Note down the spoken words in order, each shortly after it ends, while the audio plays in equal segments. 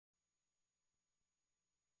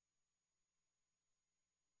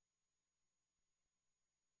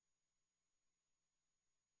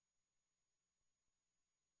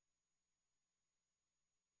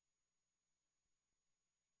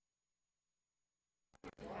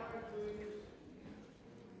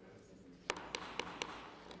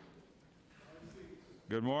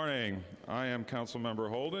Good morning. I am Councilmember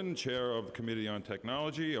Holden, Chair of the Committee on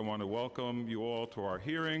Technology. I want to welcome you all to our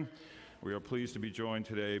hearing. We are pleased to be joined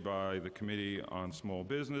today by the Committee on Small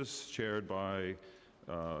Business, chaired by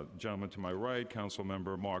the gentleman to my right,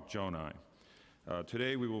 Councilmember Mark Jonai.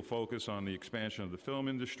 Today we will focus on the expansion of the film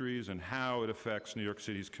industries and how it affects New York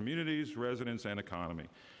City's communities, residents, and economy.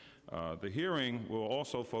 The hearing will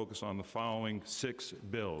also focus on the following 6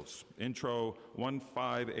 bills. Intro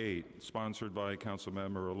 158, sponsored by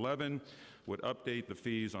Councilmember 11, would update the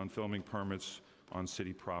fees on filming permits on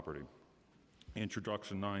city property.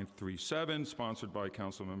 Introduction 937, sponsored by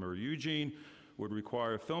Councilmember Eugene, would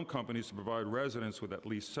require film companies to provide residents with at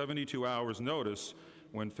least 72 hours notice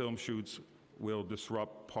when film shoots will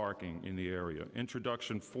disrupt parking in the area.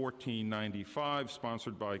 Introduction 1495,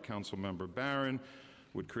 sponsored by Councilmember Barron,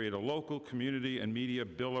 would create a local community and media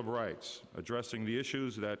Bill of Rights, addressing the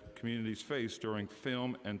issues that communities face during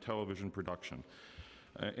film and television production.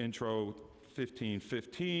 Intro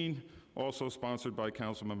 1515, also sponsored by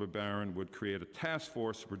Councilmember Barron, would create a task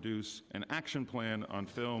force to produce an action plan on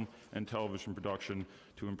film and television production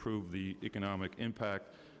to improve the economic impact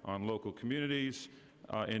on local communities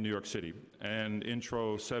in New York City. And Intro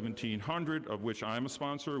 1700, of which I'm a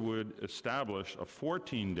sponsor, would establish a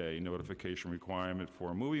 14-day notification requirement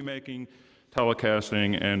for movie making,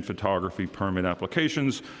 telecasting, and photography permit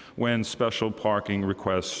applications when special parking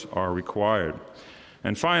requests are required.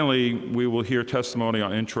 And finally, we will hear testimony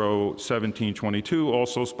on Intro 1722,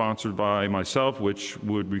 also sponsored by myself, which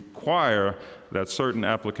would require that certain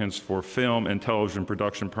applicants for film and television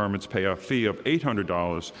production permits pay a fee of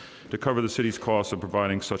 $800 to cover the city's costs of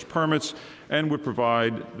providing such permits, and would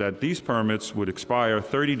provide that these permits would expire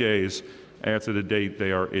 30 days after the date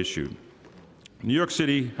they are issued. New York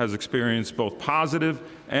City has experienced both positive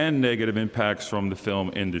and negative impacts from the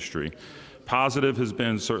film industry. Positive has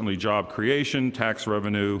been certainly job creation, tax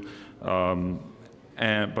revenue,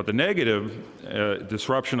 but the negative,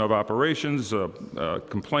 disruption of operations,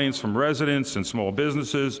 complaints from residents and small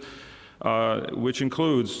businesses, which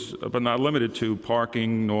includes, but not limited to,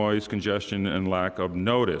 parking, noise, congestion, and lack of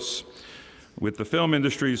notice. With the film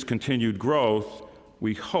industry's continued growth,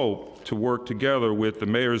 we hope to work together with the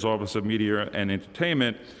Mayor's Office of Media and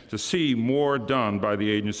Entertainment to see more done by the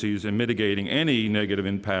agencies in mitigating any negative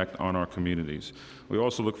impact on our communities. We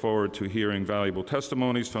also look forward to hearing valuable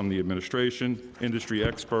testimonies from the administration, industry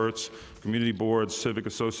experts, community boards, civic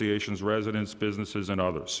associations, residents, businesses, and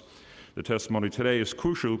others. The testimony today is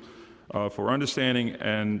crucial for understanding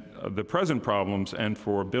the present problems and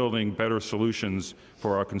for building better solutions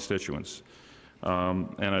for our constituents.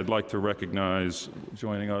 And I'd like to recognize,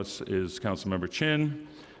 joining us is Councilmember Chin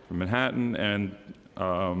from Manhattan, and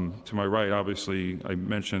to my right, obviously, I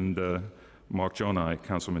mentioned Mark Jonai,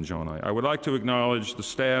 Councilman Jonai. I would like to acknowledge the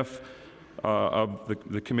staff of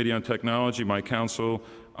the Committee on Technology, my counsel,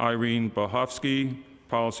 Irene Bohovsky,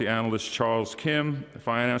 policy analyst Charles Kim,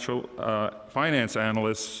 finance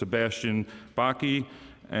analyst Sebastian Baki,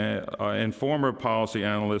 and former policy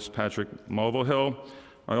analyst Patrick Mulvihill.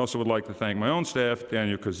 I also would like to thank my own staff,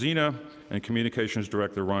 Daniel Kozina, and Communications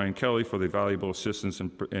Director Ryan Kelly for their valuable assistance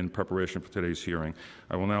in preparation for today's hearing.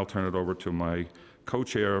 I will now turn it over to my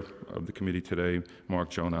co-chair of the committee today,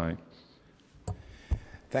 Mark Jonai.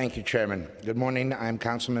 Thank you, Chairman. Good morning. I'm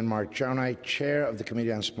Councilman Mark Jonai, Chair of the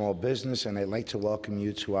Committee on Small Business, and I'd like to welcome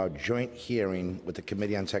you to our joint hearing with the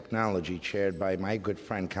Committee on Technology, chaired by my good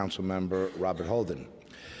friend, Councilmember Robert Holden.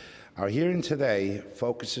 Our hearing today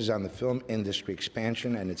focuses on the film industry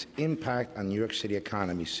expansion and its impact on New York City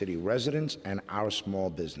economy, city residents, and our small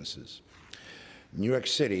businesses. New York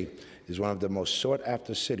City is one of the most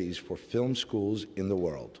sought-after cities for film schools in the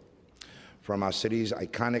world. From our city's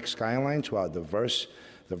iconic skyline to our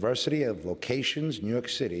diversity of locations, New York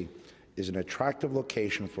City is an attractive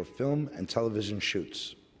location for film and television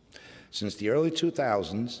shoots. Since the early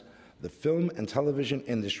 2000s, the film and television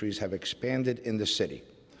industries have expanded in the city.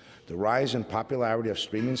 The rise in popularity of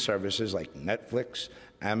streaming services like Netflix,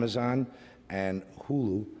 Amazon, and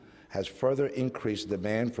Hulu has further increased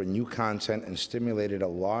demand for new content and stimulated a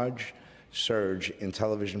large surge in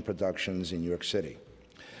television productions in New York City.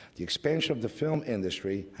 The expansion of the film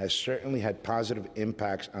industry has certainly had positive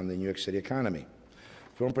impacts on the New York City economy.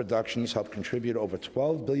 Film productions helped contribute over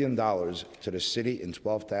 $12 billion to the city in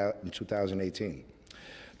 2018.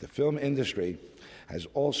 The film industry has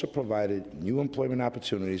also provided new employment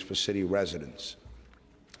opportunities for city residents.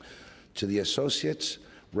 To the associates,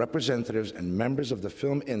 representatives, and members of the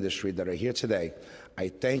film industry that are here today, I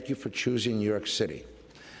thank you for choosing New York City.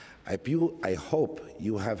 I hope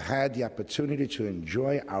you have had the opportunity to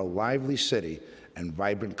enjoy our lively city and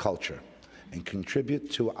vibrant culture and contribute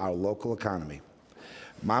to our local economy.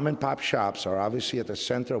 Mom and pop shops are obviously at the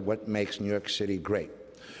center of what makes New York City great.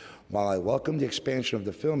 While I welcome the expansion of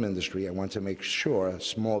the film industry, I want to make sure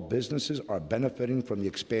small businesses are benefiting from the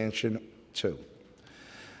expansion too.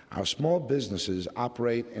 Our small businesses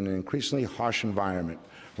operate in an increasingly harsh environment,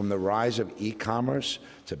 from the rise of e-commerce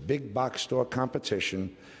to big box store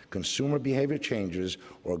competition, consumer behavior changes,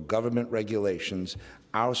 or government regulations.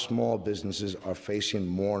 Our small businesses are facing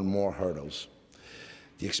more and more hurdles.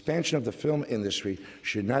 The expansion of the film industry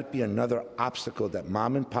should not be another obstacle that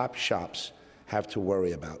mom and pop shops have to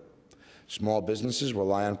worry about. Small businesses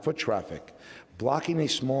rely on foot traffic. Blocking a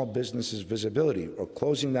small business's visibility or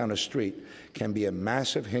closing down a street can be a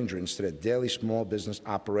massive hindrance to their daily small business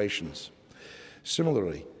operations.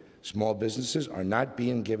 Similarly, small businesses are not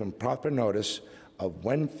being given proper notice of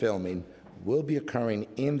when filming will be occurring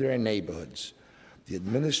in their neighborhoods. The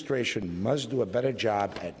administration must do a better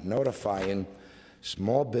job at notifying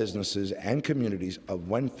small businesses and communities of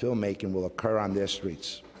when filmmaking will occur on their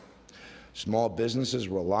streets. Small businesses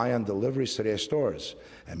rely on deliveries to their stores,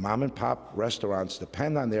 and mom-and-pop restaurants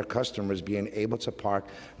depend on their customers being able to park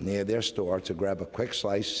near their store to grab a quick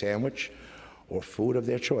slice sandwich or food of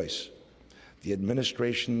their choice. The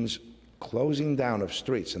administration's closing down of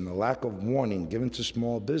streets and the lack of warning given to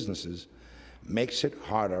small businesses makes it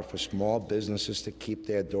harder for small businesses to keep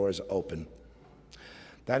their doors open.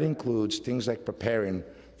 That includes things like preparing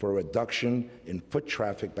for a reduction in foot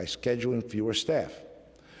traffic by scheduling fewer staff,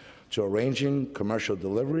 to arranging commercial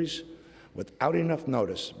deliveries. Without enough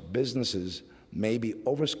notice, businesses may be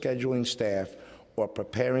overscheduling staff or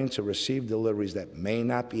preparing to receive deliveries that may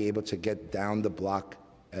not be able to get down the block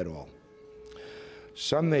at all.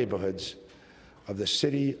 Some neighborhoods of the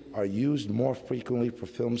city are used more frequently for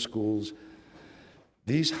film schools.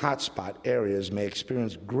 These hotspot areas may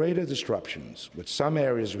experience greater disruptions, with some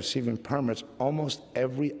areas receiving permits almost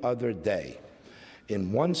every other day.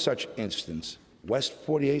 In one such instance, West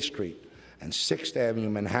 48th Street and 6th Avenue,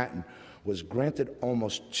 Manhattan, was granted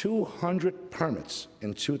almost 200 permits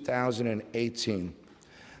in 2018.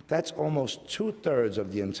 That's almost 2/3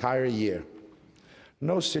 of the entire year.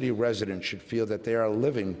 No city resident should feel that they are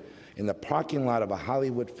living in the parking lot of a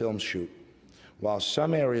Hollywood film shoot. While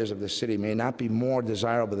some areas of the city may not be more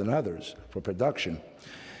desirable than others for production,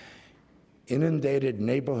 inundated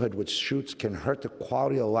neighborhood with shoots can hurt the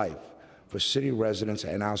quality of life for city residents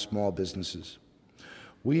and our small businesses.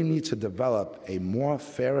 We need to develop a more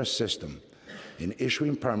fairer system in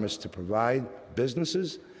issuing permits to provide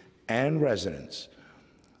businesses and residents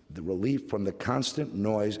the relief from the constant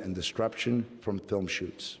noise and disruption from film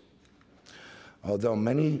shoots. Although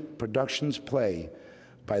many productions play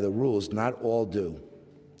by the rules, not all do.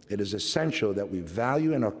 It is essential that we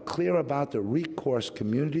value and are clear about the recourse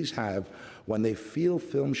communities have when they feel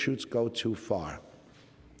film shoots go too far.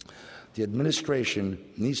 The administration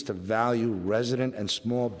needs to value resident and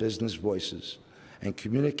small business voices and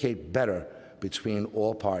communicate better between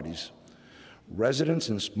all parties. Residents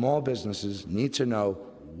and small businesses need to know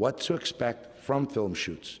what to expect from film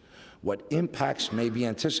shoots, what impacts may be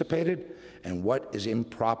anticipated, and what is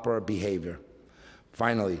improper behavior.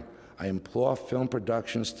 Finally, I implore film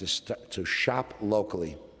productions to shop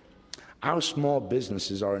locally. Our small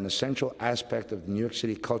businesses are an essential aspect of the New York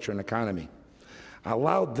City culture and economy.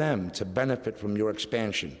 Allow them to benefit from your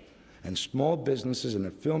expansion, and small businesses in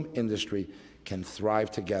the film industry can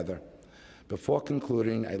thrive together. Before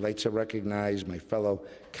concluding, I'd like to recognize my fellow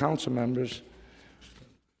council members,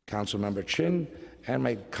 Councilmember Chin, and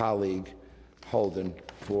my colleague Holden,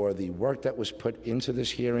 for the work that was put into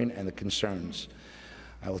this hearing and the concerns.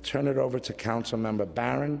 I will turn it over to Councilmember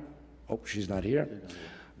Barron. Oh, she's not here.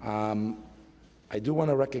 I do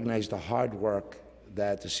want to recognize the hard work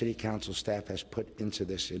that the City Council staff has put into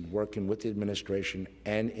this in working with the administration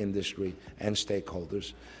and industry and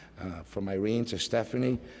stakeholders, from Irene to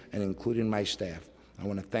Stephanie and including my staff. I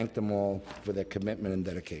want to thank them all for their commitment and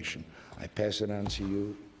dedication. I pass it on to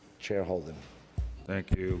you, Chair Holden.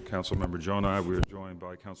 Thank you, Councilmember Jonah. We are joined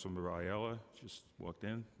by Councilmember Ayala, just walked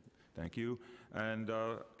in. Thank you. And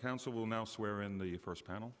Council will now swear in the first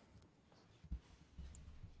panel.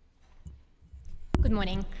 Good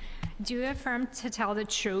morning. Do you affirm to tell the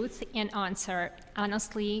truth and answer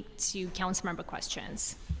honestly to Councilmember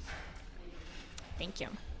questions? Thank you.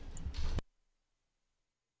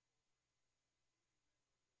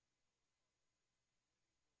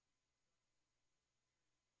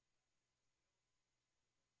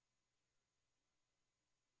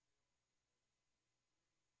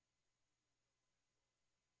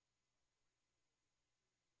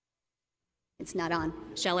 It's not on.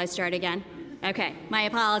 Shall I start again? Okay, my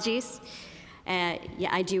apologies.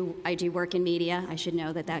 Yeah, I do work in media. I should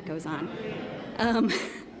know that that goes on.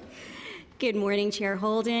 Good morning, Chair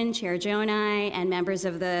Holden, Chair Jonai, and members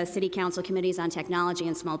of the City Council Committees on Technology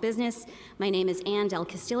and Small Business. My name is Ann Del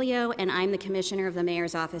Castillo, and I'm the Commissioner of the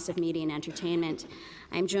Mayor's Office of Media and Entertainment.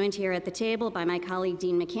 I'm joined here at the table by my colleague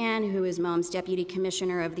Dean McCann, who is MOM's Deputy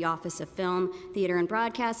Commissioner of the Office of Film, Theater, and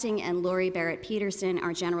Broadcasting, and Lori Barrett-Peterson,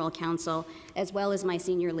 our General Counsel, as well as my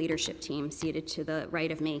senior leadership team seated to the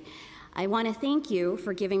right of me. I want to thank you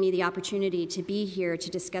for giving me the opportunity to be here to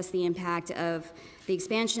discuss the impact of the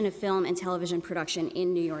expansion of film and television production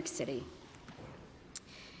in New York City.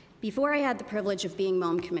 Before I had the privilege of being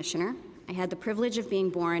MOM Commissioner, I had the privilege of being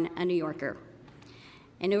born a New Yorker.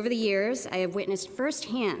 And over the years, I have witnessed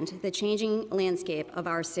firsthand the changing landscape of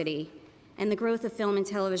our city and the growth of film and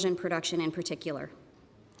television production in particular.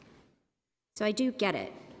 So I do get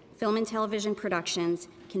it. Film and television productions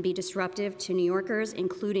can be disruptive to New Yorkers,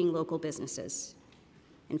 including local businesses.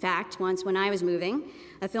 In fact, once when I was moving,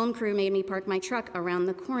 a film crew made me park my truck around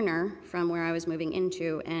the corner from where I was moving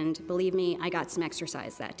into, and believe me, I got some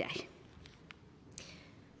exercise that day.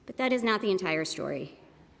 But that is not the entire story.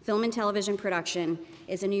 Film and television production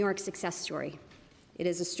is a New York success story. It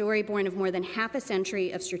is a story born of more than half a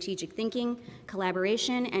century of strategic thinking,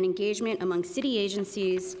 collaboration, and engagement among city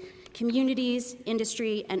agencies, communities,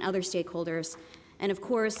 industry, and other stakeholders, and of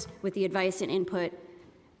course, with the advice and input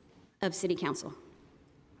of City Council.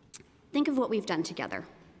 Think of what we've done together.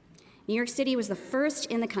 New York City was the first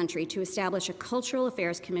in the country to establish a Cultural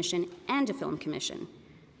Affairs Commission and a Film Commission.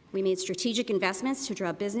 We made strategic investments to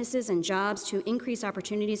draw businesses and jobs to increase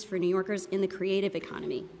opportunities for New Yorkers in the creative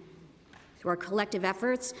economy. Through our collective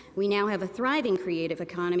efforts, we now have a thriving creative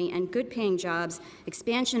economy and good-paying jobs,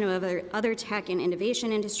 expansion of other tech and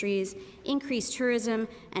innovation industries, increased tourism,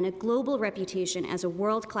 and a global reputation as a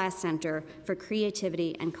world-class center for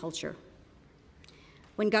creativity and culture.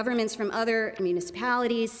 When governments from other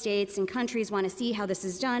municipalities, states, and countries want to see how this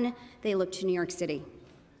is done, they look to New York City.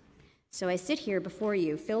 So I sit here before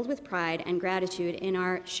you filled with pride and gratitude in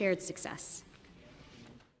our shared success.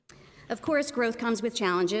 Of course, growth comes with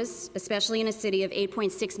challenges, especially in a city of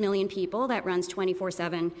 8.6 million people that runs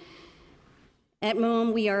 24/7. At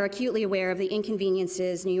MOM, we are acutely aware of the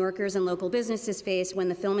inconveniences New Yorkers and local businesses face when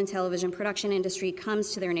the film and television production industry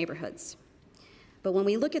comes to their neighborhoods. But when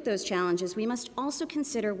we look at those challenges, we must also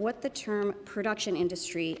consider what the term production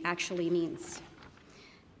industry actually means.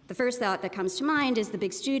 The first thought that comes to mind is the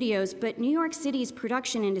big studios, but New York City's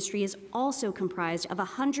production industry is also comprised of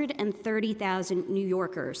 130,000 New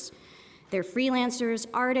Yorkers. They're freelancers,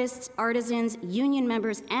 artists, artisans, union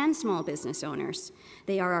members, and small business owners.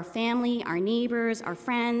 They are our family, our neighbors, our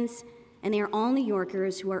friends, and they are all New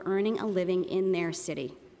Yorkers who are earning a living in their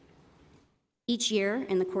city. Each year,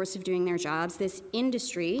 in the course of doing their jobs, this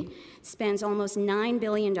industry spends almost $9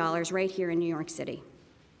 billion right here in New York City.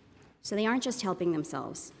 So they aren't just helping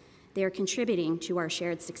themselves, they are contributing to our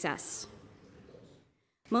shared success.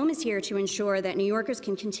 MOM is here to ensure that New Yorkers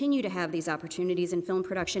can continue to have these opportunities in film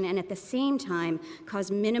production and at the same time cause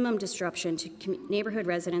minimum disruption to neighborhood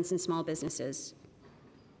residents and small businesses.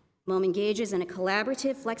 MOM engages in a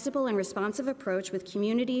collaborative, flexible, and responsive approach with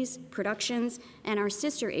communities, productions, and our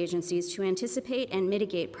sister agencies to anticipate and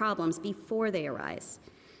mitigate problems before they arise.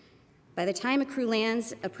 By the time a crew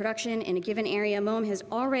lands a production in a given area, MOM has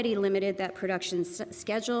already limited that production's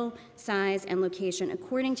schedule, size, and location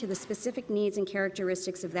according to the specific needs and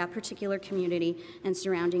characteristics of that particular community and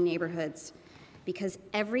surrounding neighborhoods. Because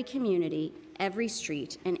every community, every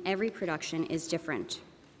street, and every production is different.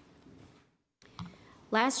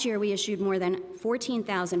 Last year, we issued more than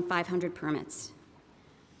 14,500 permits.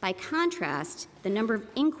 By contrast, the number of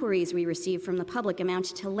inquiries we received from the public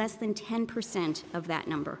amounted to less than 10% of that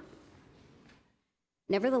number.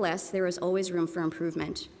 Nevertheless, there is always room for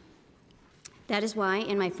improvement. That is why,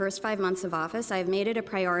 in my first 5 months of office, I have made it a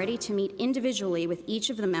priority to meet individually with each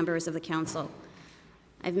of the members of the council.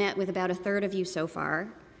 I've met with about a third of you so far,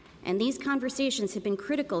 and these conversations have been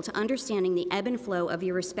critical to understanding the ebb and flow of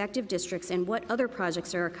your respective districts and what other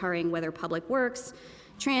projects are occurring, whether public works,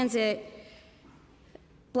 transit,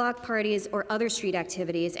 block parties, or other street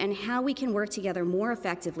activities, and how we can work together more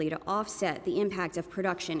effectively to offset the impact of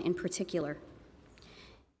production in particular.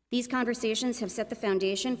 These conversations have set the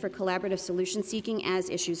foundation for collaborative solution seeking as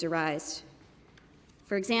issues arise.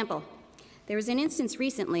 For example, there was an instance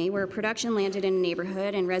recently where a production landed in a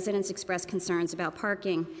neighborhood and residents expressed concerns about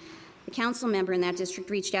parking. The council member in that district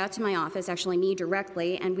reached out to my office, actually me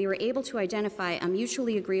directly, and we were able to identify a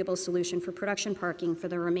mutually agreeable solution for production parking for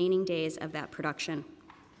the remaining days of that production.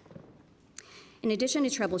 In addition to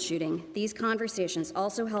troubleshooting, these conversations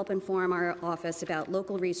also help inform our office about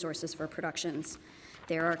local resources for productions.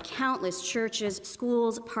 There are countless churches,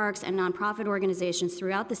 schools, parks, and nonprofit organizations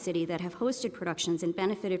throughout the city that have hosted productions and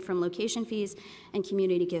benefited from location fees and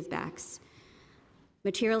community givebacks.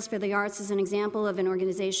 Materials for the Arts is an example of an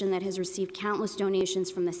organization that has received countless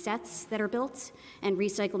donations from the sets that are built and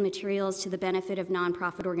recycled materials to the benefit of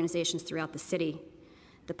nonprofit organizations throughout the city.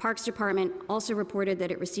 The Parks Department also reported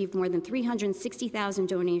that it received more than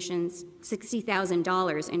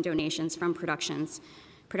 $60,000 in donations from productions.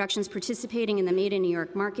 Productions participating in the Made in New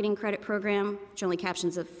York Marketing Credit Program, which only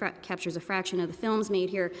captures a fraction of the films made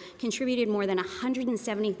here, contributed more than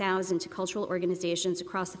 $170,000 to cultural organizations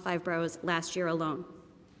across the 5 boroughs last year alone.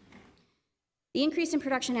 The increase in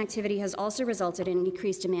production activity has also resulted in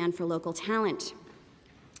increased demand for local talent.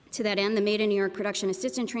 To that end, the Made in New York Production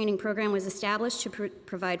Assistant Training Program was established to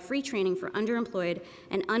provide free training for underemployed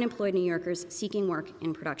and unemployed New Yorkers seeking work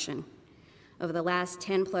in production. Over the last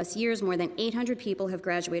 10+ years, more than 800 people have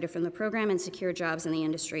graduated from the program and secured jobs in the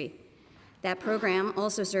industry. That program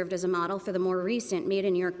also served as a model for the more recent Made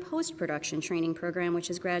in New York Post-Production Training Program, which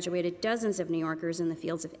has graduated dozens of New Yorkers in the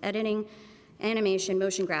fields of editing, animation,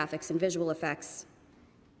 motion graphics, and visual effects.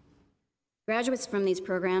 Graduates from these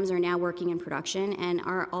programs are now working in production and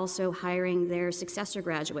are also hiring their successor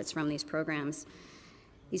graduates from these programs.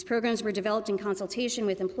 These programs were developed in consultation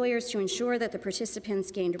with employers to ensure that the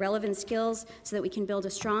participants gained relevant skills so that we can build a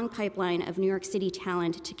strong pipeline of New York City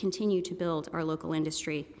talent to continue to build our local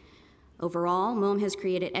industry. Overall, MOM has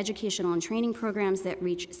created educational and training programs that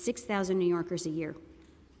reach 6,000 New Yorkers a year.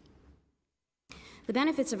 The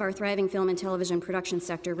benefits of our thriving film and television production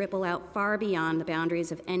sector ripple out far beyond the boundaries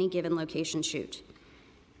of any given location shoot.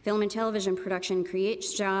 Film and television production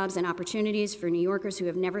creates jobs and opportunities for New Yorkers who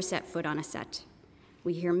have never set foot on a set.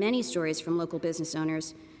 We hear many stories from local business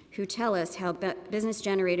owners who tell us how business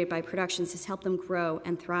generated by productions has helped them grow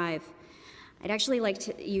and thrive. I'd actually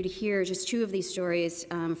like you to hear just 2 of these stories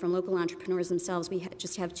from local entrepreneurs themselves. We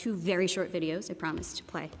just have 2 very short videos, I promise, to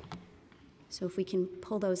play. So if we can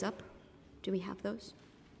pull those up. Do we have those?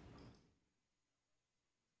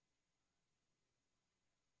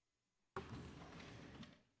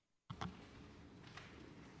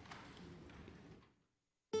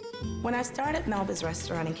 When I started Melba's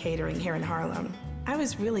Restaurant and Catering here in Harlem, I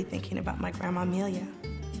was really thinking about my grandma Amelia.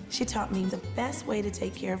 She taught me the best way to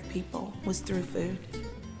take care of people was through food.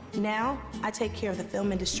 Now, I take care of the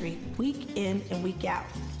film industry week in and week out.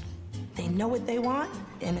 They know what they want,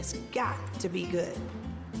 and it's got to be good.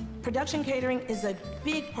 Production catering is a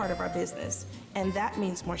big part of our business, and that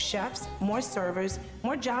means more chefs, more servers,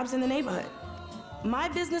 more jobs in the neighborhood. My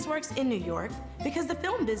business works in New York because the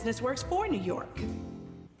film business works for New York.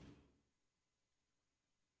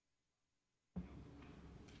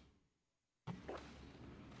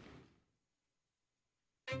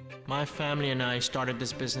 My family and I started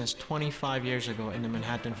this business 25 years ago in the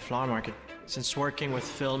Manhattan Flower Market. Since working with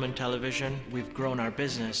film and television, we've grown our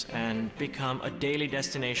business and become a daily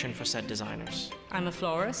destination for set designers. I'm a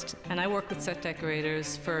florist, and I work with set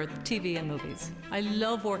decorators for TV and movies. I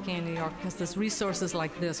love working in New York because there's resources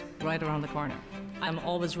like this right around the corner. I'm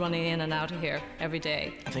always running in and out of here every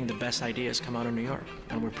day. I think the best ideas come out of New York,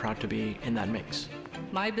 and we're proud to be in that mix.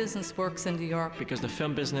 My business works in New York because the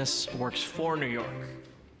film business works for New York.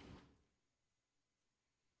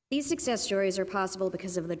 These success stories are possible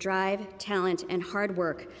because of the drive, talent, and hard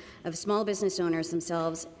work of small business owners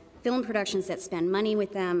themselves, film productions that spend money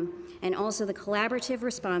with them, and also the collaborative,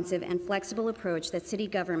 responsive, and flexible approach that city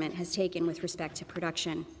government has taken with respect to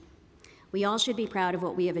production. We all should be proud of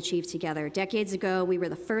what we have achieved together. Decades ago, we were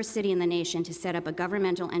the first city in the nation to set up a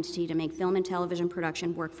governmental entity to make film and television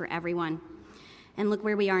production work for everyone. And look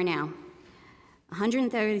where we are now.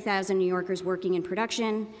 130,000 New Yorkers working in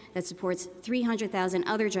production that supports 300,000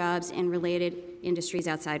 other jobs in related industries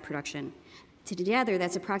outside production. Together,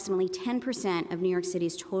 that's approximately 10% of New York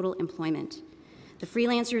City's total employment. The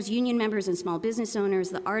freelancers, union members, and small business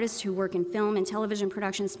owners, the artists who work in film and television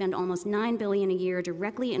production spend almost $9 billion a year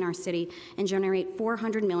directly in our city and generate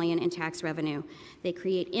 $400 million in tax revenue. They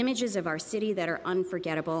create images of our city that are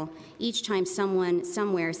unforgettable. Each time someone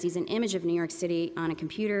somewhere sees an image of New York City on a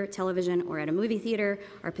computer, television, or at a movie theater,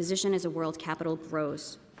 our position as a world capital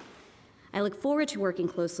grows. I look forward to working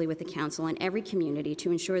closely with the council and every community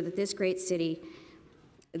to ensure that this great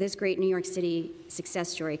New York City success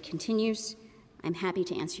story continues. I'm happy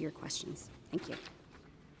to answer your questions. Thank you.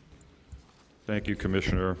 Thank you,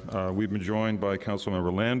 Commissioner. We've been joined by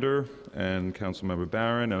Councilmember Lander and Councilmember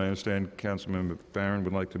Barron, and I understand Councilmember Barron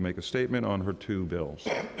would like to make a statement on her 2 bills.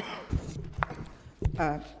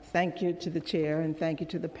 Thank you to the chair and thank you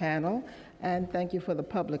to the panel. and thank you for the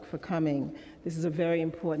public for coming. This is a very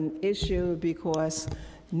important issue because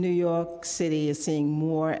New York City is seeing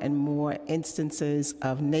more and more instances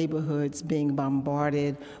of neighborhoods being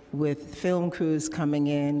bombarded with film crews coming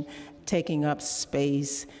in, taking up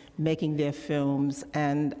space, making their films,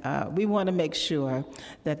 and we want to make sure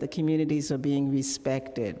that the communities are being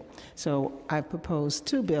respected. So I've proposed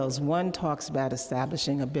two bills. One talks about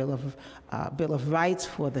establishing a bill of rights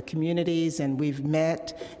for the communities, and we've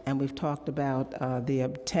met and we've talked about the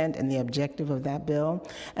intent and the objective of that bill.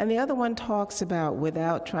 And the other one talks about,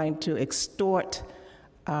 without trying to extort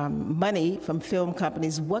money from film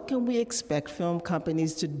companies, what can we expect film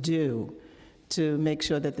companies to do to make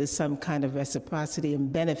sure that there's some kind of reciprocity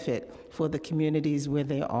and benefit for the communities where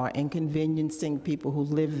they are, inconveniencing people who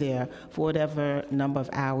live there for whatever number of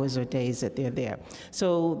hours or days that they're there.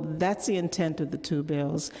 So that's the intent of the two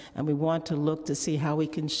bills, and we want to look to see how we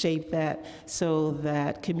can shape that so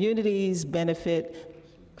that communities benefit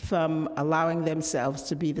from allowing themselves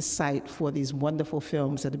to be the site for these wonderful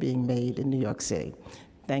films that are being made in New York City.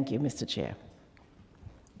 Thank you, Mr. Chair.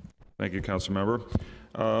 Thank you, Councilmember.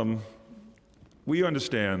 We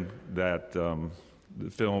understand that the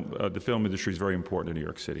film industry is very important in New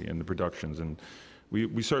York City and the productions, and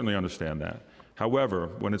we certainly understand that. However,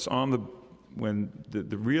 when it's on the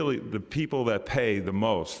people that pay the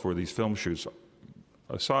most for these film shoots,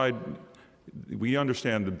 aside, we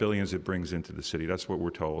understand the billions it brings into the city. That's what we're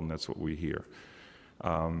told, and that's what we hear.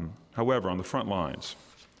 However, on the front lines,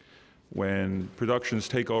 when productions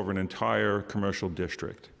take over an entire commercial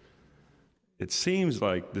district, it seems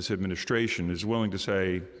like this administration is willing to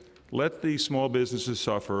say, let the small businesses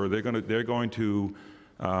suffer. They're going to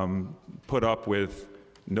put up with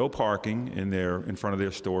no parking in front of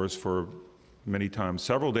their stores for many times,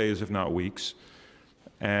 several days, if not weeks,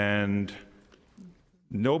 and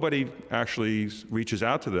nobody actually reaches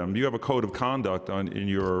out to them. You have a code of conduct in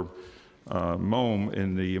your MOM,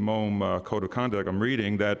 in the MOM code of conduct. I'm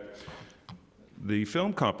reading that the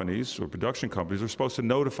film companies or production companies are supposed to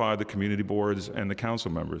notify the community boards and the council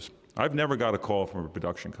members. I've never got a call from a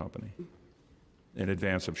production company in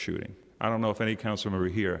advance of shooting. I don't know if any council member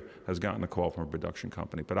here has gotten a call from a production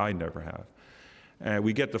company, but I never have. And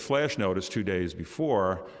we get the flash notice 2 days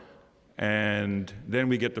before, and then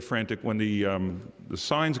we get the frantic, when the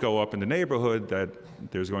signs go up in the neighborhood that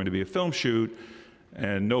there's going to be a film shoot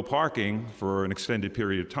and no parking for an extended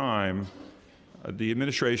period of time. The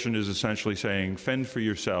administration is essentially saying, fend for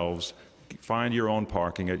yourselves, find your own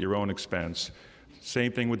parking at your own expense.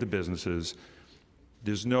 Same thing with the businesses.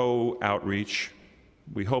 There's no outreach.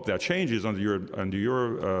 We hope that changes under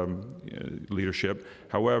your leadership.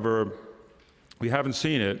 However, we haven't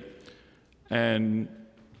seen it, and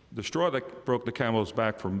the straw that broke the camel's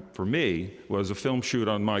back for me was a film shoot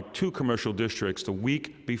on my 2 commercial districts the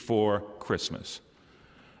week before Christmas.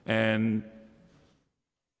 And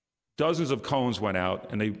dozens of cones went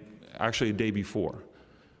out, and actually a day before.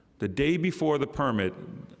 The day before the permit,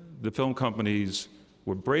 the film companies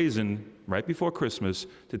were brazen, right before Christmas,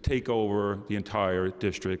 to take over the entire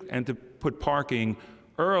district and to put parking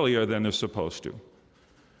earlier than they're supposed to.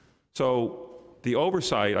 So the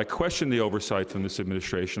oversight, I question the oversight from this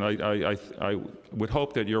administration. I would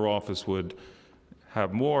hope that your office would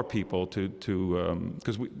have more people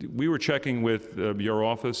because we were checking with your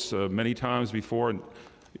office many times before,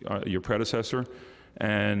 your predecessor,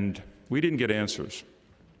 and we didn't get answers.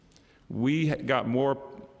 We got more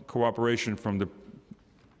cooperation from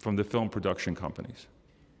the film production companies,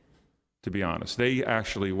 to be honest. They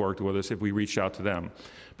actually worked with us if we reached out to them.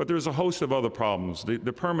 But there's a host of other problems.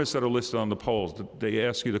 The permits that are listed on the polls, they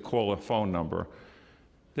ask you to call a phone number.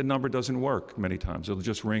 The number doesn't work many times. It'll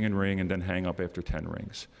just ring and then hang up after 10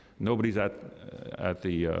 rings. Nobody's at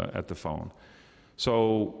the phone.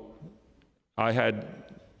 So I had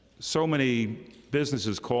so many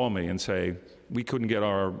businesses call me and say, we couldn't get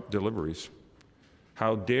our deliveries.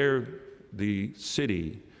 How dare the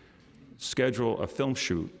city schedule a film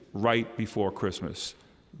shoot right before Christmas,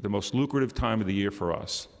 the most lucrative time of the year for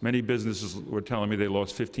us. Many businesses were telling me they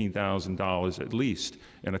lost $15,000 at least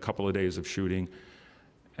in a couple of days of shooting.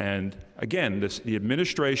 And again, the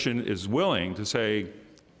administration is willing to say,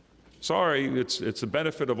 sorry, it's a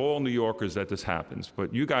benefit of all New Yorkers that this happens,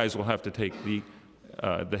 but you guys will have to take the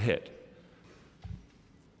hit.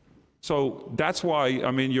 So that's why, I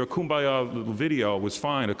mean, your Kumbaya little video was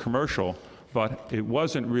fine, a commercial, but it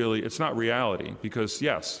wasn't really, it's not reality, because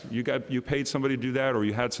yes, you paid somebody to do that, or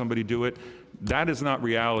you had somebody do it. That is not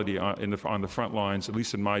reality on the front lines, at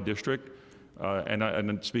least in my district.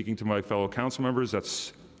 And speaking to my fellow council members,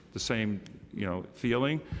 that's the same,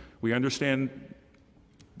 feeling. We understand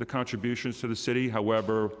the contributions to the city.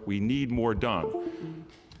 However, we need more done.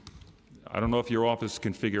 I don't know if your office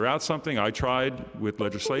can figure out something. I tried with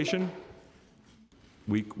legislation.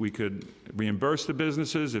 We could reimburse the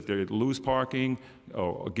businesses if they lose parking,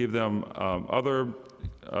 or give them other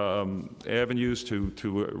avenues to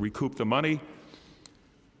recoup the money.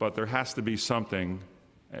 But there has to be something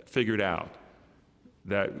figured out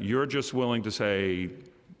that you're just willing to say,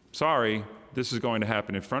 sorry, this is going to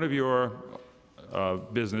happen in front of your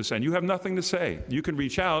business, and you have nothing to say. You can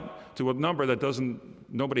reach out to a number that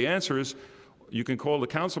nobody answers. You can call the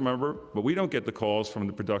council member, but we don't get the calls from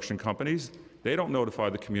the production companies. They don't notify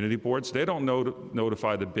the community boards. They don't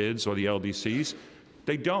notify the bids or the LDCs.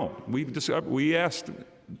 They don't. We asked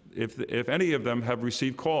if any of them have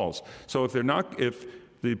received calls. So if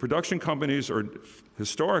the production companies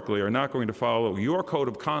historically are not going to follow your code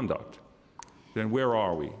of conduct, then where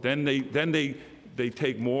are we? Then they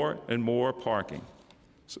take more and more parking.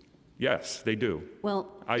 So, yes, they do.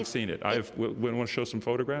 Well, I've seen it. Want to show some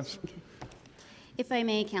photographs? Okay. If I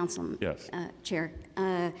may, Council Yes. Chair,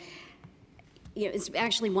 it's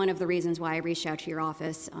actually one of the reasons why I reached out to your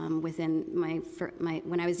office within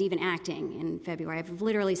when I was even acting in February. I've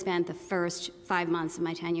literally spent the first 5 months of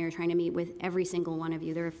my tenure trying to meet with every single one of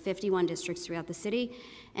you. There are 51 districts throughout the city,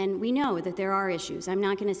 and we know that there are issues. I'm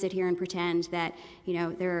not going to sit here and pretend that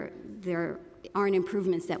there aren't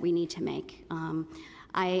improvements that we need to make.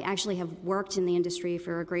 I actually have worked in the industry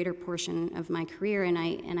for a greater portion of my career, and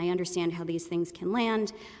I understand how these things can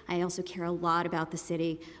land. I also care a lot about the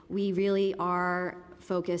city. We really are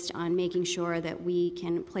focused on making sure that we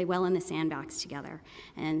can play well in the sandbox together.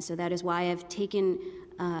 And so that is why I've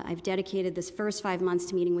dedicated this first 5 months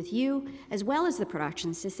to meeting with you, as well as the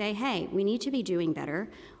productions, to say, hey, we need to be doing better.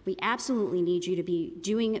 We absolutely need you to be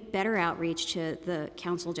doing better outreach to the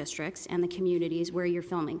council districts and the communities where you're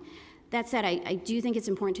filming. That said, I do think it's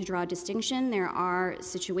important to draw a distinction. There are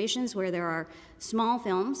situations where there are small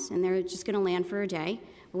films and they're just going to land for a day,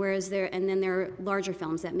 and then there are larger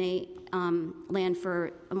films that may land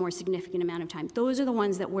for a more significant amount of time. Those are the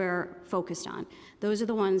ones that we're focused on. Those are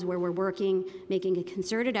the ones where we're making a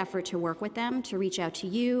concerted effort to work with them, to reach out to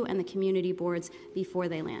you and the community boards before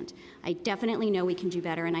they land. I definitely know we can do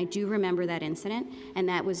better, and I do remember that incident, and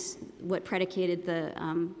that was what predicated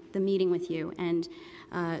the meeting with you. And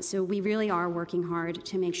so we really are working hard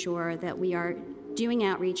to make sure that we are doing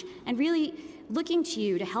outreach and really looking to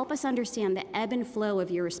you to help us understand the ebb and flow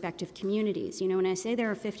of your respective communities. When I say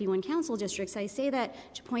there are 51 council districts, I say that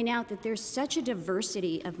to point out that there's such a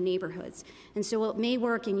diversity of neighborhoods. And so what may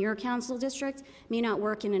work in your council district may not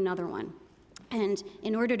work in another one. And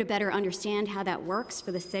in order to better understand how that works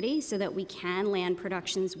for the city so that we can land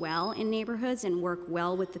productions well in neighborhoods and work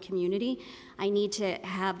well with the community, I need to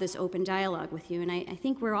have this open dialogue with you. And I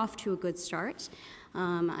think we're off to a good start.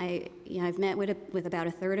 I've met with about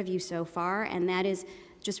a third of you so far, and that is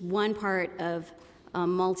just one part of a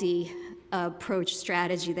multi-approach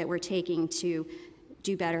strategy that we're taking to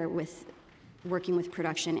do better with working with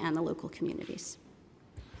production and the local communities.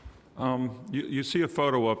 You see a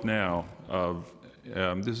photo up now of,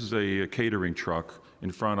 this is a catering truck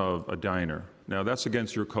in front of a diner. Now, that's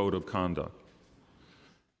against your code of conduct.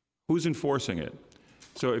 Who's enforcing it?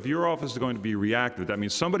 So if your office is going to be reactive, that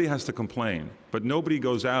means somebody has to complain, but nobody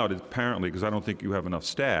goes out, apparently, because I don't think you have enough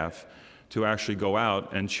staff, to actually go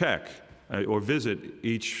out and check or visit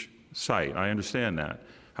each site. I understand that.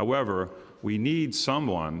 However, we need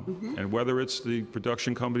someone, and whether it's the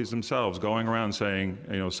production companies themselves going around saying,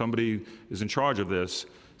 somebody is in charge of this,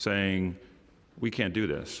 saying, we can't do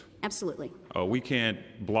this. Absolutely. We can't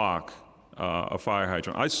block a fire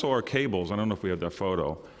hydrant. I saw cables, I don't know if we have that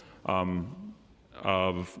photo,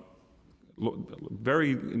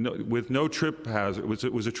 with no trip hazard,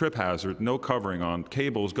 it was a trip hazard, no covering on,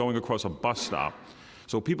 cables going across a bus stop.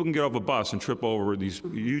 So people can get off a bus and trip over these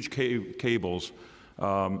huge cables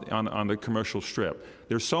on the commercial strip.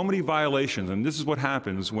 There's so many violations, and this is what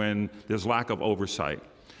happens when there's lack of oversight.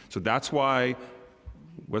 So that's what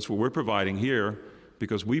we're providing here,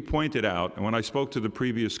 because we pointed out, and when I spoke to the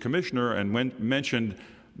previous commissioner and mentioned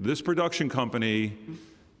this production company,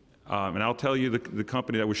 and I'll tell you the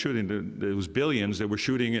company that was shooting, it was billions, they were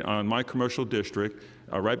shooting on my commercial district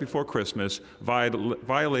right before Christmas,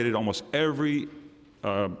 violated almost every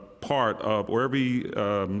part of, or every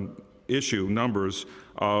issue, numbers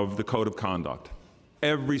of the code of conduct.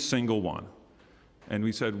 Every single one. And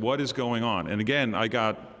we said, what is going on? And again, I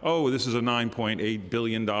got, this is a $9.8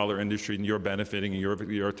 billion industry and you're benefiting and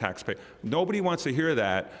you're a taxpayer. Nobody wants to hear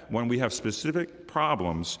that when we have specific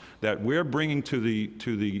problems that we're bringing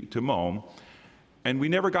to MOM, and we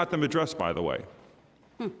never got them addressed, by the way.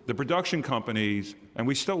 The production companies, and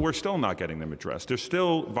we're still not getting them addressed. They're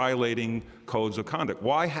still violating codes of conduct.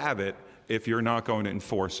 Why have it if you're not going to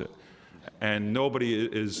enforce it? And nobody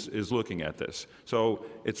is looking at this. So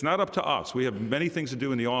it's not up to us. We have many things to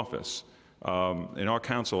do in the office, in our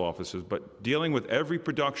council offices, but dealing with every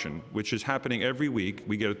production, which is happening every week,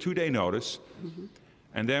 we get a 2-day notice,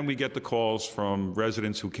 and then we get the calls from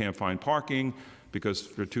residents who can't find parking because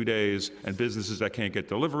for 2 days, and businesses that can't get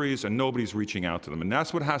deliveries, and nobody's reaching out to them. And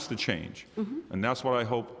that's what has to change. And that's what I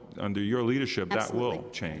hope, under your leadership, that will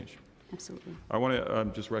change. Absolutely. I want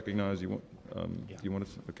to just recognize you. You want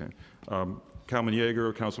to? Okay. Councilman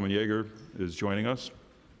Yeager is joining us.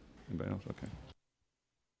 Anybody else? Okay.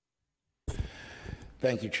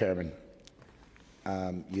 Thank you, Chairman.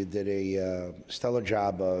 You did a stellar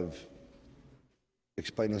job of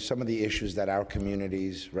explaining some of the issues that our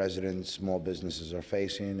communities, residents, small businesses are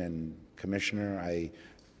facing. And Commissioner,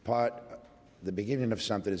 the beginning of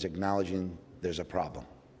something is acknowledging there's a problem.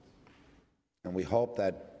 And we hope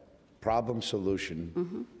that problem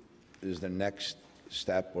solution is the next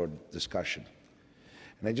step or discussion.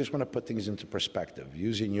 And I just want to put things into perspective,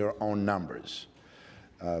 using your own numbers.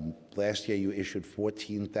 Last year, you issued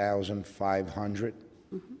 14,500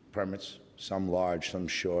 permits, some large, some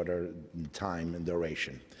shorter in time and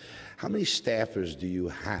duration. How many staffers do you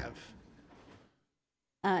have?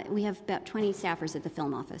 We have about 20 staffers at the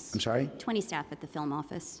film office. I'm sorry? 20 staff at the film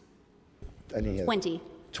office. I didn't hear that. 20.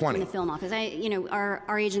 20. In the film office.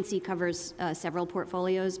 Our agency covers several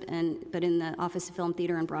portfolios, but in the Office of Film,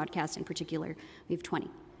 Theater, and Broadcast in particular, we have 20.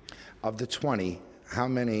 Of the 20, how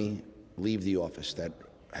many leave the office that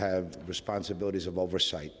have responsibilities of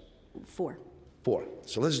oversight? 4. 4.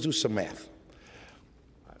 So let's do some math.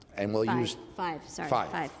 And we'll use... 5, sorry.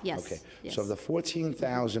 5. Yes. Okay. Yes. So of the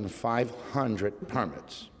 14,500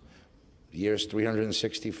 permits, the year's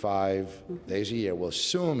 365 days a year. We're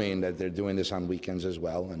assuming that they're doing this on weekends as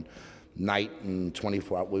well, and night and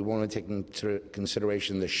 24 hours. We want to take into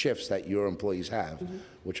consideration the shifts that your employees have,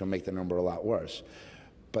 which will make the number a lot worse.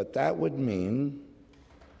 But that would mean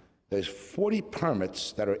there's 40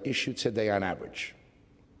 permits that are issued today on average.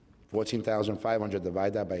 14,500,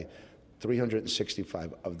 divide that by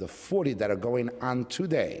 365. Of the 40 that are going on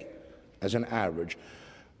today as an average,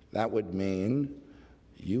 that would mean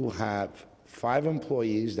you have 5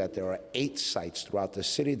 employees, that there are 8 sites throughout the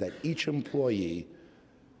city that each employee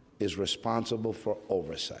is responsible for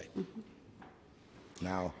oversight.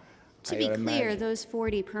 Now, to be clear, those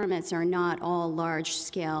 40 permits are not all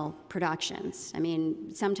large-scale productions. I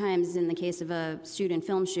mean, sometimes in the case of a student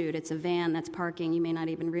film shoot, it's a van that's parking. You may not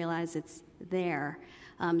even realize it's there.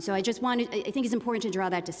 So I think it's important to draw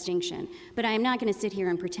that distinction. But I am not going to sit here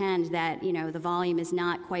and pretend that, the volume is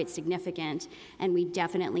not quite significant, and we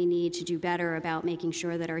definitely need to do better about making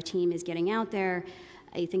sure that our team is getting out there.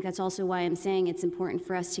 I think that's also why I'm saying it's important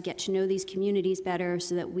for us to get to know these communities better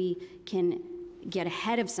so that we can get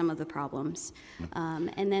ahead of some of the problems.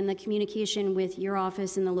 And then the communication with your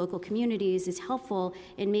office and the local communities is helpful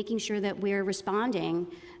in making sure that we're responding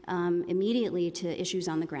immediately to issues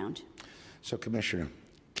on the ground. So, Commissioner,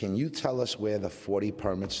 can you tell us where the 40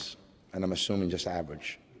 permits, and I'm assuming just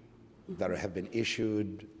average, that have been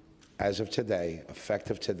issued as of today,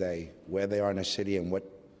 effective today, where they are in the city and what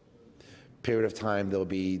period of time they'll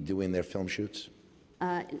be doing their film shoots?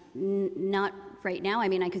 Not right now. I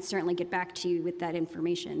mean, I could certainly get back to you with that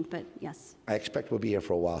information, but yes. I expect we'll be here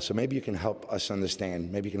for a while, so maybe you can help us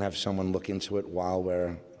understand. Maybe you can have someone look into it while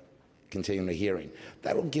we're continuing the hearing.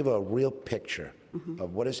 That'll give a real picture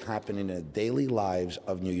of what is happening in the daily lives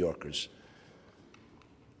of New Yorkers.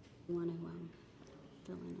 You want to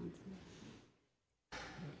fill in on that?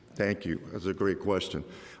 Thank you. That's a great question.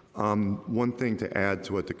 One thing to add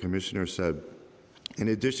to what the Commissioner said, in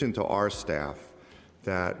addition to our staff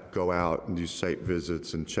that go out and do site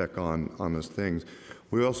visits and check on those things,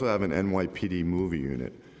 we also have an NYPD movie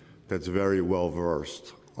unit that's very well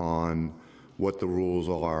versed on what the rules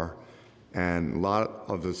are. And a lot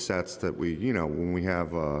of the sets that we, when we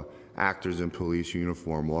have actors in police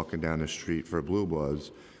uniform walking down the street for Blue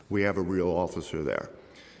Bloods, we have a real officer there.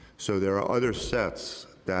 So there are other sets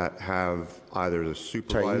that have either the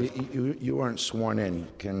supervisor... Sorry, you weren't sworn in.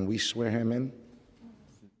 Can we swear him in?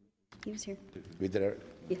 He was here. We did it?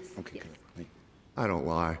 Yes. Okay, yes. good. I don't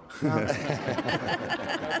lie.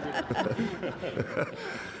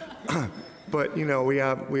 But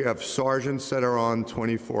we have sergeants that are on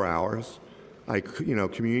 24 hours. I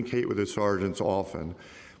communicate with the sergeants often.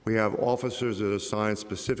 We have officers that are assigned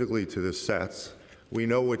specifically to the sets. We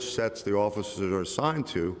know which sets the officers are assigned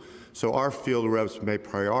to, so our field reps may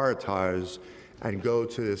prioritize and go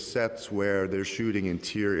to the sets where they're shooting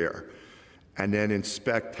interior. and then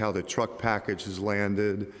inspect how the truck package has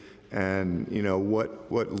landed and, you know,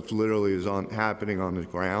 what literally is happening on the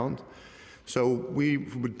ground. So we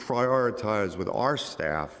would prioritize with our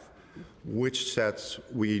staff which sets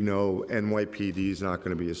we know NYPD is not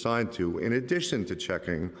going to be assigned to, in addition to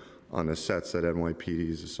checking on the sets that NYPD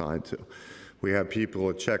is assigned to. We have people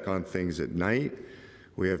that check on things at night.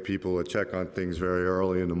 We have people that check on things very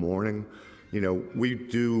early in the morning. You know, we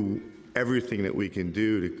do everything that we can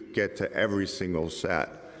do to get to every single set.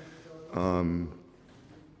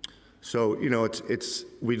 So, you know,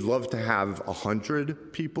 we'd love to have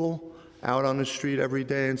 100 people out on the street every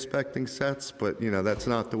day inspecting sets, but, you know, that's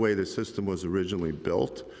not the way the system was originally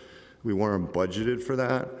built. We weren't budgeted for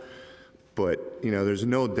that. But, you know, there's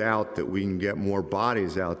no doubt that we can get more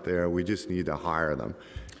bodies out there. We just need to hire them.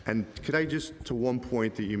 And could I just, to one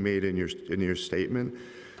point that you made in your statement,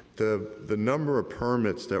 the number of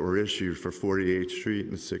permits that were issued for 48th Street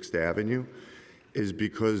and 6th Avenue is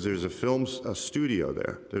because there's a studio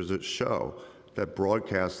there. There's a show that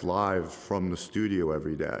broadcasts live from the studio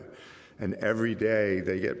every day. And every day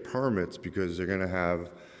they get permits because they're gonna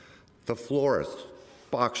have the florist,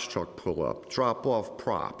 box truck pull up, drop off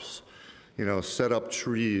props, you know, set up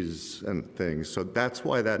trees and things. So that's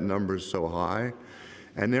why that number is so high.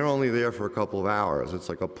 And they're only there for a couple of hours. It's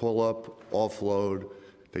like a pull up, offload,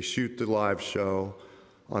 they shoot the live show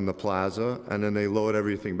on the plaza, and then they load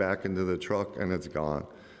everything back into the truck and it's gone.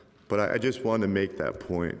 But I just wanted to make that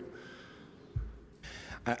point.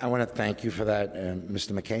 I want to thank you for that,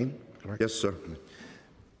 Mr. McCain. Correct? Yes, sir.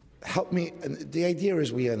 Help me. The idea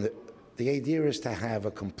is to have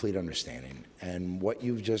a complete understanding. And what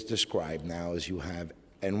you've just described now is you have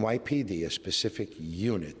NYPD, a specific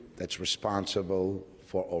unit that's responsible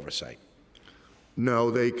for oversight. No,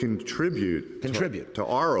 they contribute to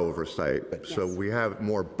our oversight. Yes. So we have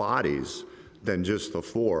more bodies than just the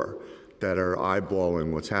 4 that are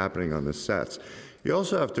eyeballing what's happening on the sets. You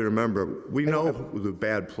also have to remember, we know who the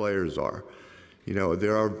bad players are. You know,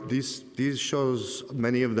 there are these shows,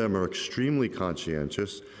 many of them are extremely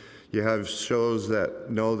conscientious. You have shows that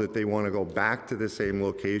know that they want to go back to the same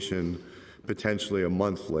location potentially a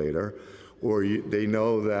month later, or they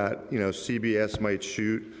know that, you know, CBS might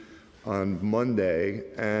shoot on Monday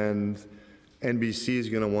and NBC is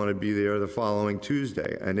going to want to be there the following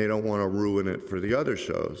Tuesday, and they don't want to ruin it for the other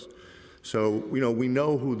shows. So, you know, we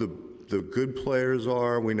know who the good players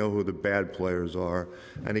are, we know who the bad players are,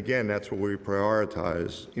 and again, that's what we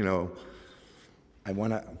prioritize, you know.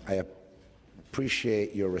 I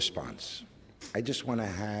appreciate your response. I just want to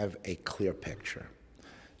have a clear picture.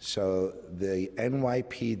 So the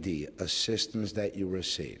NYPD assistance that you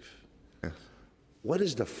receive, Yes. what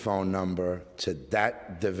is the phone number to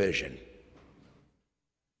that division?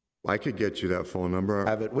 I could get you that phone number.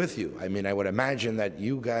 Have it with you. I mean, I would imagine that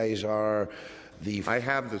you guys are I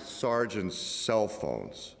have the sergeant's cell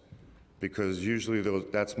phones, because usually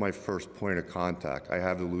that's my first point of contact. I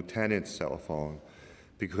have the lieutenant's cell phone,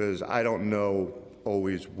 because I don't know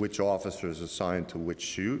always which officer is assigned to which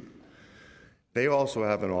shoot. They also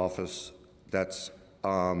have an office that's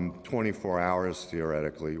 24 hours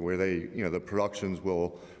theoretically, where they, you know, the productions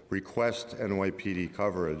will request NYPD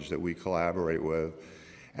coverage that we collaborate with,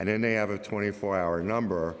 and then they have a 24-hour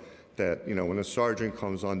number that, you know, when a sergeant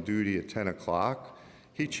comes on duty at 10 o'clock,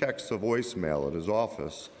 he checks the voicemail at his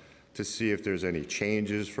office to see if there's any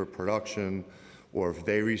changes for production or if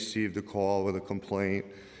they received a call with a complaint.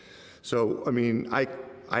 So, I mean,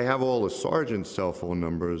 I have all the sergeant's cell phone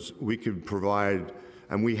numbers. We could provide,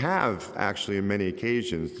 and we have actually on many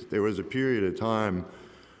occasions. There was a period of time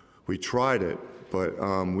we tried it, but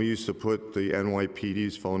we used to put the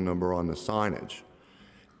NYPD's phone number on the signage.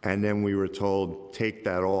 And then we were told, take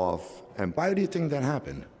that off. And why do you think that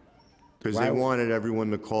happened? Because they wanted everyone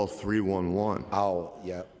to call 311. Oh,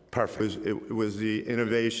 yeah, perfect. It was the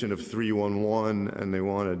innovation of 311, and they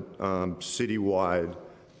wanted citywide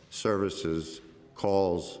services,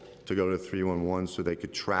 calls to go to 311 so they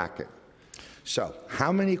could track it. So,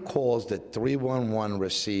 how many calls did 311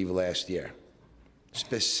 receive last year?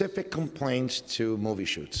 Specific complaints to movie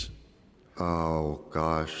shoots. Oh,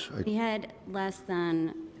 gosh. We had less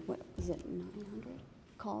than, what was it, 900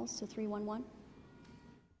 calls to 311?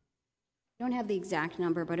 I don't have the exact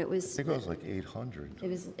number, but it was. I think it was like 800.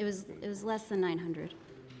 It was less than 900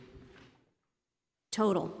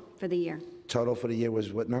 total for the year. Total for the year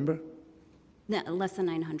was what number? No, less than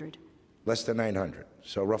 900. Less than 900.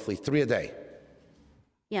 So roughly 3 a day.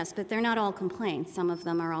 Yes, but they're not all complaints. Some of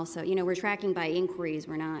them are also, you know, we're tracking by inquiries.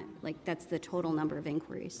 We're not, like, that's the total number of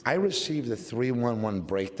inquiries. I received the 311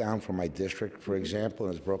 breakdown for my district, for example,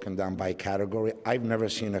 and it's broken down by category. I've never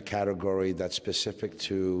seen a category that's specific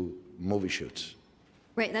to movie shoots.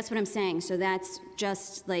 Right, that's what I'm saying. So that's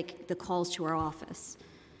just like the calls to our office.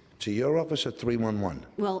 To your office or 311?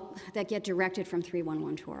 Well, that get directed from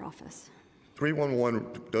 311 to our office.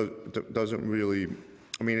 311 doesn't really,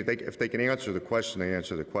 I mean, if they can answer the question, they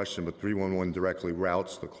answer the question, but 311 directly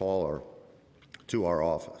routes the caller to our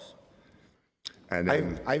office. And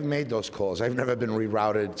then, I've made those calls. I've never been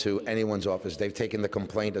rerouted to anyone's office. They've taken the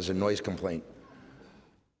complaint as a noise complaint.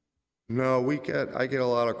 no, I get a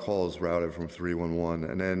lot of calls routed from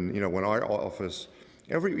 311, and then, when our office,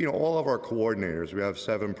 all of our coordinators, we have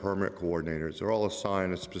 7 permit coordinators, they're all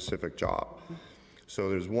assigned a specific job. So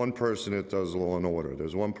there's one person that does law and order,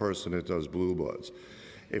 there's one person that does blue bloods.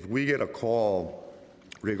 If we get a call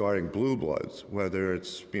regarding blue bloods, whether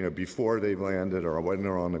it's, before they've landed or when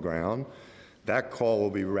they're on the ground, that call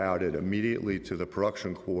will be routed immediately to the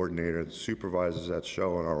production coordinator that supervises that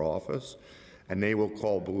show in our office, and they will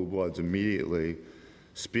call blue bloods immediately,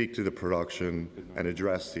 speak to the production, and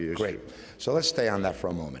address the issue. Great. So let's stay on that for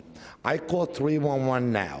a moment. I call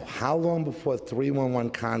 311 now. How long before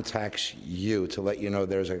 311 contacts you to let you know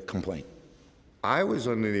there's a complaint? I was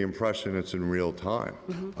under the impression it's in real time.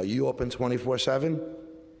 Are you open 24/7?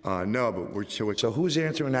 No, but So who's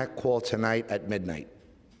answering that call tonight at midnight?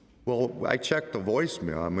 well, I checked the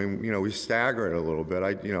voicemail. I mean, we stagger it a little bit.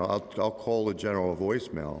 I'll call the general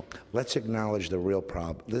voicemail. Let's acknowledge the real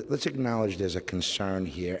problem. Let's acknowledge there's a concern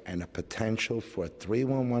here and a potential for a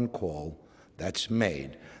 311 call that's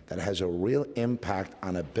made that has a real impact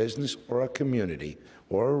on a business or a community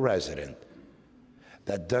or a resident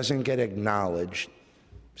that doesn't get acknowledged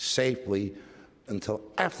safely until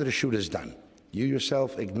after the shoot is done. You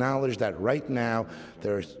yourself acknowledge that right now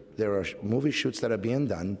there are movie shoots that are being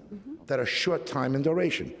done that are short time in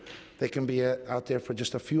duration. They can be out there for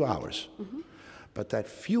just a few hours. But that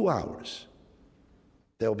few hours,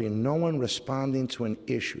 there'll be no one responding to an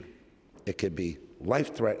issue. It could be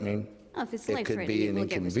life-threatening. Oh, if it's It could be life-threatening, an it will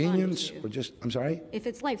get responded inconvenience to. or just, I'm sorry? If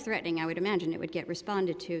it's life-threatening, I would imagine it would get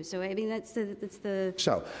responded to. So, I mean, that's the.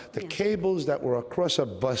 So the cables that were across a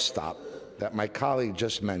bus stop that my colleague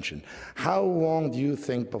just mentioned, how long do you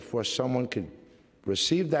think before someone could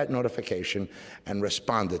receive that notification and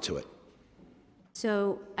responded to it?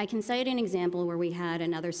 So I can cite an example where we had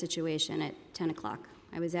another situation at 10 o'clock.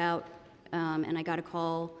 I was out and I got a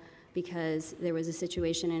call because there was a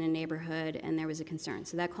situation in a neighborhood and there was a concern.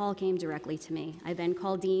 So that call came directly to me. I then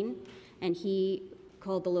called Dean and he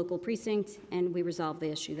called the local precinct and we resolved the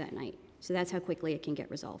issue that night. So that's how quickly it can get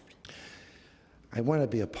resolved. I want to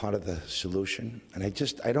be a part of the solution, and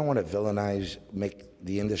I don't want to villainize, make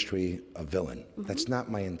the industry a villain. That's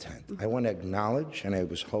not my intent. I want to acknowledge, and I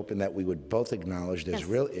was hoping that we would both acknowledge there's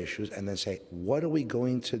real issues, and then say, what are we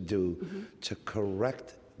going to do to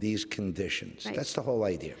correct these conditions? Right. That's the whole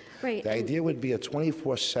idea. Right, The and- idea would be a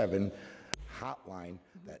 24/7 hotline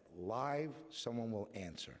that live someone will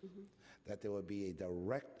answer, that there would be a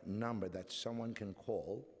direct number that someone can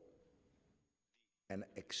call and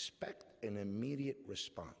expect an immediate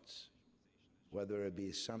response, whether it be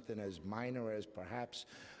something as minor as perhaps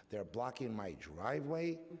they're blocking my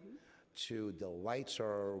driveway, to the lights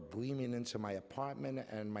are gleaming into my apartment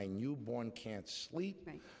and my newborn can't sleep,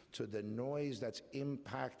 Right. to the noise that's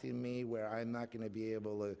impacting me where I'm not going to be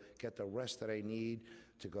able to get the rest that I need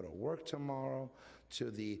to go to work tomorrow, to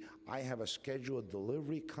the I have a scheduled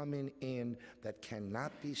delivery coming in that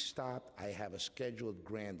cannot be stopped. I have a scheduled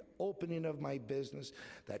grand opening of my business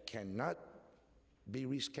that cannot be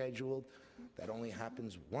rescheduled, that only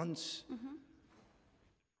happens once.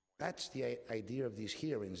 That's the idea of these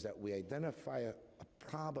hearings, that we identify a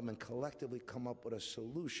problem and collectively come up with a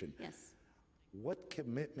solution. Yes. What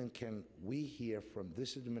commitment can we hear from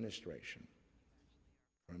this administration,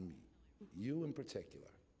 from you in particular,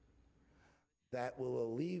 that will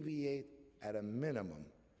alleviate at a minimum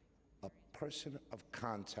a person of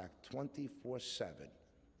contact 24/7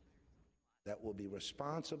 that will be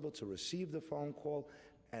responsible to receive the phone call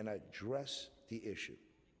and address the issue?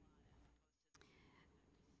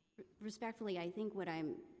 Respectfully, I think what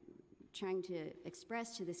I'm trying to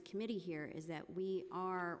express to this committee here is that we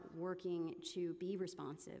are working to be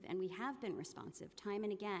responsive, and we have been responsive time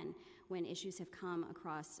and again when issues have come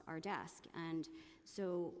across our desk. And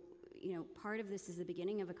so, part of this is the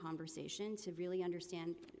beginning of a conversation to really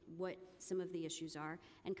understand what some of the issues are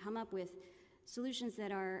and come up with solutions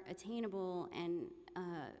that are attainable and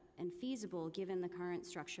feasible given the current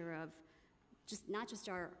structure of not just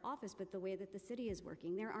our office, but the way that the city is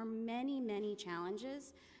working. There are many, many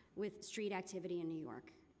challenges with street activity in New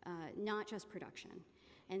York, not just production.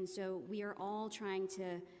 And so we are all trying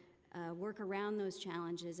to work around those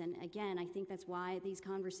challenges. And again, I think that's why these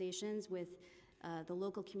conversations with the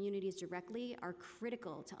local communities directly are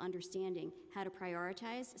critical to understanding how to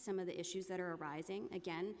prioritize some of the issues that are arising.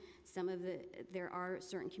 Again, there are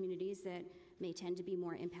certain communities that may tend to be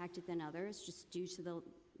more impacted than others just due to the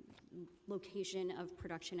location of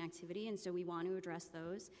production activity, and so we want to address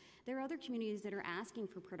those. There are other communities that are asking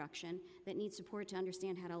for production that need support to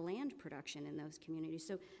understand how to land production in those communities.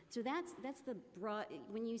 So that's the broad,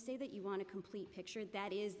 when you say that you want a complete picture,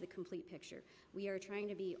 that is the complete picture. We are trying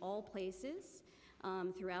to be all places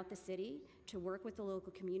throughout the city to work with the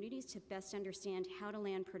local communities to best understand how to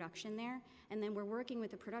land production there. And then we're working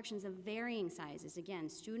with the productions of varying sizes, again,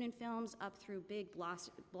 student films up through big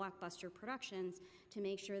blockbuster productions, to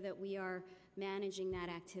make sure that we are managing that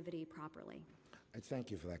activity properly. I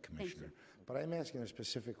thank you for that, Commissioner. But I'm asking a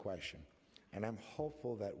specific question, and I'm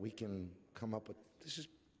hopeful that we can come up with, this is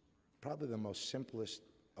probably the most simplest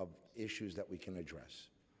of issues that we can address.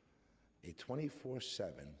 A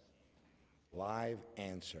 24/7 live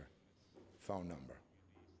answer phone number.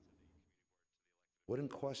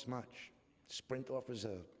 Wouldn't cost much. Sprint offers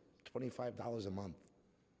 $25 a month.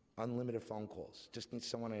 Unlimited phone calls. Just need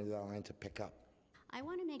someone on the line to pick up. I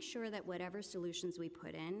want to make sure that whatever solutions we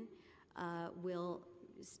put in will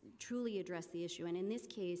truly address the issue. And in this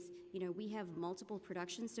case, we have multiple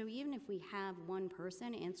productions, so even if we have one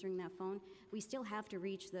person answering that phone, we still have to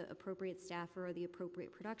reach the appropriate staffer or the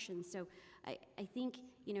appropriate production. So I think,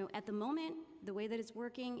 at the moment, the way that it's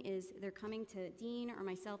working is they're coming to Dean or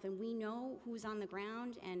myself, and we know who's on the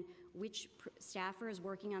ground and which staffer is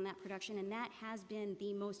working on that production, and that has been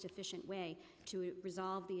the most efficient way to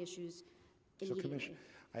resolve the issues immediately. So, Commissioner,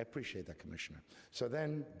 I appreciate that, Commissioner. So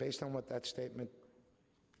then, based on what that statement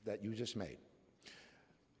that you just made,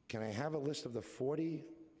 can I have a list of the 40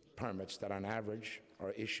 permits that on average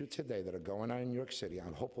are issued today that are going on in New York City?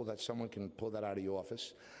 I'm hopeful that someone can pull that out of your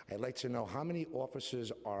office. I'd like to know how many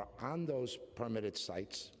officers are on those permitted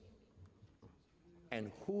sites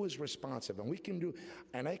and who is responsive.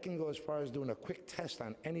 And I can go as far as doing a quick test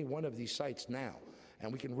on any one of these sites now,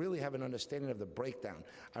 and we can really have an understanding of the breakdown.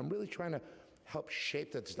 I'm really trying to help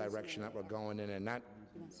shape this direction that we're going in and not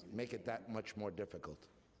make it that much more difficult.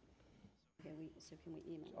 Okay, so can we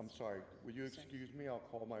email? I'm sorry, will you excuse me? I'll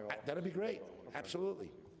call my office. That'd be great. Absolutely.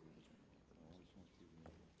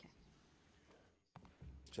 Okay.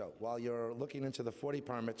 So while you're looking into the 40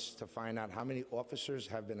 permits to find out how many officers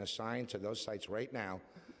have been assigned to those sites right now,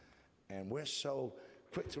 and we're so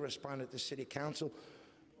quick to respond at the City Council,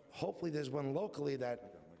 hopefully there's one locally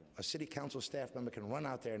that a City Council staff member can run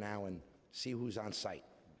out there now and see who's on site.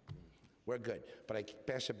 We're good, but I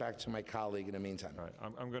pass it back to my colleague in the meantime. All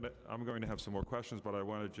right, I'm going to have some more questions, but I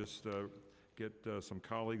want to just get some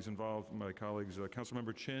colleagues involved. My colleagues,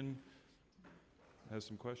 Councilmember Chin has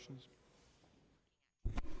some questions.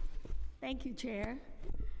 Thank you, Chair.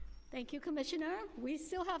 Thank you, Commissioner. We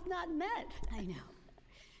still have not met. I know.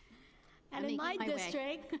 And in my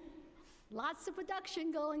district, lots of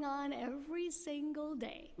production going on every single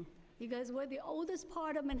day, because we're the oldest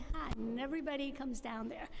part of Manhattan, and everybody comes down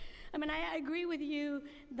there. I mean, I agree with you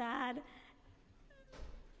that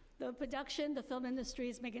the production, the film industry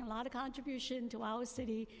is making a lot of contribution to our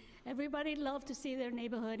city. Everybody loves to see their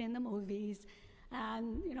neighborhood in the movies,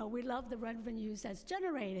 and we love the revenues that's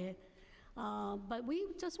generated. But we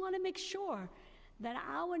just want to make sure that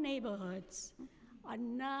our neighborhoods are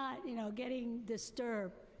not, getting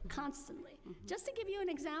disturbed constantly. Just to give you an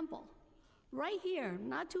example, right here,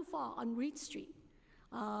 not too far on Reed Street,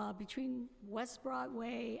 between West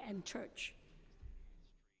Broadway and Church.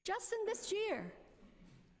 Just in this year,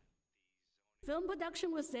 film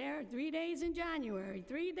production was there 3 days in January,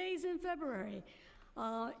 3 days in February.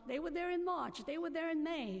 They were there in March, they were there in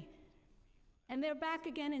May, and they're back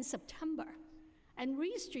again in September. And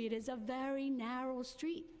Reed Street is a very narrow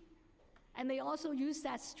street, and they also use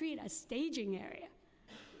that street as staging area.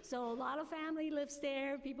 So a lot of family lives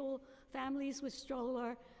there, families with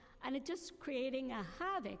stroller, and it's just creating a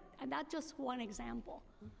havoc, and that's just one example.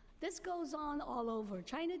 This goes on all over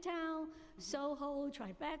Chinatown, Soho,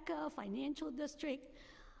 Tribeca, Financial District.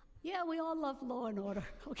 Yeah, we all love law and order,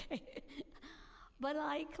 okay? But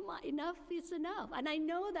come on, enough is enough. And I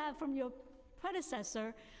know that from your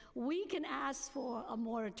predecessor, we can ask for a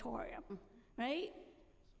moratorium, right?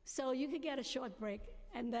 So you could get a short break,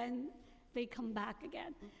 and then they come back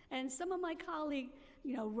again. And some of my colleagues,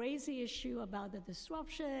 raise the issue about the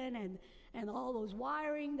disruption and all those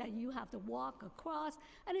wiring that you have to walk across,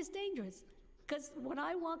 and it's dangerous. Because when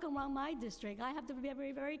I walk around my district, I have to be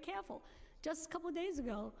very, very careful. Just a couple of days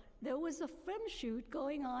ago, there was a film shoot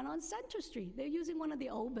going on Center Street. They're using one of the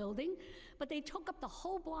old buildings, but they took up the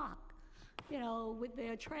whole block, with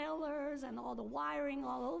their trailers and all the wiring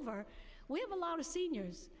all over. We have a lot of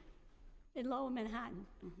seniors in Lower Manhattan,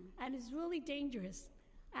 and it's really dangerous.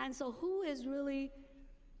 And so who is really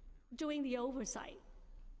doing the oversight?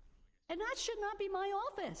 And that should not be my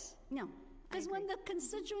office. No. Because when the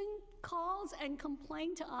constituent calls and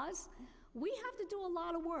complain to us, we have to do a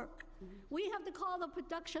lot of work. We have to call the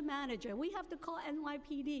production manager. We have to call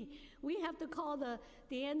NYPD. We have to call the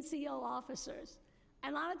NCO officers.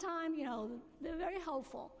 And a lot of time, you know, they're very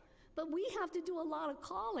helpful. But we have to do a lot of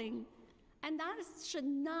calling, and that should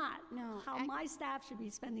not how my staff should be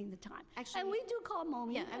spending the time. Actually, and we do call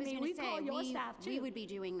Momi. Yeah, I was we say, call your staff too. We would be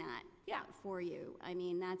doing that for you. I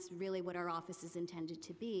mean, that's really what our office is intended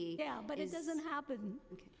to be. Yeah, but it doesn't happen,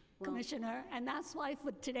 Commissioner. And that's why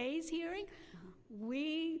for today's hearing,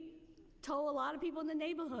 we told a lot of people in the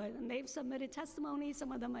neighborhood, and they've submitted testimony.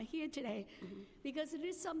 Some of them are here today, because it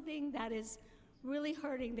is something that is really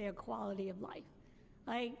hurting their quality of life.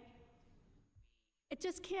 Like, it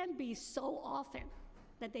just can't be so often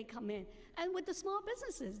that they come in. And with the small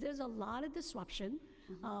businesses, there's a lot of disruption,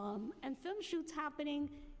 and film shoots happening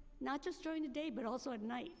not just during the day, but also at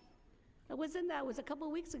night. It was a couple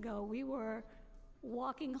of weeks ago. We were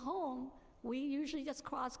walking home. We usually just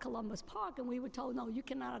cross Columbus Park, and we were told, no, you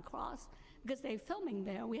cannot cross, because they're filming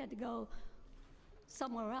there. We had to go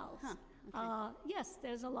somewhere else. Yes,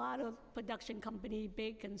 there's a lot of production company,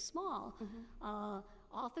 big and small.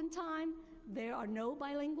 Oftentimes, there are no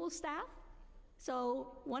bilingual staff.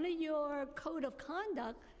 So one of your code of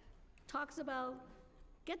conduct talks about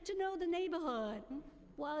get to know the neighborhood.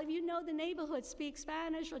 Well, if you know the neighborhood speaks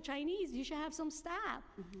Spanish or Chinese, you should have some staff.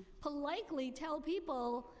 Politely tell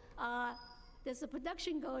people, there's a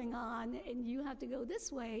production going on and you have to go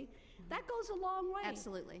this way. That goes a long way.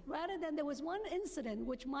 Absolutely. Rather than, there was one incident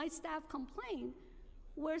which my staff complained,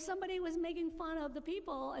 where somebody was making fun of the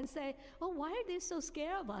people and say, oh, why are they so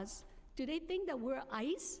scared of us? Do they think that we're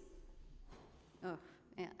ICE? Oh,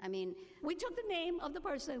 yeah, I mean, we took the name of the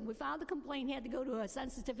person, we filed the complaint, he had to go to a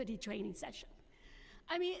sensitivity training session.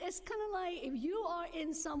 I mean, it's kind of like, if you are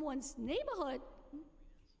in someone's neighborhood,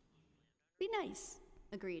 be nice.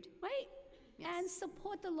 Agreed. Right? Yes. And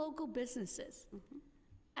support the local businesses.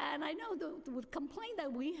 And I know the complaint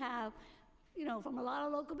that we have, you know, from a lot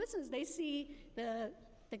of local businesses, they see the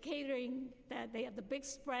catering, that they have the big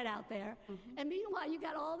spread out there. And meanwhile, you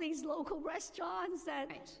got all these local restaurants that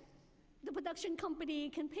the production company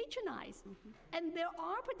can patronize. And there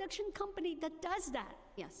are production company that does that.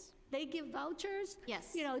 Yes. They give vouchers,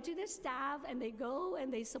 you know, to their staff, and they go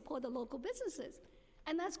and they support the local businesses.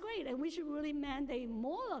 And that's great, and we should really mandate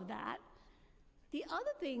more of that. The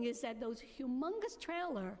other thing is that those humongous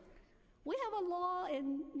trailer, we have a law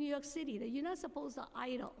in New York City that you're not supposed to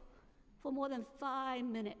idle for more than 5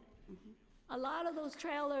 minutes. A lot of those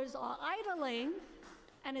trailers are idling,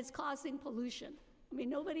 and it's causing pollution. I mean,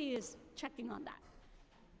 nobody is checking on that.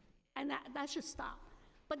 And that should stop.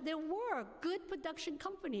 But there were good production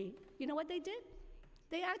company. You know what they did?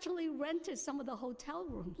 They actually rented some of the hotel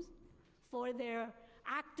rooms for their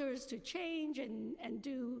actors to change and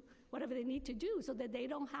do whatever they need to do, so that they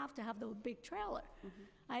don't have to have the big trailer.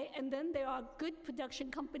 And then there are good production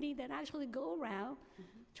company that actually go around,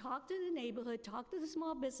 talk to the neighborhood, talk to the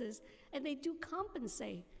small business, and they do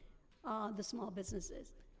compensate the small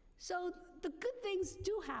businesses. So the good things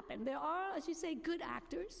do happen. There are, as you say, good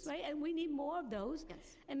actors, right? And we need more of those. Yes.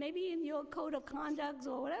 And maybe in your code of conduct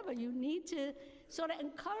or whatever, you need to sort of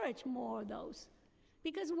encourage more of those.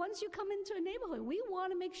 Because once you come into a neighborhood, we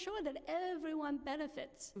want to make sure that everyone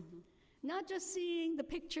benefits. Not just seeing the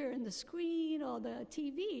picture in the screen or the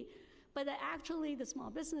TV, but that actually the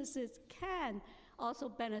small businesses can also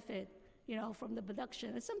benefit, you know, from the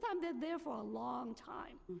production. And sometimes they're there for a long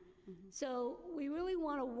time. So we really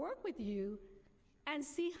want to work with you and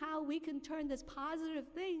see how we can turn this positive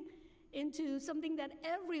thing into something that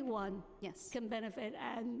everyone can benefit,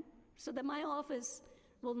 and so that my office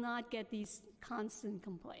will not get these constant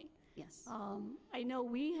complaints. Yes. I know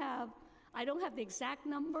I don't have the exact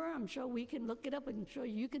number. I'm sure we can look it up, and I'm sure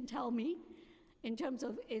you can tell me in terms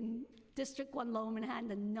of in District 1 Lower Manhattan,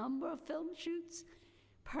 the number of film shoots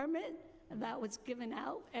permit that was given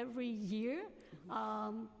out every year.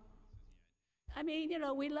 I mean, you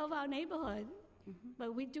know, we love our neighborhood,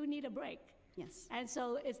 but we do need a break. Yes. And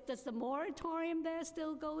so does the moratorium there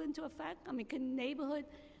still go into effect? I mean, can neighborhood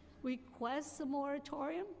request a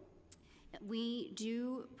moratorium? We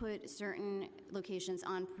do put certain locations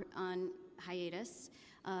on hiatus,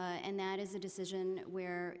 and that is a decision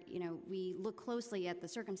where, you know, we look closely at the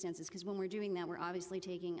circumstances, because when we're doing that, we're obviously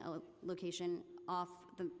taking a location off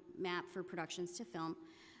the map for productions to film.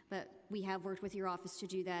 But we have worked with your office to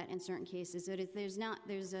do that in certain cases. So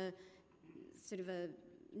there's a sort of a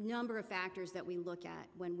number of factors that we look at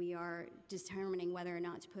when we are determining whether or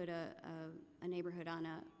not to put a neighborhood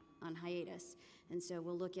on hiatus. And so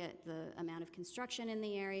we'll look at the amount of construction in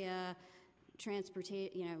the area,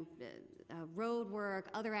 road work,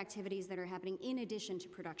 other activities that are happening in addition to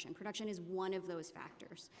production. Production is one of those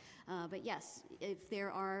factors. But yes, if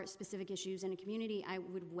there are specific issues in a community, I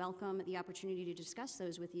would welcome the opportunity to discuss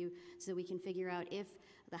those with you so we can figure out if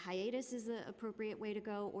the hiatus is the appropriate way to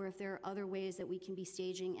go or if there are other ways that we can be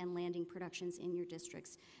staging and landing productions in your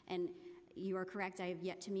districts. And you are correct, I have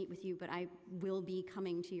yet to meet with you, but I will be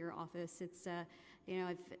coming to your office. It's,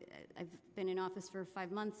 I've been in office for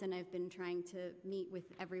 5 months and I've been trying to meet with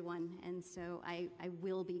everyone. And so I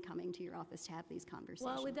will be coming to your office to have these conversations.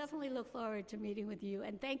 Well, we definitely look forward to meeting with you.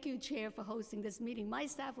 And thank you, Chair, for hosting this meeting. My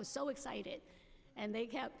staff was so excited. And they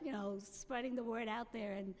kept, spreading the word out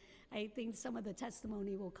there. And I think some of the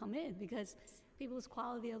testimony will come in because people's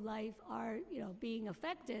quality of life are, being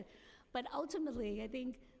affected. But ultimately, I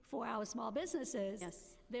think for our small businesses,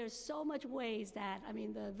 yes, there's so much ways that,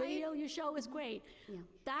 the video you show is great. Yeah.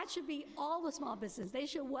 That should be all the small business. They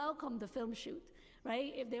should welcome the film shoot,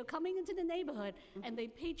 right? If they're coming into the neighborhood and they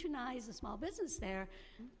patronize the small business there,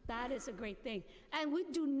 that is a great thing. And we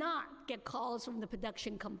do not get calls from the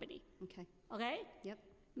production company. Okay. Okay? Yep.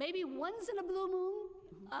 Maybe once in a blue moon,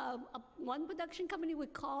 one production company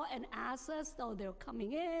would call and ask us, though they're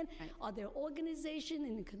coming in, right, or their organization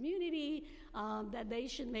in the community that they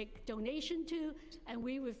should make donation to, and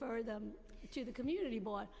we refer them to the community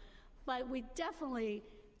board. But we definitely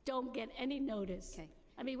don't get any notice. Okay.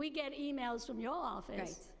 We get emails from your office,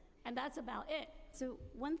 right, and that's about it. So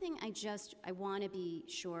one thing I want to be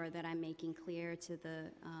sure that I'm making clear to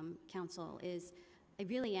the council is I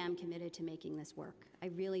really am committed to making this work. I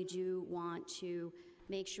really do want to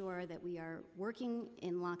make sure that we are working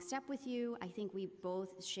in lockstep with you. I think we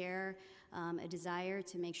both share a desire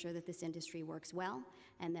to make sure that this industry works well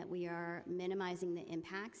and that we are minimizing the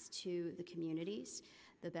impacts to the communities.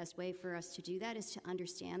 The best way for us to do that is to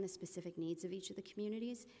understand the specific needs of each of the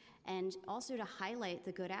communities and also to highlight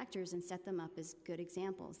the good actors and set them up as good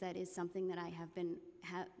examples. That is something that I've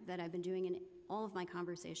been doing in all of my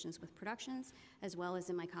conversations with productions, as well as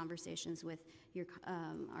in my conversations with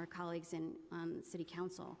our colleagues on City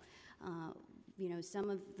Council. Some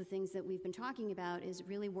of the things that we've been talking about is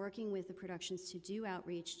really working with the productions to do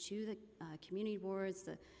outreach to the community boards,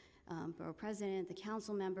 the borough president, the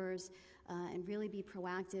council members, and really be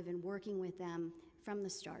proactive in working with them from the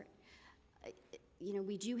start.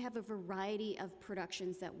 We do have a variety of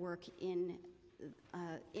productions that work in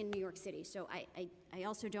New York City. So I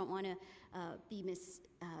also don't want to be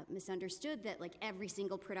misunderstood that like every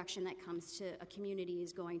single production that comes to a community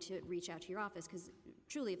is going to reach out to your office, because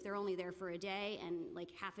truly if they're only there for a day and like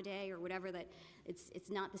half a day or whatever, that it's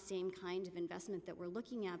not the same kind of investment that we're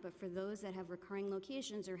looking at. But for those that have recurring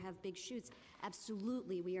locations or have big shoots,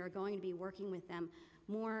 absolutely we are going to be working with them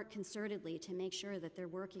more concertedly to make sure that they're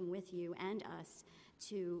working with you and us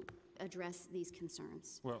to address these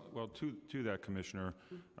concerns. Well, to that, Commissioner,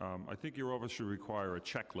 I think your office should require a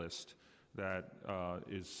checklist that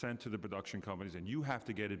is sent to the production companies, and you have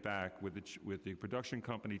to get it back with the production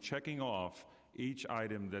company checking off each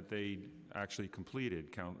item that they actually completed,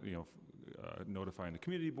 notifying the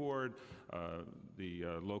community board, the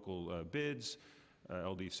local bids,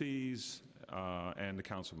 LDCs, and the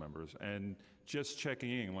council members, and just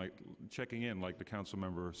checking in, like the council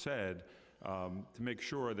member said, to make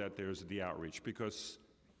sure that there's the outreach. Because,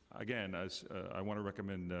 again, as I want to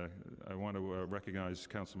recognize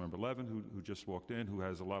Councilmember Levin, who just walked in, who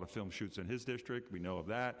has a lot of film shoots in his district. We know of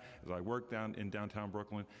that. As I work in downtown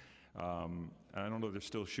Brooklyn, I don't know if they're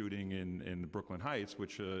still shooting in Brooklyn Heights,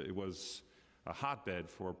 which it was a hotbed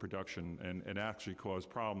for production, and it actually caused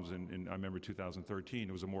problems. I remember 2013,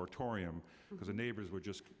 it was a moratorium because the neighbors were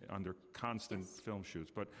just under constant film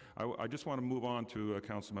shoots. But I just want to move on to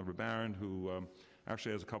Councilmember Barron, who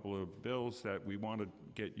actually has a couple of bills that we want to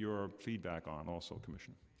get your feedback on also,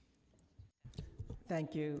 Commissioner.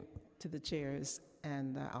 Thank you to the chairs,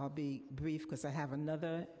 and I'll be brief because I have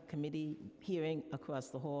another committee hearing across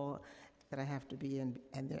the hall that I have to be in,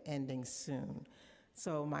 and they're ending soon.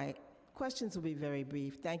 So my questions will be very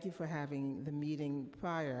brief. Thank you for having the meeting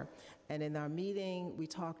prior. And in our meeting, we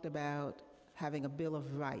talked about having a Bill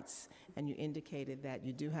of Rights, and you indicated that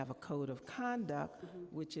you do have a code of conduct,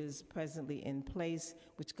 which is presently in place,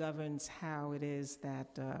 which governs how it is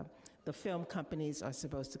that the film companies are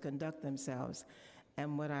supposed to conduct themselves.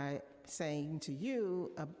 And what I'm saying to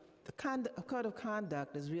you, a code of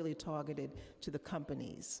conduct is really targeted to the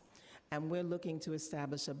companies. And we're looking to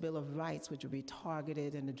establish a Bill of Rights which will be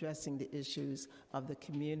targeted in addressing the issues of the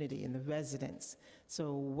community and the residents.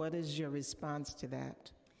 So what is your response to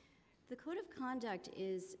that? The Code of Conduct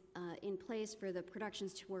is in place for the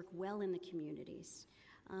productions to work well in the communities.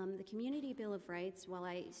 The Community Bill of Rights, while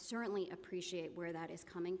I certainly appreciate where that is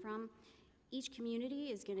coming from, each community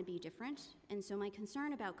is going to be different, and so my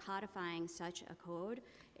concern about codifying such a code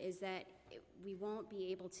is that we won't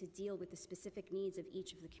be able to deal with the specific needs of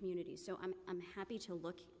each of the communities. So I'm happy to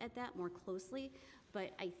look at that more closely,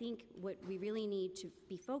 but I think what we really need to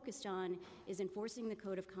be focused on is enforcing the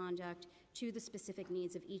Code of Conduct to the specific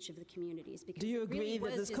needs of each of the communities. Because do you agree really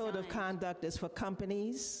that this Code of Conduct is for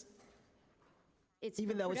companies?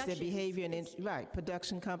 Even though it's their behavior and, right,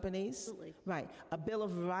 production companies? Absolutely. Right. A Bill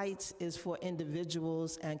of Rights is for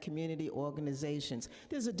individuals and community organizations.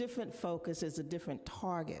 There's a different focus, there's a different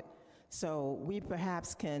target. So we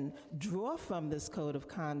perhaps can draw from this Code of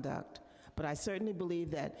Conduct, but I certainly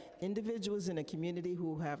believe that individuals in a community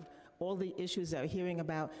who have all the issues that we're hearing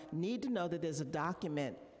about need to know that there's a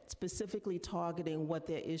document specifically targeting what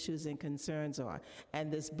their issues and concerns are.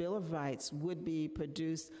 And this Bill of Rights would be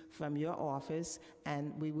produced from your office,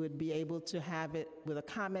 and we would be able to have it with a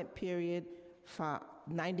comment period for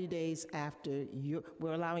 90 days after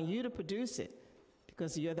we're allowing you to produce it,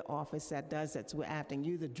 because you're the office that does that. So we're asking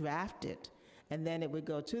you to draft it, and then it would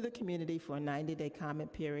go to the community for a 90-day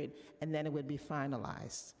comment period, and then it would be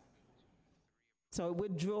finalized. So it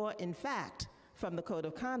would draw, in fact, from the Code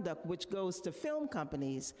of Conduct, which goes to film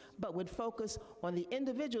companies, but would focus on the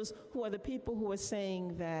individuals who are the people who are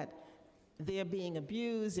saying that they're being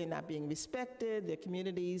abused, they're not being respected, their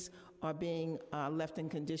communities are being left in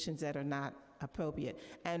conditions that are not appropriate.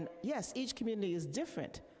 And yes, each community is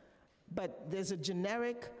different, but there's a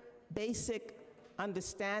generic, basic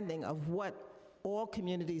understanding of what all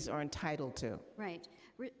communities are entitled to. Right.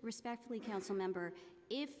 Respectfully, Council Member,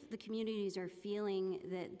 if the communities are feeling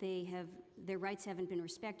that their rights haven't been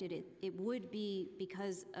respected, it would be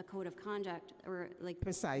because a Code of Conduct or like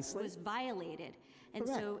Precisely. was violated. And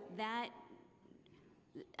Correct. so that,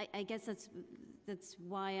 I guess that's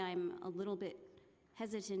why I'm a little bit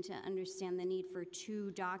hesitant to understand the need for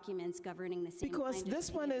two documents governing the same Because kind of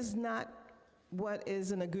this one is not what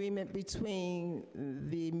is an agreement between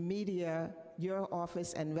the media, your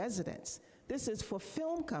office, and residents. This is for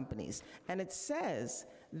film companies, and it says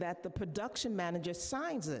that the production manager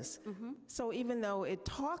signs this. Mm-hmm. So even though it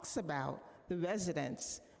talks about the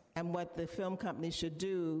residents and what the film company should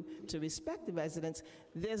do to respect the residents,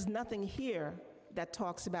 there's nothing here that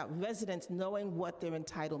talks about residents knowing what their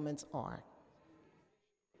entitlements are.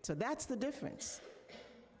 So that's the difference.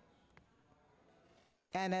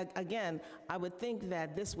 And again, I would think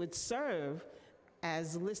that this would serve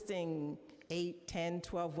as listing 8, 10,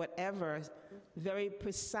 12, whatever, very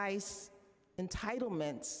precise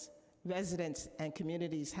entitlements residents and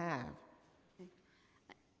communities have.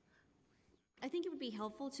 I think it would be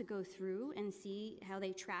helpful to go through and see how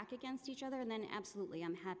they track against each other, and then absolutely,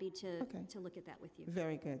 I'm happy to look at that with you.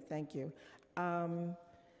 Very good, thank you.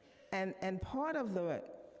 And part of the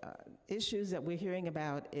issues that we're hearing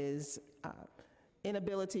about is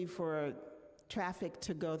inability for traffic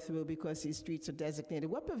to go through because these streets are designated.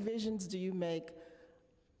 What provisions do you make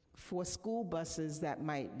for school buses that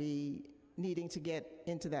might be needing to get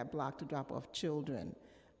into that block to drop off children,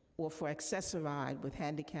 or for Access-a-Ride with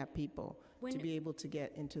handicapped people to be able to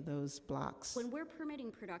get into those blocks? When we're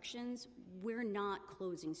permitting productions, we're not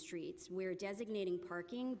closing streets. We're designating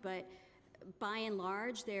parking, but by and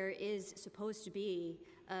large, there is supposed to be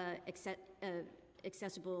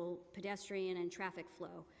accessible pedestrian and traffic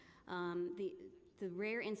flow. The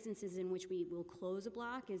rare instances in which we will close a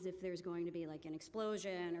block is if there's going to be like an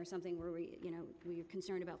explosion or something where we're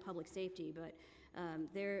concerned about public safety. But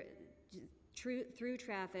through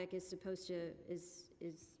traffic is supposed to is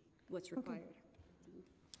what's required.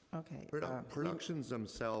 Okay. Productions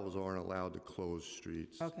themselves aren't allowed to close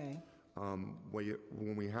streets. Okay.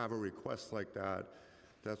 When we have a request like that,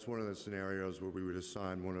 that's one of the scenarios where we would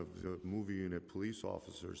assign one of the movie unit police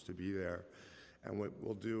officers to be there. And what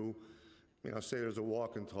we'll do, say there's a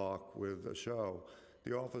walk and talk with a show,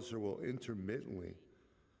 the officer will intermittently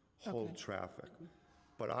hold traffic.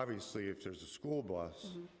 But obviously, if there's a school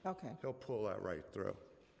bus, he'll pull that right through.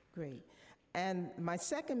 Great. And my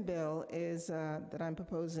second bill is that I'm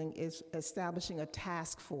proposing is establishing a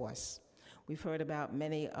task force. We've heard about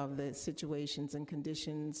many of the situations and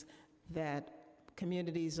conditions that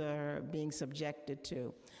communities are being subjected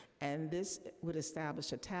to. And this would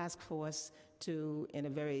establish a task force to, in a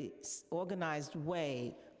very organized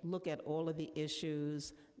way, look at all of the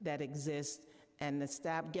issues that exist and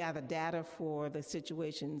gather data for the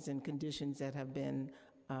situations and conditions that have been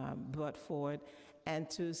brought forward, and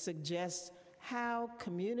to suggest how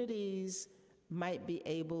communities might be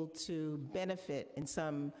able to benefit in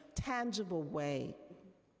some tangible way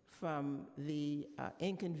from the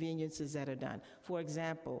inconveniences that are done. For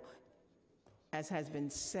example, as has been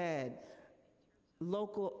said,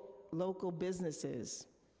 local businesses,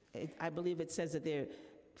 I believe it says that their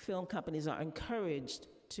film companies are encouraged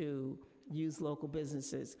to use local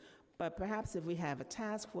businesses. But perhaps if we have a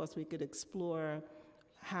task force, we could explore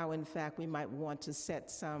how, in fact, we might want to set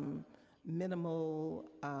some minimal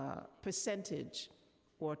percentage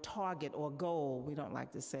or target or goal, we don't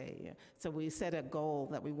like to say. So we set a goal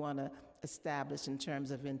that we want to establish in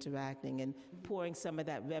terms of interacting and pouring some of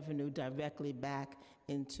that revenue directly back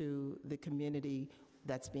into the community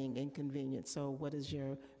that's being inconvenienced. So what is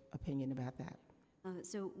your opinion about that?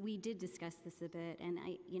 So we did discuss this a bit, and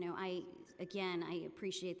I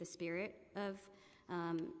appreciate the spirit of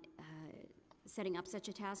setting up such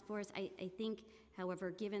a task force. I think,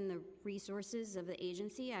 however, given the resources of the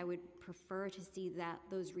agency, I would prefer to see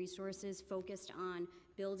those resources focused on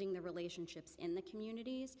building the relationships in the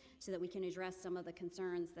communities so that we can address some of the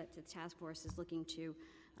concerns that the task force is looking to.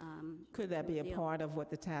 Could that be a part of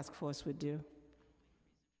what the task force would do?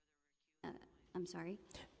 I'm sorry?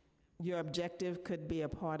 Your objective could be a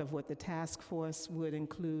part of what the task force would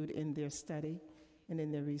include in their study and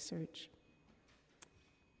in their research?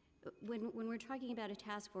 When we're talking about a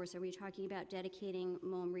task force, are we talking about dedicating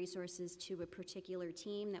MOAM resources to a particular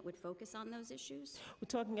team that would focus on those issues? We're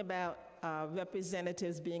talking about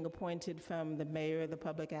representatives being appointed from the mayor, the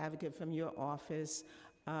public advocate, from your office,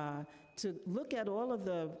 to look at all of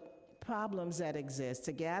the problems that exist,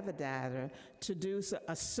 to gather data, to do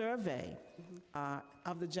a survey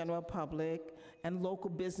of the general public and local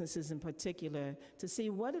businesses in particular, to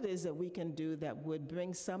see what it is that we can do that would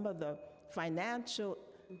bring some of the financial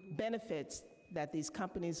benefits that these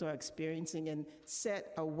companies are experiencing and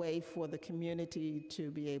set a way for the community to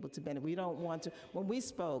be able to benefit. We don't want to, when we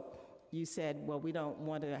spoke, you said, well, we don't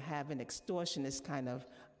want to have an extortionist kind of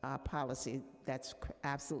policy. That's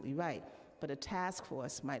absolutely right. But a task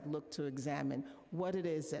force might look to examine what it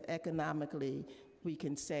is that economically we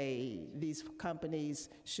can say these companies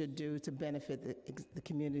should do to benefit the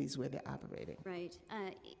communities where they're operating. Right.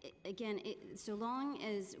 Again, so long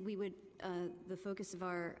as we would, the focus of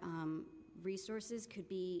our resources could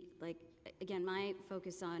be, like, again, my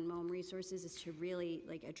focus on MOAM resources is to really,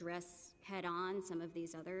 like, address head-on some of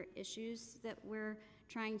these other issues that we're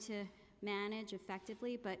trying to manage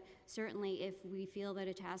effectively, but certainly if we feel that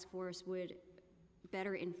a task force would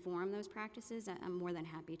better inform those practices, I'm more than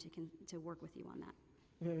happy to work with you on that.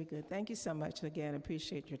 Very good. Thank you so much. Again,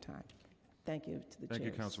 appreciate your time. Thank you to the chairs. Thank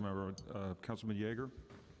you, Councilmember. Councilman Yeager.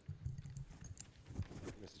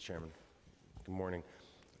 Mr. Chairman, good morning,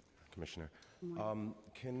 Commissioner. Good morning.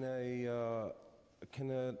 Can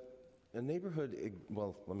a neighborhood,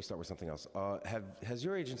 well, let me start with something else. Has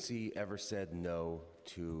your agency ever said no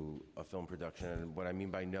to a film production? And what I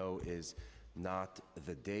mean by no is not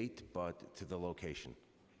the date, but to the location.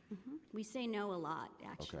 Mm-hmm. We say no a lot,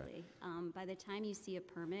 actually. Okay. By the time you see a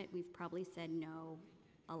permit, we've probably said no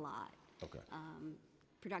a lot. Okay.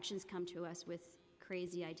 Productions come to us with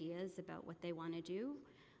crazy ideas about what they want to do,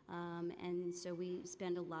 and so we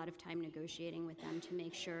spend a lot of time negotiating with them to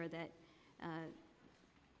make sure that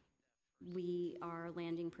we are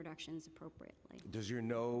landing productions appropriately. Does your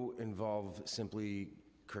no involve simply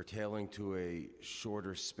curtailing to a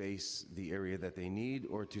shorter space the area that they need,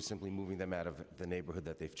 or to simply moving them out of the neighborhood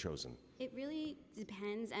that they've chosen? It really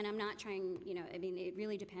depends, and I'm not trying, it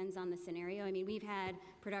really depends on the scenario. I mean, we've had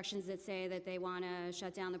productions that say that they want to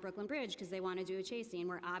shut down the Brooklyn Bridge because they want to do a chase scene.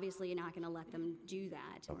 We're obviously not going to let them do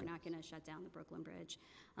that. Okay. We're not going to shut down the Brooklyn Bridge.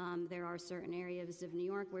 There are certain areas of New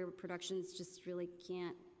York where productions just really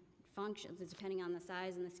can't function. Depending on the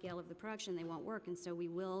size and the scale of the production, they won't work, and so we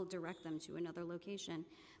will direct them to another location.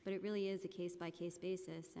 But it really is a case-by-case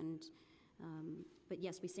basis, and but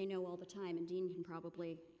yes, we say no all the time, and Dean can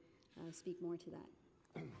probably speak more to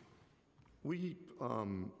that. We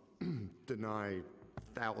deny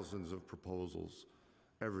thousands of proposals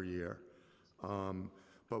every year,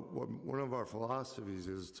 but one of our philosophies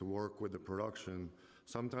is to work with the production.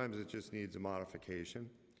 Sometimes it just needs a modification.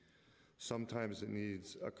 Sometimes it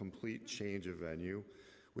needs a complete change of venue.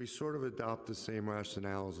 We sort of adopt the same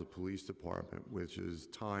rationale as the police department, which is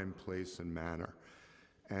time, place, and manner.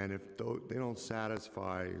 And if they don't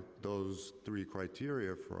satisfy those three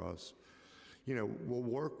criteria for us, we'll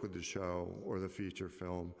work with the show or the feature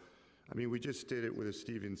film. I mean, we just did it with a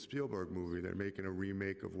Steven Spielberg movie. They're making a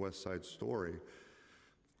remake of West Side Story.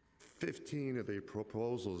 15 of the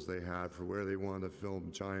proposals they had for where they wanted to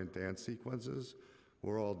film giant dance sequences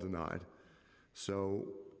were all denied. So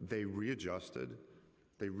they readjusted,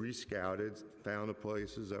 they rescouted, found the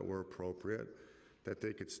places that were appropriate, that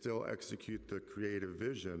they could still execute the creative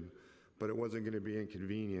vision, but it wasn't going to be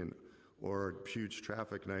inconvenient or a huge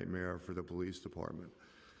traffic nightmare for the police department.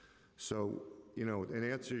 So, you know, in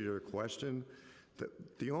answer to your question,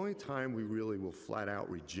 the only time we really will flat out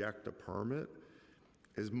reject a permit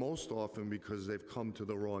is most often because they've come to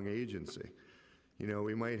the wrong agency. You know,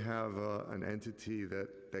 we might have an entity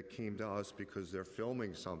that came to us because they're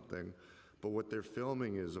filming something, but what they're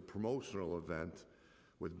filming is a promotional event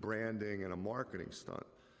with branding and a marketing stunt.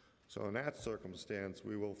 So in that circumstance,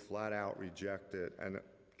 we will flat out reject it and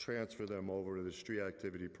transfer them over to the street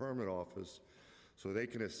activity permit office so they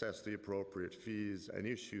can assess the appropriate fees and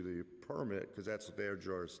issue the permit, because that's their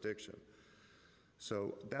jurisdiction.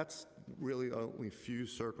 So that's really only few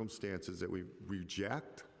circumstances that we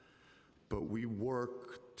reject, but we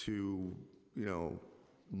work to, you know,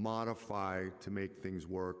 modify to make things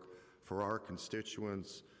work for our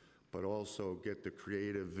constituents, but also get the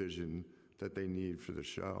creative vision that they need for the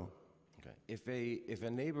show. Okay. If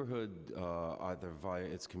a neighborhood, either via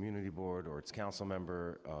its community board or its council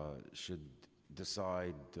member, should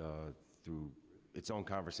decide through its own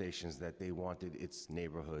conversations that they wanted its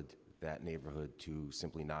neighborhood, that neighborhood, to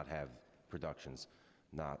simply not have productions,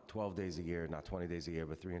 not 12 days a year, not 20 days a year,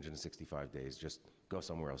 but 365 days, just go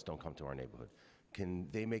somewhere else, don't come to our neighborhood. Can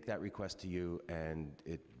they make that request to you and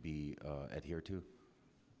it be adhered to?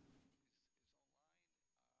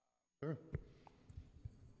 Sure.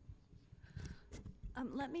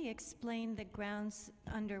 Let me explain the grounds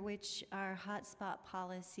under which our hotspot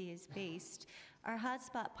policy is based. Our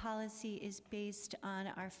hotspot policy is based on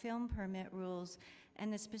our film permit rules,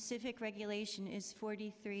 and the specific regulation is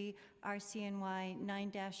 43 RCNY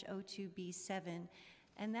 9-02B7.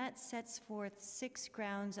 And that sets forth 6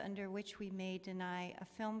 grounds under which we may deny a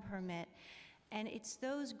film permit. And it's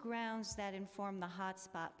those grounds that inform the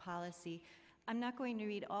hotspot policy. I'm not going to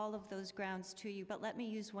read all of those grounds to you, but let me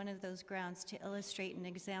use one of those grounds to illustrate an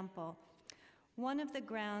example. One of the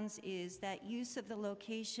grounds is that use of the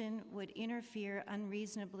location would interfere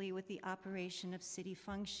unreasonably with the operation of city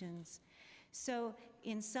functions. So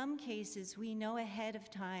in some cases, we know ahead of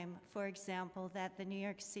time, for example, that the New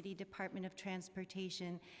York City Department of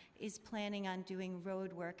Transportation is planning on doing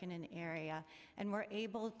road work in an area, and we're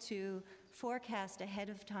able to forecast ahead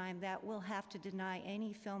of time that we'll have to deny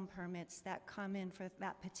any film permits that come in for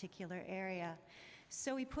that particular area.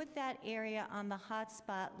 So we put that area on the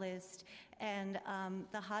hotspot list, and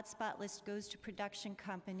the hotspot list goes to production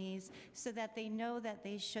companies so that they know that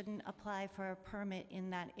they shouldn't apply for a permit in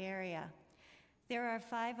that area. There are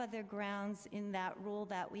 5 other grounds in that rule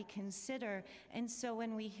that we consider, and so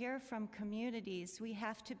when we hear from communities, we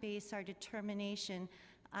have to base our determination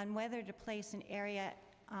on whether to place an area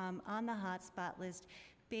on the hotspot list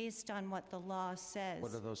based on what the law says.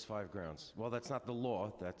 What are those 5 grounds? Well, that's not the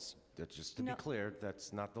law. That's just to be clear,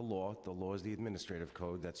 that's not the law. The law is the administrative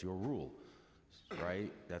code. That's your rule,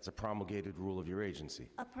 right? That's a promulgated rule of your agency.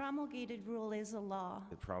 A promulgated rule is a law.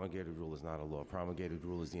 The promulgated rule is not a law. Promulgated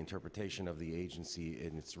rule is the interpretation of the agency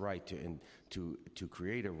and its right to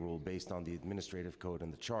create a rule based on the administrative code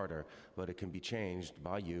and the charter, but it can be changed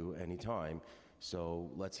by you anytime. So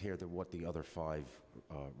let's hear what the other 5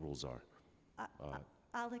 rules are.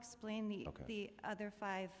 I'll explain the other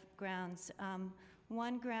 5 grounds.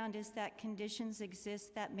 One ground is that conditions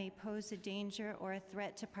exist that may pose a danger or a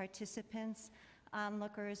threat to participants,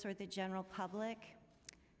 onlookers, or the general public.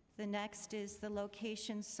 The next is the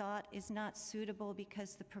location sought is not suitable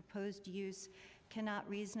because the proposed use cannot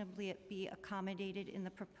reasonably be accommodated in the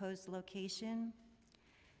proposed location.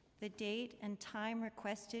 The date and time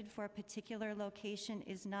requested for a particular location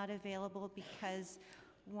is not available because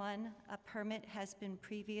 1, a permit has been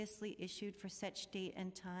previously issued for such date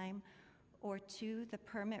and time, or 2, the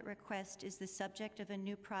permit request is the subject of a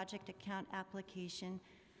new project account application,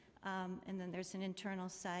 and then there's an internal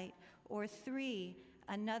site, or 3,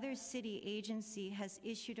 another city agency has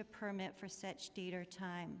issued a permit for such date or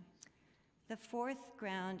time. The 4th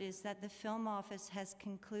ground is that the film office has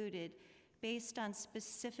concluded, based on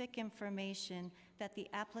specific information, that the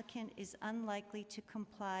applicant is unlikely to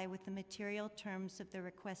comply with the material terms of the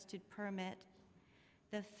requested permit.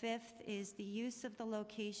 The 5th is the use of the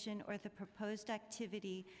location or the proposed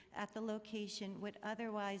activity at the location would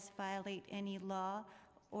otherwise violate any law,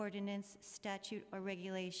 ordinance, statute, or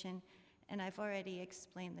regulation. And I've already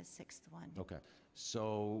explained the 6th one. Okay.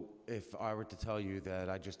 So if I were to tell you that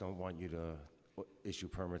I just don't want you to issue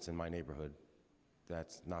permits in my neighborhood,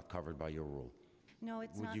 that's not covered by your rule. No,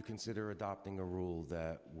 it's Would not. you consider adopting a rule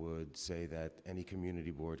that would say that any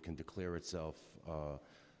community board can declare itself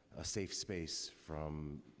a safe space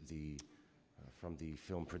from the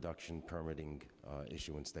film production permitting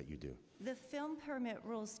issuance that you do? The film permit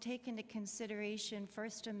rules take into consideration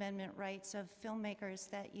First Amendment rights of filmmakers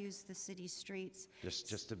that use the city streets.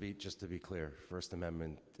 Just to be clear, First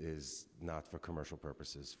Amendment is not for commercial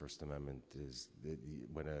purposes. First Amendment is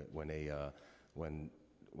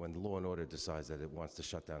when the law and order decides that it wants to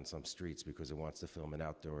shut down some streets because it wants to film an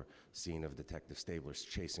outdoor scene of Detective Stabler's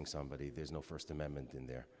chasing somebody, there's no First Amendment in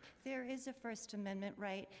there. There is a First Amendment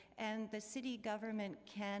right, and the city government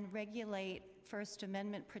can regulate First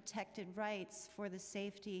Amendment protected rights for the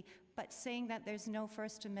safety, but saying that there's no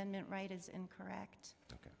First Amendment right is incorrect.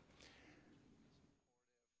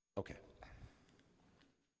 Okay.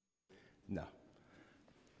 No.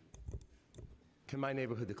 Can my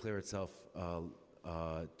neighborhood declare itself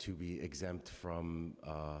to be exempt from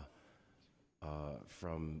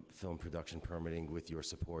film production permitting with your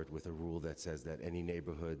support, with a rule that says that any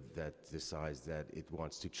neighborhood that decides that it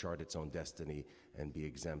wants to chart its own destiny and be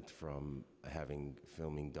exempt from having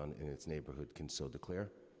filming done in its neighborhood can so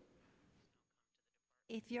declare?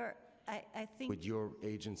 If you're, I think Would your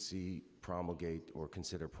agency promulgate or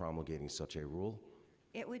consider promulgating such a rule?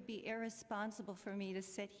 it would be irresponsible for me to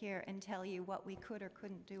sit here and tell you what we could or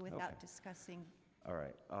couldn't do without discussing. All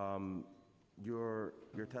right. Your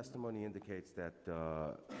testimony indicates that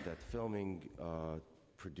that filming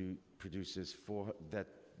produces that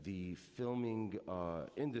the filming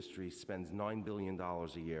industry spends $9 billion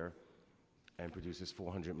a year and produces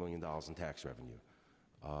 $400 million in tax revenue.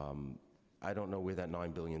 I don't know where that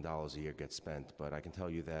 $9 billion a year gets spent, but I can tell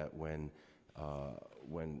you that when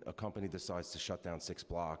a company decides to shut down 6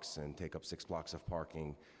 blocks and take up 6 blocks of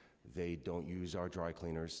parking, they don't use our dry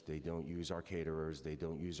cleaners, they don't use our caterers, they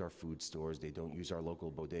don't use our food stores, they don't use our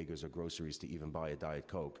local bodegas or groceries to even buy a Diet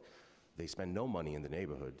Coke. They spend no money in the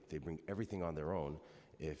neighborhood. They bring everything on their own.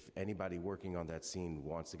 If anybody working on that scene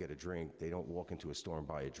wants to get a drink, they don't walk into a store and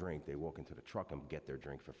buy a drink. They walk into the truck and get their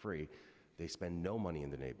drink for free. They spend no money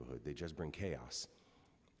in the neighborhood. They just bring chaos.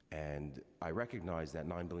 And I recognize that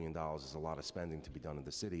 $9 billion is a lot of spending to be done in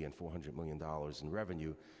the city, and $400 million in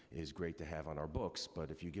revenue is great to have on our books,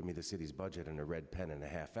 but if you give me the city's budget and a red pen in a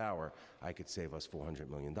half hour, I could save us $400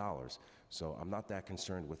 million. So I'm not that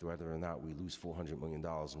concerned with whether or not we lose $400 million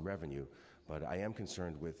in revenue, but I am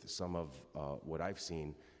concerned with some of what I've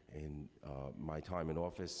seen in my time in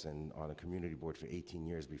office and on a community board for 18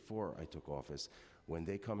 years before I took office. When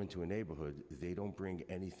they come into a neighborhood, they don't bring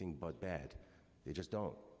anything but bad. They just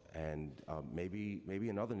don't. And maybe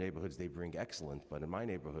in other neighborhoods they bring excellent, but in my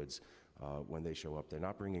neighborhoods, when they show up, they're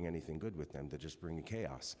not bringing anything good with them. They're just bringing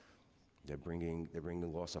chaos. They're bringing the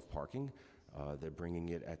loss of parking. They're bringing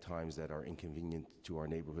it at times that are inconvenient to our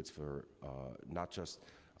neighborhoods for not just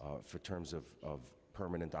for terms of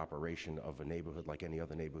permanent operation of a neighborhood like any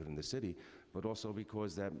other neighborhood in the city, but also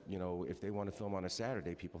because that, you know, if they want to film on a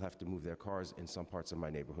Saturday, people have to move their cars in some parts of my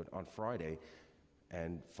neighborhood on Friday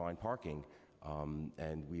and find parking.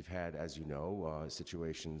 And we've had, as you know,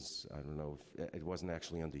 situations, I don't know, if it wasn't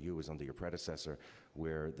actually under you, it was under your predecessor,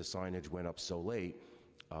 where the signage went up so late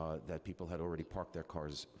that people had already parked their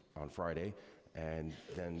cars on Friday, and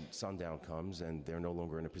then sundown comes and they're no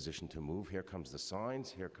longer in a position to move. Here comes the signs,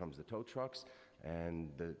 here comes the tow trucks, and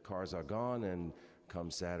the cars are gone, and come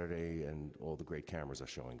Saturday and all the great cameras are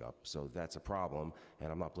showing up. So that's a problem,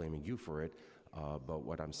 and I'm not blaming you for it. But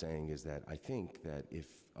what I'm saying is that I think that if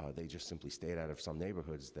they just simply stayed out of some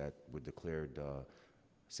neighborhoods that were declared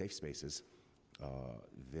safe spaces,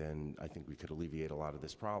 then I think we could alleviate a lot of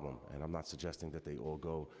this problem. And I'm not suggesting that they all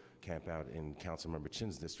go camp out in Councilmember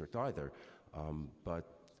Chin's district either. But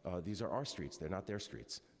these are our streets. They're not their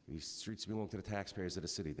streets. These streets belong to the taxpayers of the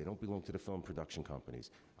city. They don't belong to the film production companies.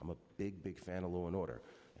 I'm a big, big fan of law and order,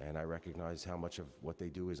 and I recognize how much of what they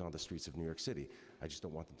do is on the streets of New York City. I just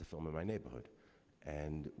don't want them to film in my neighborhood.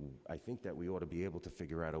 And I think that we ought to be able to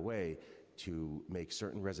figure out a way to make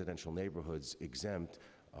certain residential neighborhoods exempt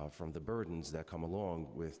from the burdens that come along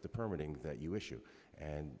with the permitting that you issue.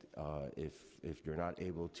 And if you're not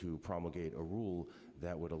able to promulgate a rule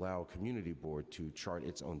that would allow a community board to chart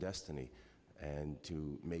its own destiny and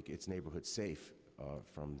to make its neighborhood safe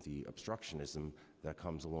from the obstructionism that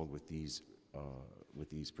comes along with these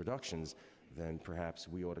productions, then perhaps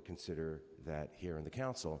we ought to consider that here in the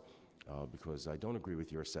council, because I don't agree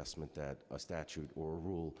with your assessment that a statute or a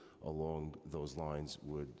rule along those lines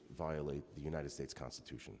would violate the United States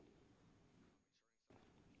Constitution.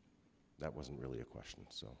 That wasn't really a question,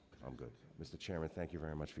 so I'm good. Mr. Chairman, thank you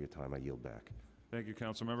very much for your time. I yield back. Thank you,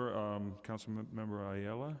 Councilmember. Councilmember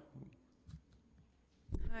Ayala?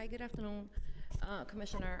 Hi, good afternoon,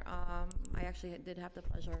 Commissioner. I actually did have the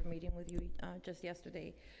pleasure of meeting with you just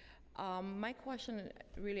yesterday. My question,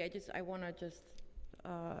 really, I want to just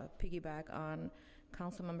piggyback on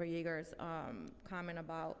Councilmember Yeager's comment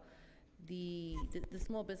about the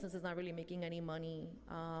small business is not really making any money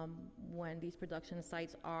when these production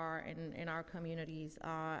sites are in our communities.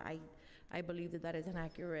 I believe that is an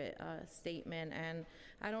accurate statement, and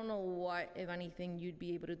I don't know what, if anything, you'd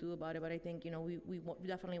be able to do about it, but I think, we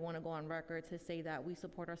definitely want to go on record to say that we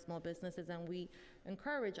support our small businesses, and we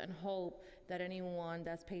encourage and hope that anyone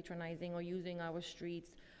that's patronizing or using our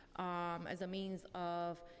streets as a means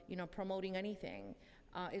of, promoting anything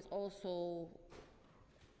is also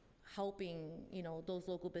helping, those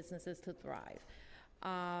local businesses to thrive.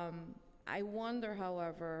 I wonder,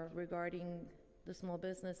 however, regarding the small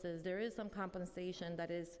businesses, there is some compensation that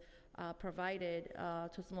is provided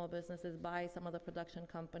to small businesses by some of the production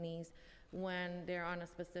companies when they're on a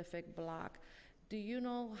specific block. Do you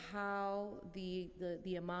know how the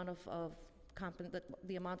amount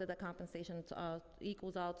the amount that the compensation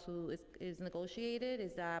equals out to is negotiated?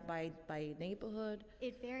 Is that by neighborhood?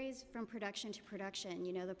 It varies from production to production.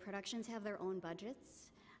 The productions have their own budgets.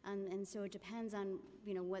 And so it depends on,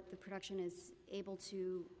 what the production is able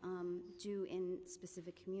to do in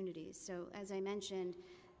specific communities. So as I mentioned,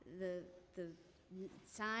 the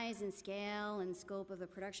size and scale and scope of the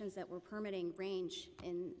productions that we're permitting range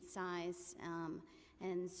in size.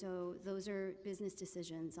 And so those are business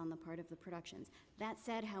decisions on the part of the productions. That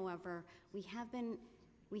said, however, we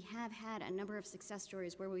have had a number of success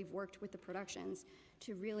stories where we've worked with the productions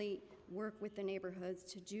to really work with the neighborhoods,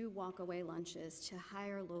 to do walk-away lunches, to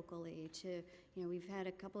hire locally, we've had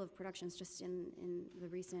a couple of productions just in the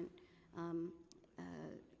recent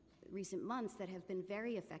months that have been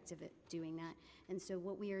very effective at doing that. And so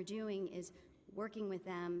what we are doing is working with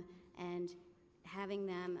them and having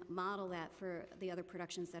them model that for the other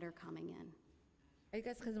productions that are coming in. I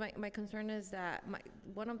guess because my concern is that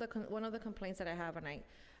one of the complaints that I have, and I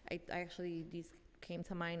actually, these came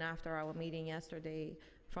to mind after our meeting yesterday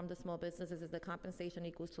from the small businesses, is the compensation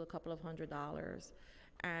equals to a couple of $100s,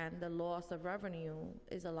 and the loss of revenue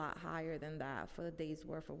is a lot higher than that for the day's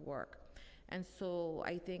worth of work. And so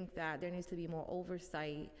I think that there needs to be more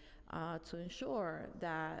oversight to ensure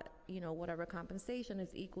that, whatever compensation is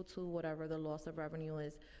equal to whatever the loss of revenue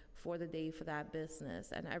is for the day for that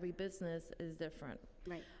business. And every business is different.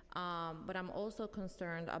 Right. But I'm also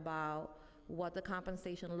concerned about what the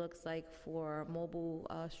compensation looks like for mobile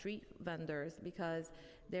street vendors, because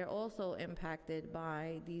they're also impacted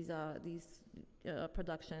by these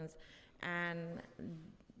productions, and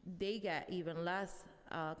they get even less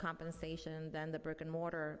compensation than the brick and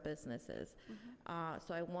mortar businesses. Mm-hmm.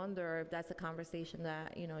 So I wonder if that's a conversation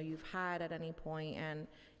that you've had at any point, and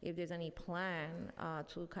if there's any plan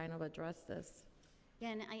to kind of address this.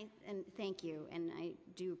 Yeah, and thank you, and I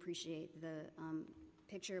do appreciate the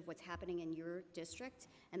picture of what's happening in your district,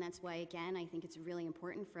 and that's why, again, I think it's really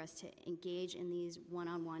important for us to engage in these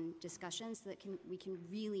one-on-one discussions so that we can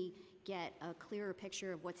really get a clearer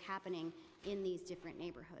picture of what's happening in these different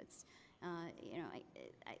neighborhoods.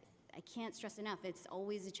 I can't stress enough, it's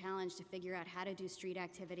always a challenge to figure out how to do street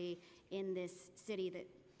activity in this city that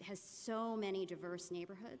has so many diverse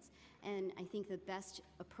neighborhoods. And I think the best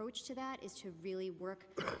approach to that is to really work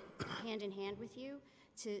hand in hand with you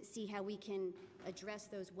to see how we can address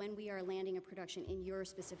those when we are landing a production in your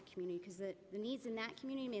specific community, because the needs in that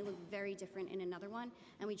community may look very different in another one,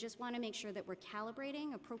 and we just want to make sure that we're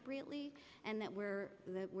calibrating appropriately and that we're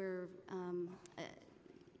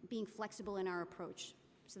being flexible in our approach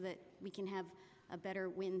so that we can have a better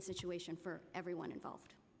win situation for everyone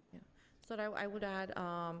involved. Yeah. So I would add,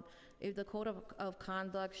 if the code of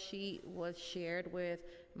conduct sheet was shared with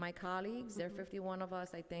my colleagues, there are 51 of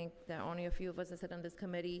us, I think there are only a few of us that sit on this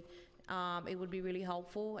committee, it would be really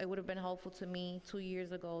helpful. It would have been helpful to me 2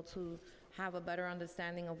 years ago to have a better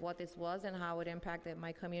understanding of what this was and how it impacted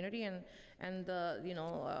my community, and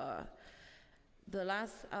the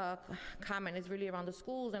last comment is really around the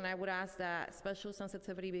schools, and I would ask that special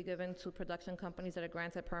sensitivity be given to production companies that are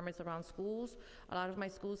granted permits around schools. A lot of my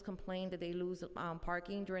schools complain that they lose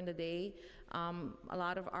parking during the day. A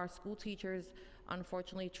lot of our school teachers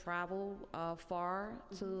unfortunately travel far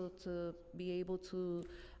to be able to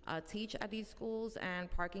teach at these schools,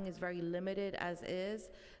 and parking is very limited as is.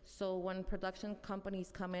 So when production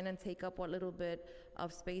companies come in and take up what little bit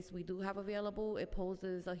of space we do have available, it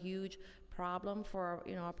poses a huge problem for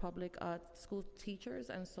our public school teachers.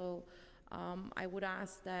 And so I would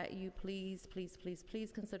ask that you please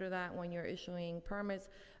consider that when you're issuing permits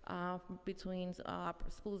between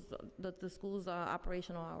schools, the school's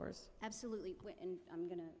operational hours. Absolutely, and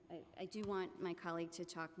I do want my colleague to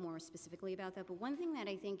talk more specifically about that, but one thing that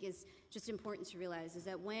I think is just important to realize is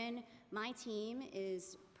that when my team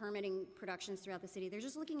is permitting productions throughout the city, they're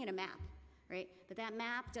just looking at a map, right? But that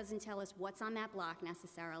map doesn't tell us what's on that block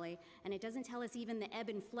necessarily, and it doesn't tell us even the ebb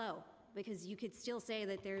and flow, because you could still say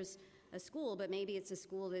that there's a school, but maybe it's a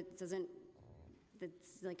school that's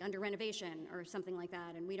like under renovation or something like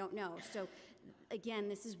that, and we don't know. So again,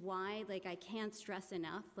 this is why, like, I can't stress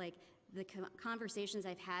enough, like, the conversations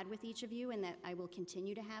I've had with each of you and that I will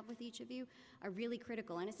continue to have with each of you are really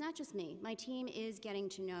critical. And it's not just me. My team is getting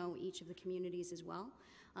to know each of the communities as well.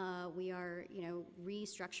 We are,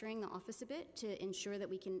 restructuring the office a bit to ensure that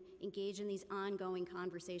we can engage in these ongoing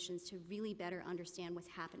conversations to really better understand what's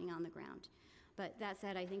happening on the ground. But that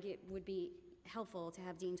said, I think it would be helpful to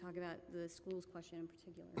have Dean talk about the schools question in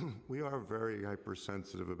particular. We are very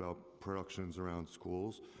hypersensitive about productions around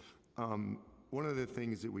schools. One of the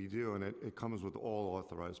things that we do, and it comes with all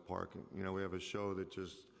authorized parking. We have a show that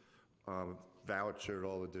just vouchered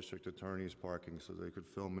all the district attorneys' parking so they could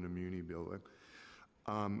film in a Muni building.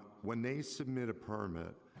 When they submit a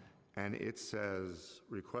permit and it says,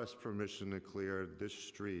 request permission to clear this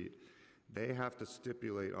street, they have to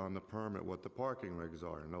stipulate on the permit what the parking regs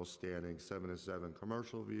are. No standing 7 to 7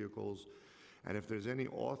 commercial vehicles. And if there's any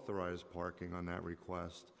authorized parking on that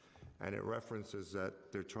request, and it references that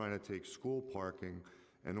they're trying to take school parking,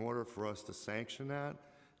 in order for us to sanction that,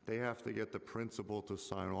 they have to get the principal to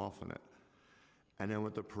sign off on it. And then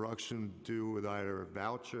what the production do with either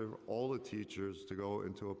voucher all the teachers to go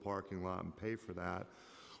into a parking lot and pay for that,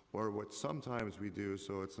 or what sometimes we do,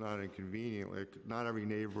 so it's not inconvenient, like not every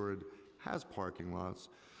neighborhood has parking lots.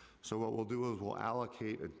 So what we'll do is we'll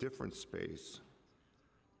allocate a different space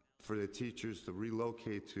for the teachers to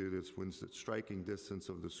relocate to that's within striking distance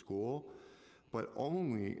of the school, but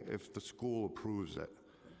only if the school approves it.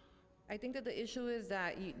 I think that the issue is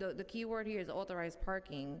that the key word here is authorized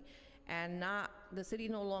parking, and not, the city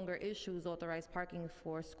no longer issues authorized parking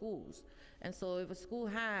for schools. And so if a school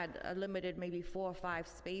had a limited maybe 4 or 5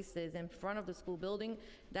 spaces in front of the school building,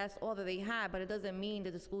 that's all that they had, but it doesn't mean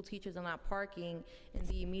that the school teachers are not parking in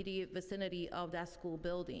the immediate vicinity of that school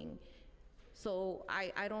building. So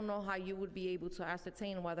I don't know how you would be able to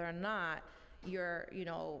ascertain whether or not you're,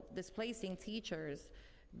 displacing teachers,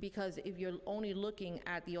 because if you're only looking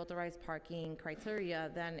at the authorized parking criteria,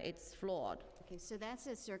 then it's flawed. Okay, so that's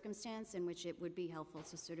a circumstance in which it would be helpful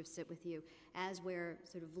to sort of sit with you as we're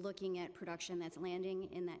sort of looking at production that's landing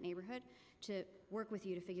in that neighborhood, to work with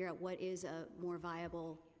you to figure out what is a more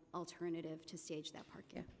viable alternative to stage that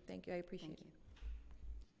parking. Yeah, thank you, I appreciate it.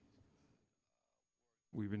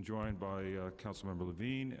 We've been joined by Councilmember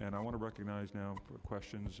Levine, and I want to recognize now for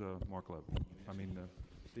questions, Steve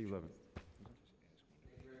Levin.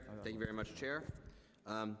 Thank you very much, Chair.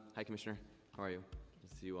 Hi, Commissioner. How are you?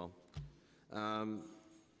 Nice to see you all.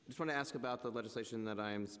 Just want to ask about the legislation that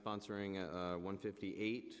I am sponsoring,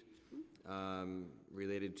 158,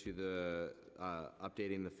 related to the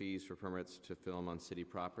updating the fees for permits to film on city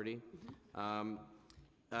property. Can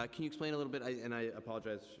you explain a little bit, and I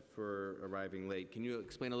apologize for arriving late, can you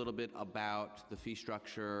explain a little bit about the fee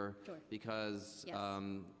structure? Sure. Because yes.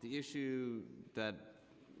 The issue that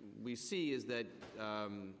we see is that,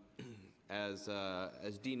 as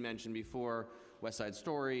Dean mentioned before, West Side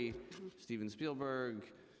Story, Steven Spielberg,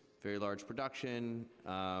 very large production,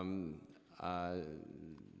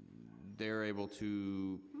 they're able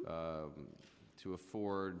to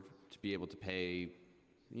afford to be able to pay,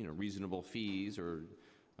 reasonable fees or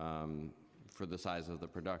for the size of the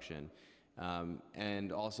production.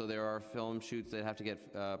 And also there are film shoots that have to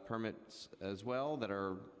get permits as well that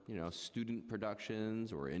are, student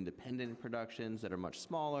productions or independent productions that are much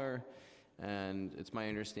smaller. And it's my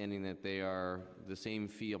understanding that the same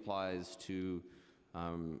fee applies to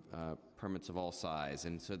permits of all size.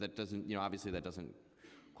 And so that doesn't, obviously that doesn't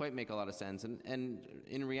quite make a lot of sense. And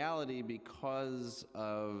in reality, because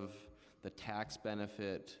of the tax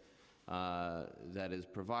benefit that is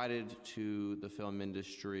provided to the film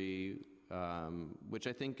industry, which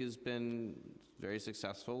I think has been very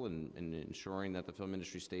successful in ensuring that the film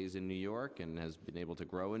industry stays in New York and has been able to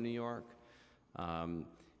grow in New York.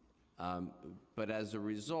 But as a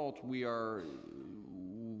result, we are,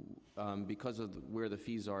 because of where the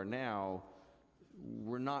fees are now,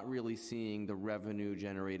 we're not really seeing the revenue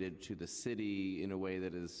generated to the city in a way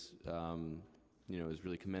that is, is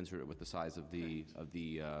really commensurate with the size of the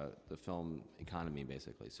film economy,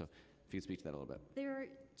 basically. So if you could speak to that a little bit.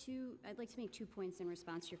 I'd like to make 2 points in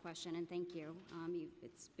response to your question, and thank you.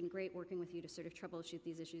 It's been great working with you to sort of troubleshoot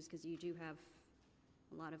these issues, because you do have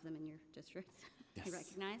a lot of them in your district, Yes. I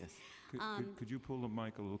recognize. Yes. Could you pull the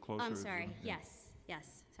mic a little closer? I'm sorry, yes.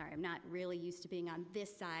 Sorry, I'm not really used to being on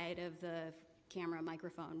this side of the camera,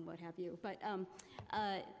 microphone, what have you. But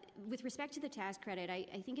with respect to the tax credit,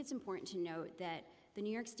 I think it's important to note that the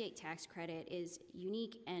New York State tax credit is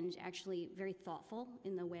unique and actually very thoughtful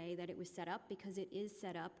in the way that it was set up, because it is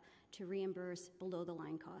set up to reimburse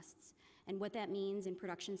below-the-line costs. And what that means in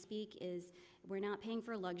production speak is we're not paying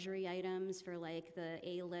for luxury items for like the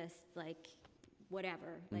A-list, like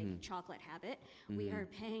whatever, like chocolate habit. We are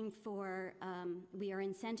paying for, we are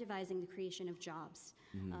incentivizing the creation of jobs.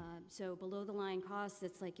 So below the line costs,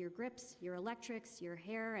 it's like your grips, your electrics, your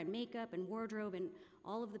hair and makeup and wardrobe, and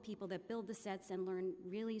all of the people that build the sets and learn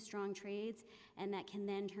really strong trades, and that can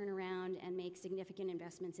then turn around and make significant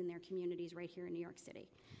investments in their communities right here in New York City.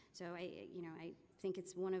 So I think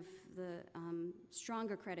it's one of the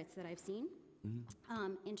stronger credits that I've seen.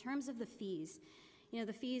 In terms of the fees,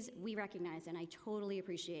 the fees we recognize, and I totally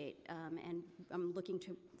appreciate, and I'm looking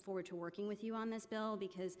forward to working with you on this bill,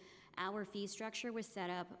 because our fee structure was set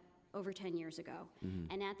up over 10 years ago.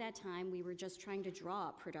 And at that time, we were just trying to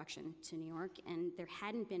draw production to New York, and there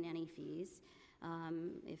hadn't been any fees.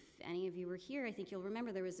 If any of you were here, I think you'll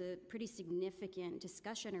remember there was a pretty significant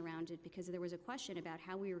discussion around it, because there was a question about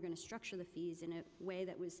how we were going to structure the fees in a way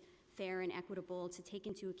that was fair and equitable to take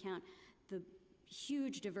into account the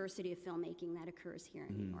huge diversity of filmmaking that occurs here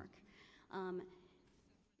in New York.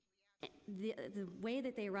 The way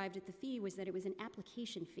that they arrived at the fee was that it was an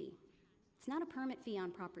application fee. It's not a permit fee on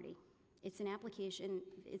property. It's an application,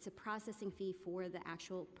 it's a processing fee for the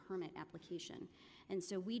actual permit application. And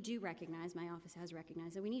so we do recognize, my office has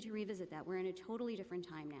recognized, that we need to revisit that. We're in a totally different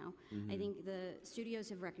time now. I think the studios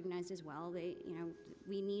have recognized as well,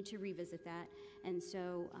 we need to revisit that. And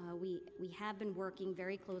so we have been working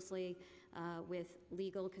very closely with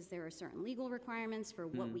legal, because there are certain legal requirements for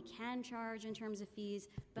what we can charge in terms of fees,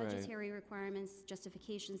 budgetary requirements,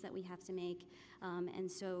 justifications that we have to make. And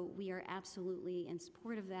so we are absolutely in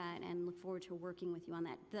support of that and look forward to working with you on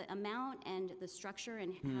that. The amount and the structure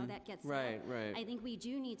and how that gets set up, I think we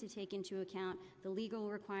do need to take into account the legal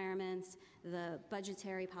requirements, the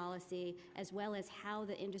budgetary policy, as well as how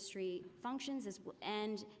the industry functions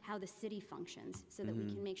and how the city functions, so that we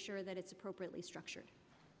can make sure that it's appropriately structured.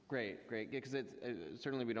 Great, because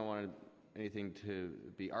certainly we don't want anything to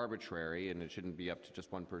be arbitrary, and it shouldn't be up to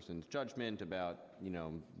just one person's judgment about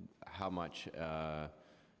how much a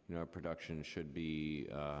production should be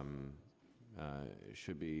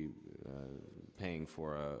paying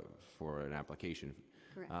for an application.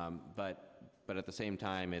 Correct. But at the same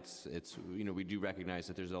time, it's we do recognize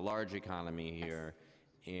that there's a large economy here,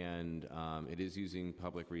 and it is using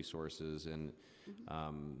public resources, and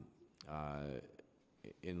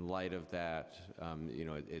in light of that,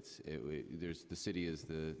 there's the city is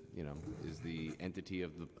the entity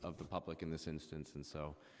of the public in this instance, and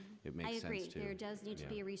so it makes sense to. I agree. There does need to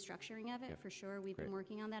be a restructuring of it, for sure. We've been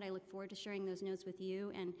working on that. I look forward to sharing those notes with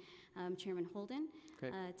you and Chairman Holden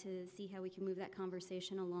to see how we can move that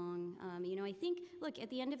conversation along. I think, look, at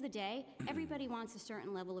the end of the day, everybody wants a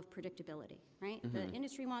certain level of predictability, right? The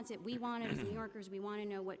industry wants it. We want it as New Yorkers. We want to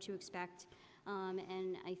know what to expect.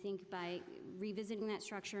 And I think by revisiting that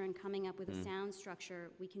structure and coming up with a sound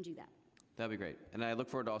structure, we can do that. That'd be great. And I look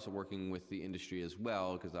forward to also working with the industry as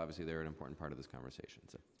well, because obviously they're an important part of this conversation.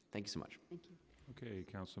 So thank you so much. Thank you. Okay,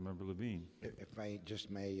 Councilmember Levine. If I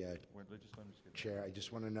just may, Chair, I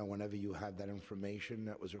just want to know whenever you have that information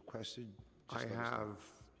that was requested. I have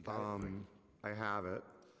it.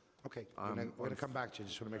 Okay, we're going to come back to you.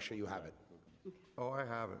 Just want to make sure you have it. Oh, I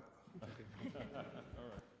have it.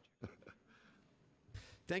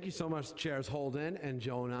 Thank you so much, Chairs Holden and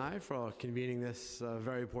Joe and I, for convening this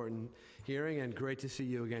very important hearing, and great to see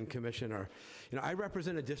you again, Commissioner. I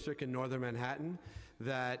represent a district in northern Manhattan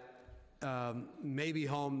that may be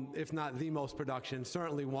home, if not the most production,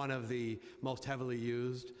 certainly one of the most heavily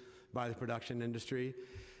used by the production industry.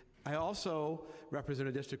 I also represent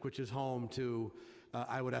a district which is home to,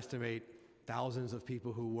 I would estimate, thousands of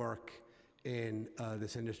people who work in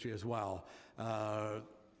this industry as well.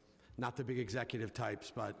 Not the big executive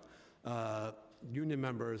types, but union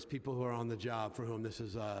members, people who are on the job for whom this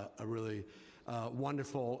is a really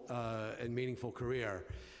wonderful and meaningful career.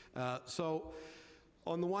 So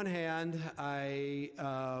on the one hand,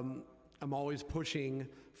 I'm always pushing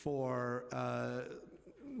for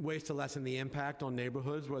ways to lessen the impact on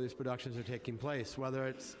neighborhoods where these productions are taking place, whether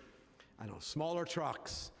it's, smaller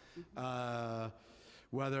trucks,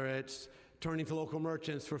 whether it's turning to local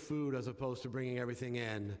merchants for food as opposed to bringing everything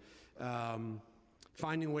in,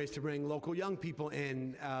 finding ways to bring local young people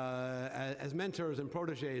in as mentors and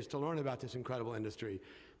proteges to learn about this incredible industry.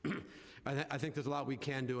 I think there's a lot we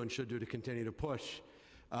can do and should do to continue to push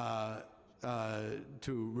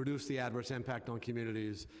to reduce the adverse impact on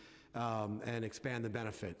communities and expand the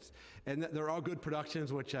benefits. And there are good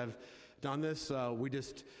productions which have done this. We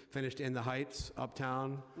just finished In the Heights,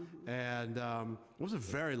 Uptown, and it was a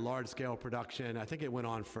very large-scale production. I think it went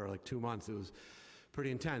on for like 2 months. It was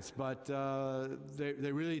pretty intense, but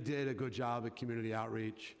they really did a good job at community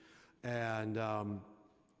outreach, and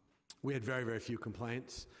we had very, very few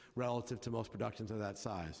complaints relative to most productions of that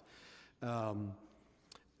size.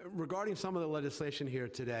 Regarding some of the legislation here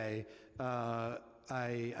today, I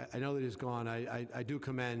know that he's gone. I do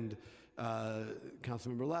commend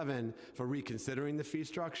Councilmember Levin for reconsidering the fee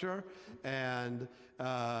structure, and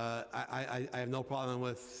I have no problem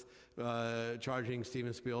with charging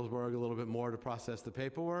Steven Spielberg a little bit more to process the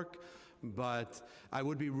paperwork, but I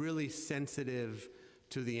would be really sensitive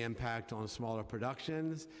to the impact on smaller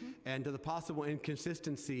productions and to the possible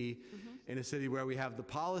inconsistency in a city where we have the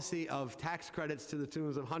policy of tax credits to the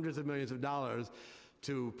tunes of hundreds of millions of dollars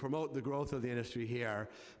to promote the growth of the industry here,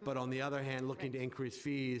 but on the other hand, looking to increase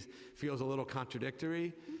fees feels a little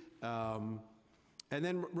contradictory. And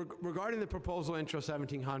then regarding the proposal Intro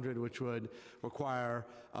 1700, which would require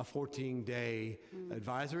a 14-day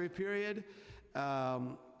advisory period,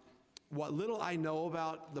 what little I know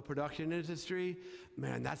about the production industry,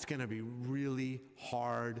 man, that's going to be really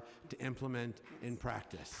hard to implement in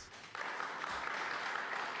practice.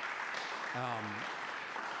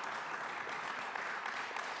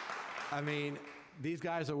 I mean, these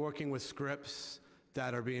guys are working with scripts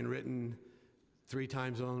that are being written 3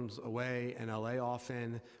 time zones away in LA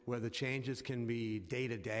often, where the changes can be day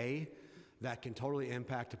to day that can totally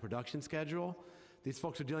impact the production schedule. These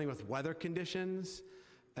folks are dealing with weather conditions,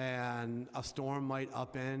 and a storm might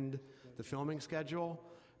upend the filming schedule,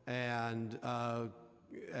 and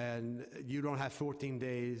you don't have 14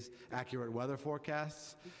 days accurate weather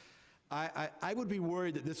forecasts. I would be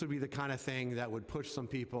worried that this would be the kind of thing that would push some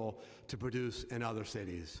people to produce in other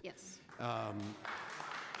cities. Yes.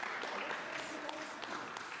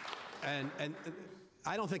 And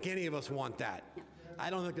I don't think any of us want that. I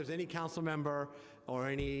don't think there's any council member or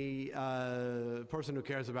any person who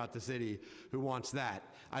cares about the city who wants that.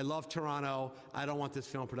 I love Toronto. I don't want this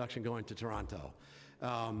film production going to Toronto.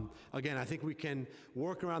 Again, I think we can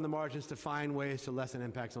work around the margins to find ways to lessen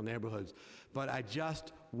impacts on neighborhoods, but I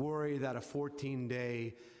just worry that a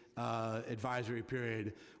 14-day advisory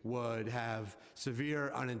period would have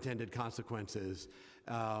severe unintended consequences.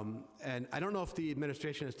 And I don't know if the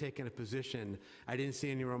administration has taken a position. I didn't see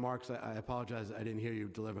any remarks. I apologize. I didn't hear you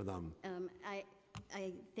deliver them.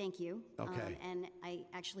 I thank you. Okay. And I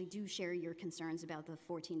actually do share your concerns about the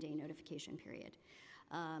 14-day notification period.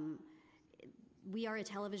 We are a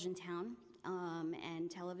television town, and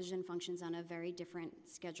television functions on a very different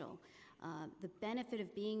schedule. The benefit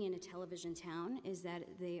of being in a television town is that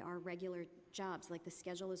they are regular jobs, like the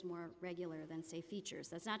schedule is more regular than, say, features.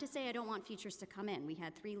 That's not to say I don't want features to come in. We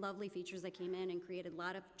had 3 lovely features that came in and created a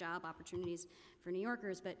lot of job opportunities for New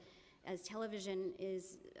Yorkers, but as television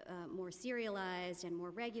is more serialized and more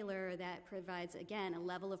regular, that provides, again, a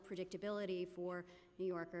level of predictability for New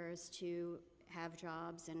Yorkers to have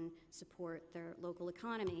jobs and support their local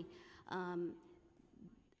economy.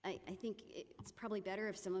 I think it's probably better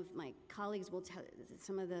if some of my colleagues will tell,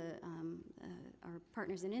 some of the our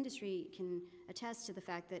partners in industry can attest to the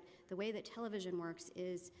fact that the way that television works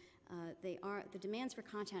is the demands for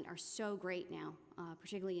content are so great now,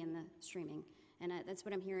 particularly in the streaming. And that's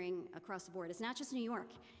what I'm hearing across the board. It's not just New York.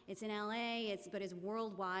 It's in LA, but it's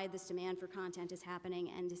worldwide. This demand for content is happening,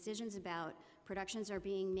 and decisions about productions are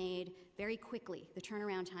being made very quickly. The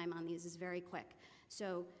turnaround time on these is very quick.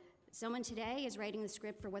 So someone today is writing the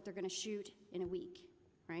script for what they're going to shoot in a week,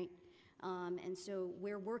 right? And so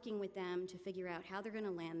we're working with them to figure out how they're going to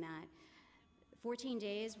land that. 14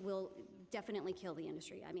 days will definitely kill the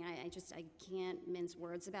industry. I mean, I can't mince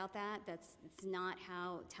words about that. It's not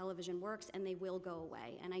how television works, and they will go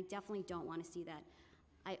away. And I definitely don't want to see that.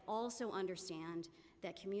 I also understand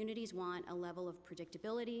that communities want a level of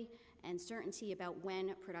predictability and certainty about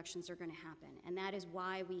when productions are going to happen. And that is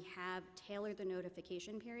why we have tailored the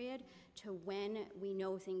notification period to when we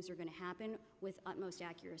know things are going to happen with utmost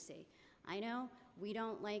accuracy. I know we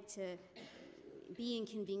don't like to be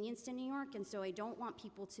inconvenienced in New York, and so I don't want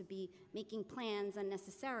people to be making plans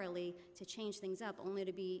unnecessarily to change things up, only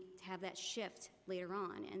to have that shift later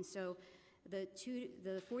on. And so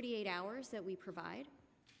the 48 hours that we provide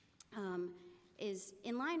is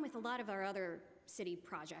in line with a lot of our other city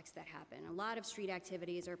projects that happen. A lot of street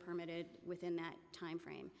activities are permitted within that time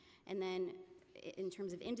frame. And then in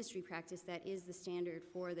terms of industry practice, that is the standard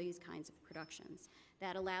for these kinds of productions.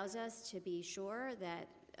 That allows us to be sure that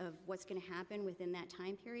of what's going to happen within that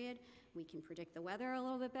time period. We can predict the weather a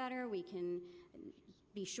little bit better. We can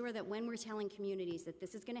be sure that when we're telling communities that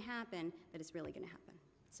this is going to happen, that it's really going to happen.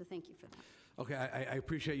 So thank you for that. Okay, I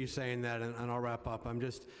appreciate you saying that, and I'll wrap up.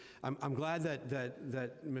 I'm glad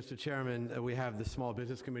that Mr. Chairman, that we have the Small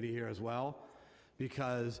Business Committee here as well,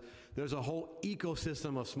 because there's a whole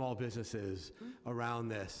ecosystem of small businesses around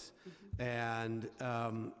this. And,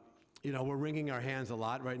 you know, we're wringing our hands a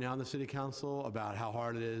lot right now in the City Council about how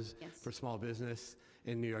hard it is for small business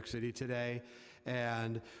in New York City today.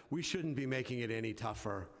 And we shouldn't be making it any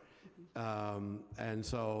tougher. And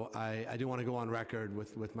so I do want to go on record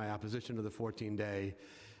with my opposition to the 14-day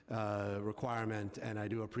requirement, and I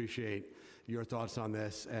do appreciate your thoughts on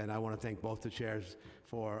this, and I want to thank both the chairs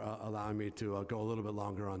for allowing me to go a little bit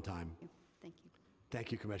longer on time. Thank you.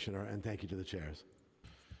 Thank you, Commissioner, and thank you to the chairs.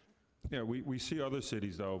 Yeah, we see other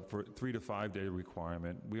cities, though, for 3 to 5 day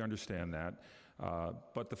requirement. We understand that.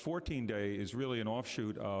 But the 14-day is really an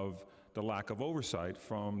offshoot of the lack of oversight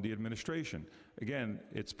from the administration. Again,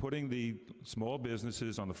 it's putting the small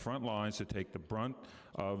businesses on the front lines to take the brunt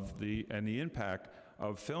of the impact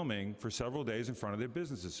of filming for several days in front of their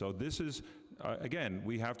businesses. So this is, again,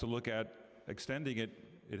 we have to look at extending it.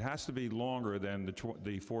 It has to be longer than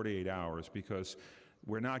the 48 hours, because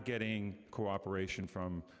we're not getting cooperation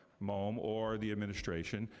from MOM or the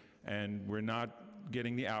administration, and we're not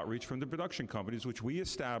getting the outreach from the production companies, which we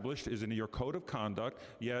established is in your code of conduct,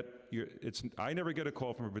 yet I never get a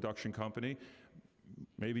call from a production company.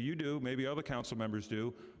 Maybe you do, maybe other council members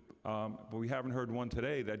do, but we haven't heard one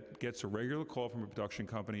today that gets a regular call from a production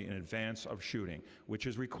company in advance of shooting, which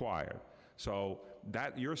is required. So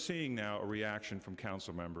that you're seeing now a reaction from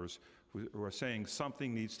council members who are saying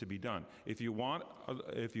something needs to be done. If you want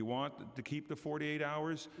to keep the 48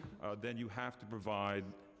 hours, then you have to provide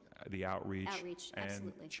the outreach and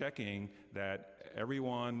absolutely. Checking that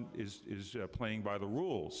everyone is playing by the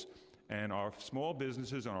rules. And our small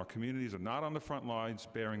businesses and our communities are not on the front lines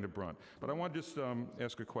bearing the brunt. But I want to just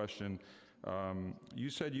ask a question.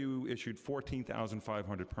 You said you issued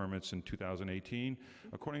 14,500 permits in 2018.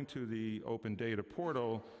 According to the open data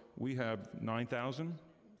portal, we have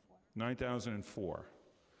 9,004.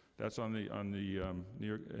 That's on the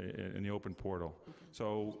in the open portal.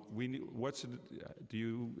 So do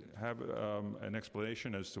you have an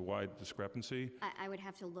explanation as to why discrepancy? I would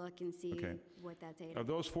have to look and see what that data. Of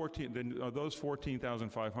those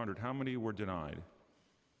 14,500, how many were denied?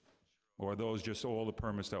 Or are those just all the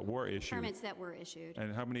permits that were issued? Permits that were issued.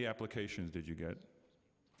 And how many applications did you get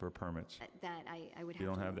for permits? That I would have. You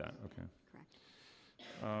don't to have look. that, okay. Correct.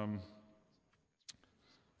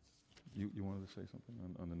 You wanted to say something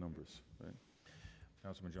on the numbers, right?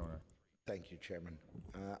 Councilman Jonah. Thank you, Chairman.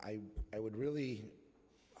 I would really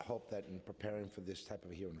hope that in preparing for this type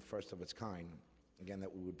of a hearing, first of its kind, again,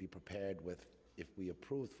 that we would be prepared with, if we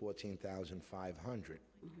approved 14,500,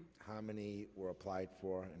 how many were applied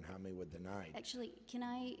for and how many were denied? Actually, can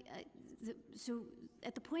I, so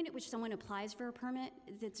at the point at which someone applies for a permit,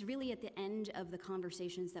 that's really at the end of the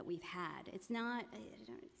conversations that we've had. It's not,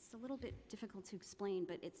 it's a little bit difficult to explain,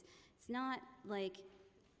 but it's not like,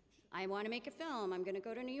 I want to make a film, I'm going to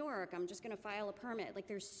go to New York, I'm just going to file a permit. Like,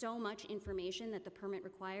 there's so much information that the permit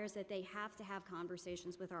requires that they have to have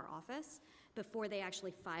conversations with our office before they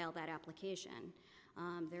actually file that application.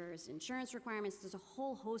 There's insurance requirements, there's a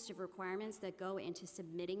whole host of requirements that go into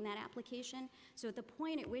submitting that application. So at the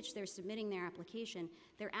point at which they're submitting their application,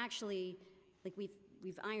 they're actually, like, we've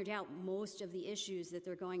ironed out most of the issues that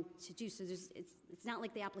they're going to do. So it's not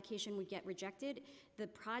like the application would get rejected. The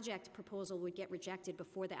project proposal would get rejected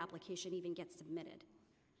before the application even gets submitted.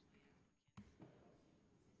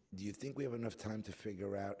 Do you think we have enough time to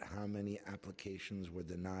figure out how many applications were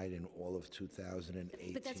denied in all of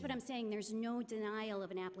 2018? But that's what I'm saying. There's no denial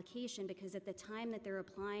of an application, because at the time that they're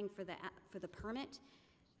applying for the permit,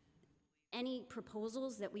 any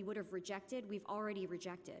proposals that we would have rejected, we've already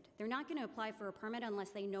rejected. They're not going to apply for a permit unless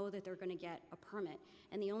they know that they're going to get a permit.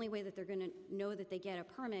 And the only way that they're going to know that they get a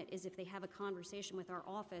permit is if they have a conversation with our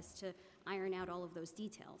office to iron out all of those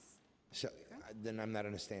details. So then I'm not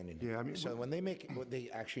understanding. Yeah, I mean, so when they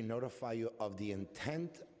actually notify you of the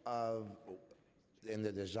intent of and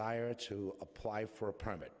the desire to apply for a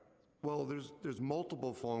permit. Well, there's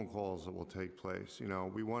multiple phone calls that will take place. You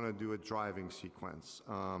know, we want to do a driving sequence.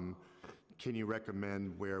 Can you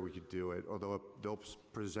recommend where we could do it? Or they'll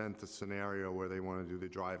present a scenario where they want to do the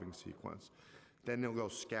driving sequence. Then they'll go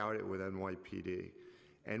scout it with NYPD.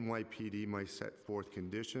 NYPD might set forth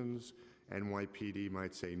conditions. NYPD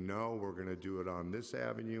might say, no, we're going to do it on this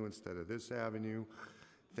avenue instead of this avenue.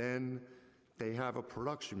 Then they have a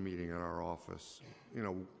production meeting in our office,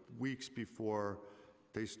 weeks before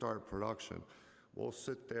they start production. We'll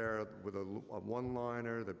sit there with a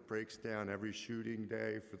one-liner that breaks down every shooting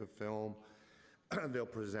day for the film. They'll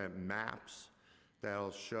present maps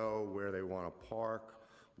that'll show where they want to park,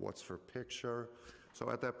 what's for picture. So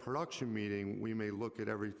at that production meeting, we may look at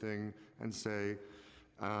everything and say,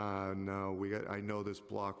 no, I know this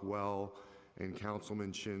block well, and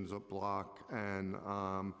Councilman Shin's block, and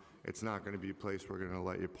it's not going to be a place we're going to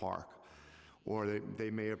let you park. Or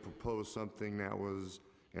they may have proposed something that was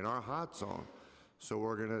in our hot zone. So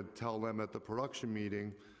we're going to tell them at the production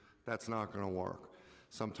meeting, that's not going to work.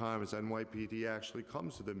 Sometimes NYPD actually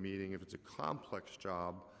comes to the meeting if it's a complex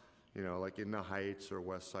job, like in the Heights or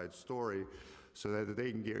West Side Story, so that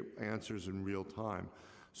they can get answers in real time.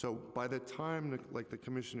 So by the time, like the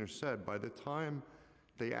commissioner said, by the time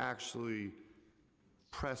they actually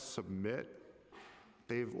press submit,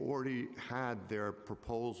 they've already had their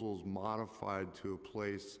proposals modified to a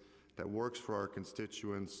place that works for our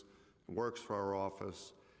constituents, works for our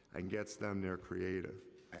office, and gets them their creative.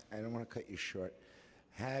 I don't want to cut you short.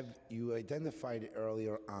 Have you identified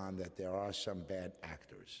earlier on that there are some bad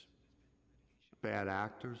actors? Bad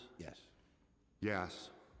actors? Yes. Yes.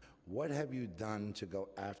 What have you done to go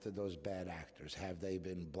after those bad actors? Have they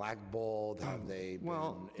been blackballed? Have they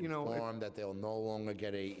been informed that they'll no longer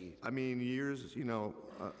get a... I mean,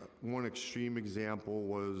 one extreme example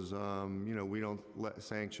was, we don't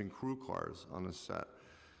sanction crew cars on a set.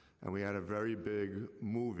 And we had a very big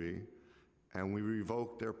movie, and we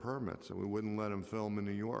revoked their permits, and we wouldn't let them film in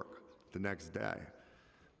New York the next day,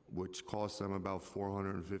 which cost them about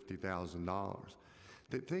 $450,000.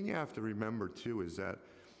 The thing you have to remember, too, is that,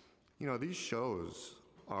 these shows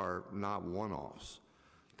are not one-offs.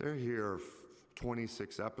 They're here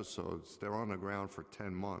 26 episodes. They're on the ground for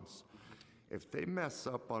 10 months. If they mess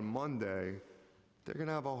up on Monday, they're going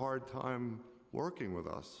to have a hard time working with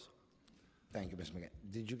us. Thank you, Ms. McGinn.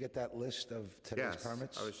 Did you get that list of today's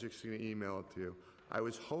permits? I was just going to email it to you. I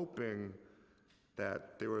was hoping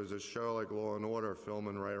that there was a show like Law & Order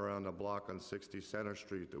filming right around the block on 60 Center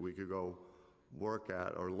Street that we could go work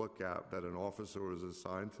at or look at, that an officer was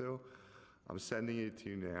assigned to. I'm sending it to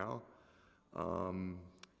you now.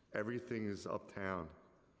 Everything is uptown.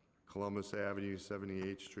 Columbus Avenue,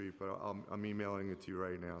 78th Street, but I'm emailing it to you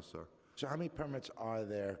right now, sir. So how many permits are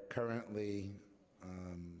there currently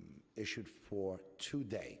issued for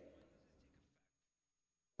today?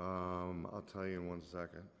 I'll tell you in 1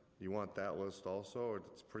 second. You want that list also, or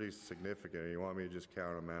it's pretty significant? You want me to just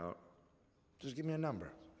count them out? Just give me a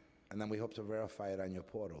number, and then we hope to verify it on your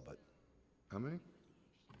portal, but... How many?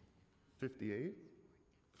 58?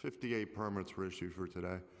 58 permits were issued for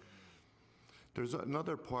today. There's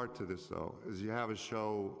another part to this, though, is you have a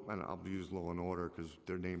show, and I'll use Law & Order because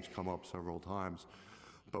their names come up several times,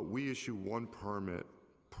 but we issue 1 permit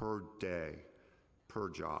per day, per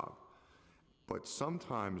job. But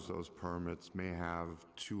sometimes those permits may have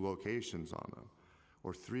 2 locations on them,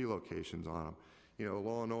 or 3 locations on them.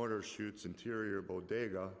 Law & Order shoots interior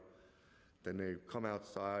bodega, then they come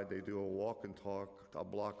outside, they do a walk and talk a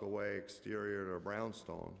block away, exterior to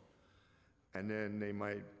brownstone, and then they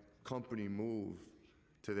might company move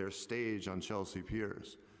to their stage on Chelsea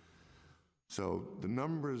Piers. So the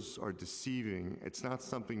numbers are deceiving. It's not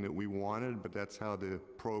something that we wanted, but that's how the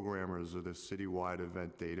programmers of the citywide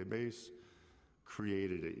event database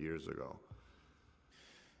created it years ago.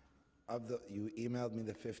 You emailed me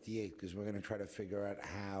the 58 because we're going to try to figure out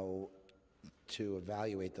how to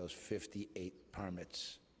evaluate those 58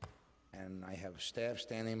 permits. And I have staff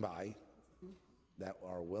standing by that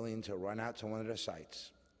are willing to run out to one of the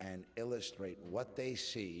sites and illustrate what they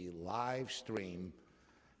see, live stream,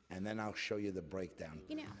 and then I'll show you the breakdown.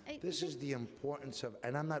 This is the importance of,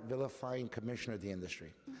 and I'm not vilifying Commissioner of the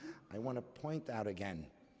industry. I want to point out again,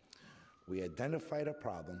 we identified a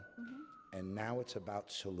problem, and now it's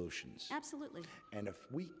about solutions. Absolutely. And if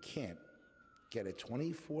we can't get a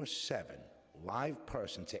 24/7 live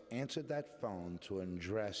person to answer that phone to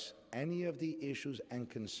address any of the issues and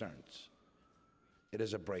concerns, it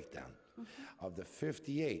is a breakdown. Of the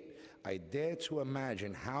 58, I dare to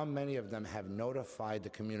imagine how many of them have notified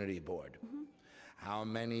the community board, how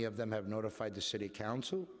many of them have notified the city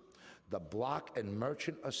council, the block and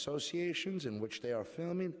merchant associations in which they are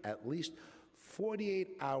filming at least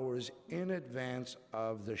 48 hours in advance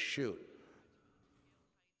of the shoot.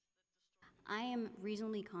 I am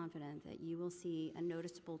reasonably confident that you will see a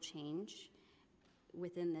noticeable change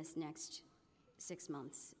within this next 6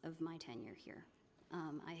 months of my tenure here.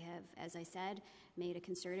 I have, as I said, made a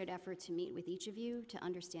concerted effort to meet with each of you to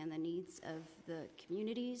understand the needs of the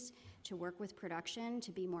communities, to work with production,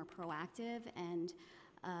 to be more proactive, and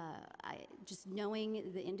just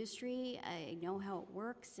knowing the industry, I know how it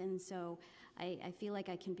works, and so I feel like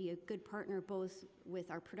I can be a good partner both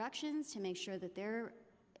with our productions to make sure that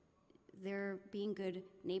they're being good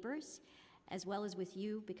neighbors, as well as with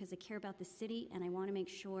you, because I care about the city and I want to make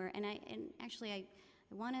sure, and actually I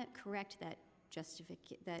want to correct that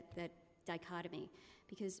that dichotomy,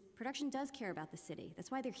 because production does care about the city.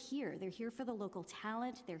 That's why they're here. They're here for the local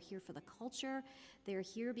talent. They're here for the culture. They're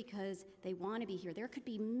here because they want to be here. There could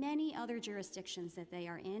be many other jurisdictions that they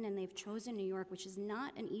are in, and they've chosen New York, which is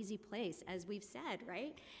not an easy place, as we've said,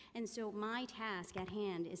 right? And so my task at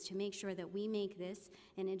hand is to make sure that we make this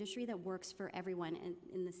an industry that works for everyone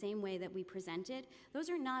in the same way that we present it. Those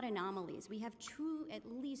are not anomalies. We have at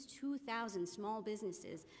least 2,000 small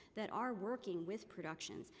businesses that are working with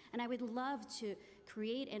productions. And I would love to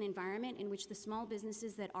create an environment in which the small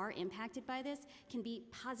businesses that are impacted by this can be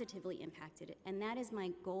positively impacted. And that is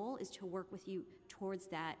my goal, is to work with you towards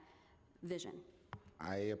that vision.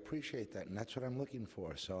 I appreciate that, and that's what I'm looking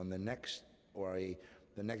for. So in the next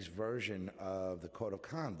version of the Code of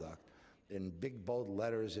Conduct, in big bold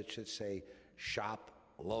letters, it should say, shop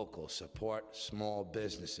local, support small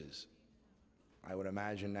businesses. I would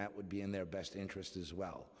imagine that would be in their best interest as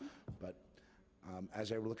well. But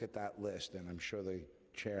as I look at that list, and I'm sure the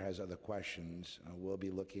chair has other questions, we'll be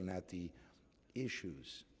looking at the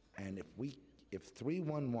issues. And if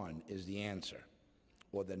 311 is the answer,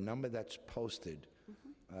 or the number that's posted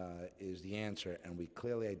is the answer, and we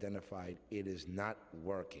clearly identified it is not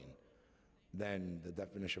working, then the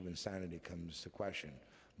definition of insanity comes to question.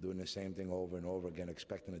 Doing the same thing over and over again,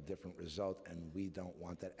 expecting a different result, and we don't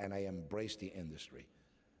want that. And I embrace the industry.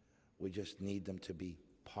 We just need them to be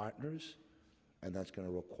partners, and that's going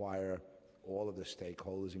to require all of the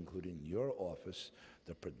stakeholders, including your office,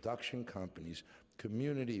 the production companies,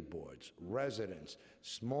 community boards, residents,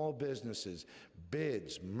 small businesses,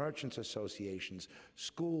 bids, merchants associations,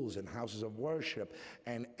 schools and houses of worship,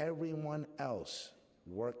 and everyone else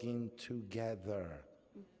working together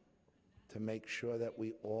to make sure that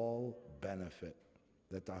we all benefit,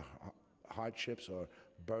 that the hardships or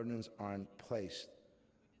burdens aren't placed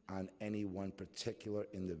on any one particular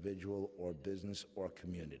individual or business or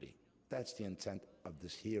community. That's the intent of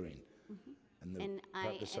this hearing and the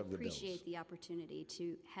purpose of the bills. I appreciate the opportunity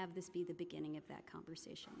to have this be the beginning of that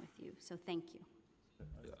conversation with you, so thank you.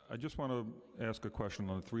 I just want to ask a question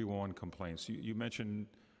on the 311 complaints. You mentioned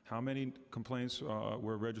how many complaints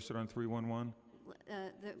were registered on 311?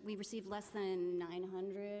 We received less than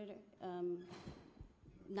 900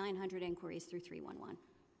 inquiries through 311.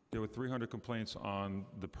 There were 300 complaints on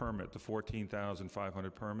the permit, the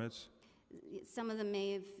 14,500 permits? Some of them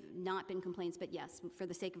may have not been complaints, but yes, for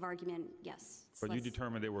the sake of argument, yes. But you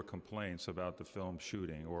determined they were complaints about the film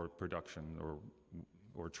shooting or production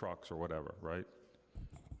or trucks or whatever, right?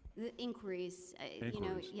 The inquiries, you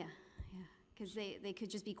know, yeah, because they could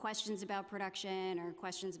just be questions about production or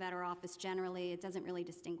questions about our office generally. It doesn't really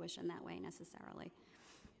distinguish in that way necessarily.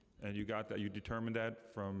 And you got that, you determined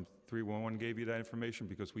that from 311 gave you that information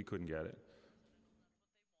because we couldn't get it?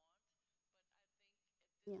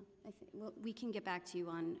 Yeah, I think, well, we can get back to you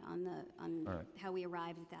on right. how we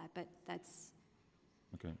arrived at that, but that's...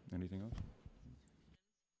 Okay, anything else?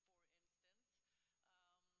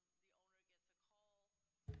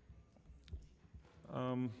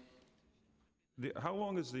 How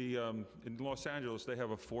long is the, in Los Angeles, they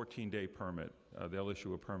have a 14-day permit. They'll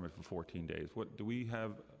issue a permit for 14 days. What, do we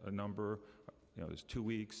have a number? You know, there's 2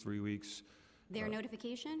 weeks, 3 weeks? Their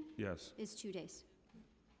notification? Yes. Is 2 days.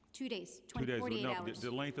 2 days, 2 days. 48 No, hours.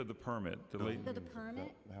 the length of the permit. The permit?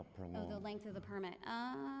 Oh, the length of the permit.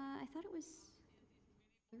 I thought it was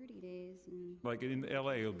 30 days. Like in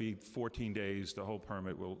LA, it'll be 14 days. The whole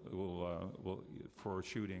permit will for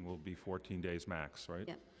shooting will be 14 days max, right?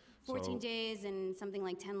 Yep. 14 days and something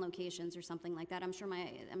like 10 locations or something like that. I'm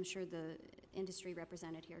sure the industry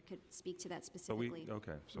represented here could speak to that specifically.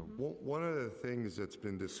 Okay, so. One of the things that's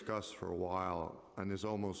been discussed for a while, and this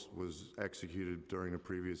almost was executed during a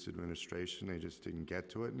previous administration, they just didn't get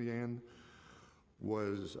to it in the end,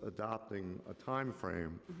 was adopting a time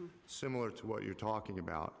frame similar to what you're talking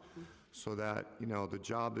about, so that, you know, the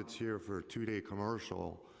job that's here for a 2-day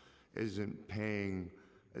commercial is paying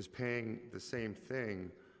the same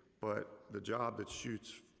thing, but the job that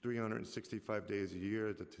shoots 365 days a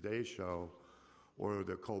year, the Today Show or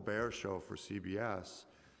the Colbert Show for CBS,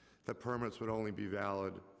 the permits would only be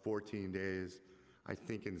valid 14 days I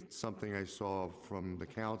think in something I saw from the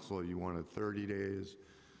council, you wanted 30 days.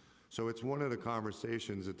 So it's one of the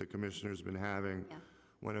conversations that the commissioner's been having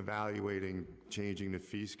when evaluating changing the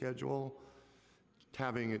fee schedule,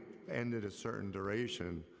 having it end at a certain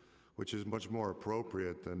duration, which is much more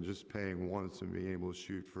appropriate than just paying once and being able to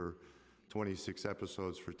shoot for 26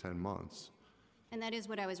 episodes for 10 months. And that is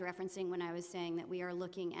what I was referencing when I was saying that we are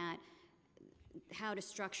looking at how to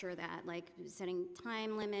structure that, like setting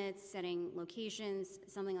time limits, setting locations,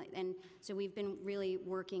 something like, and so we've been really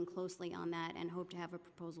working closely on that and hope to have a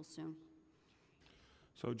proposal soon.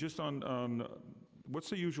 So just on what's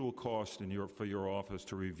the usual cost for your office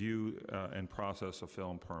to review and process a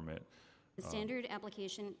film permit? The standard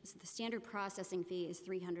application, the standard processing fee is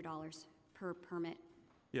 $300 per permit.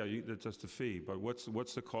 Yeah, that's just the fee, but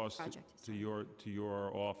what's the cost to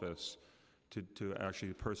your office to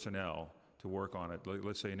actually personnel to work on it? Like,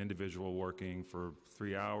 let's say an individual working for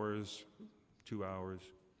 3 hours, 2 hours.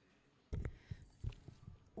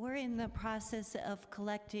 We're in the process of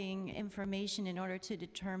collecting information in order to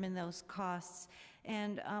determine those costs,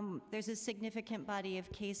 and there's a significant body of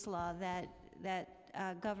case law that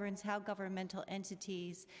governs how governmental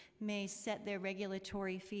entities may set their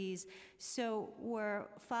regulatory fees. So we're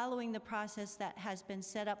following the process that has been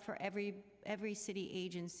set up for every city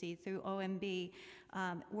agency through OMB.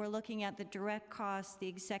 We're looking at the direct costs, the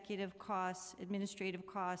executive costs, administrative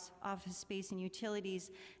costs, office space and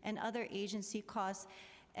utilities, and other agency costs.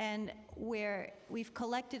 And we've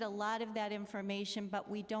collected a lot of that information, but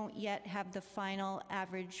we don't yet have the final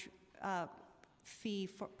average fee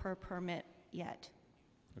per permit yet.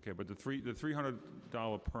 Okay, but the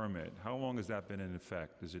 $300 permit, how long has that been in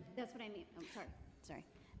effect? Is it? That's what I mean. I'm sorry.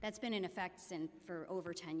 That's been in effect for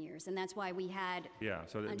over 10 years, and that's why we had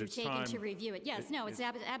undertaken to review it. Yes, no, it's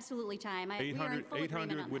absolutely time. We are in full agreement on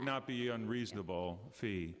that. 800 would not be unreasonable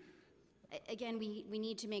fee. Again, we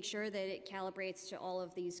need to make sure that it calibrates to all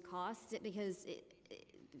of these costs, because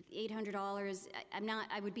 $800,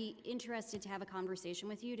 I would be interested to have a conversation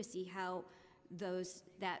with you to see how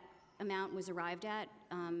that amount was arrived at,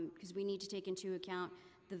 because we need to take into account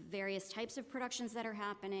the various types of productions that are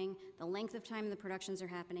happening, the length of time the productions are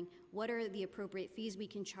happening, what are the appropriate fees we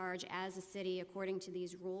can charge as a city according to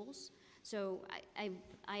these rules. So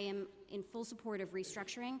I am in full support of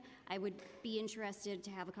restructuring. I would be interested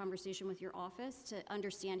to have a conversation with your office to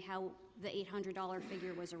understand how the $800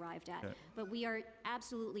 figure was arrived at. Yeah. But we are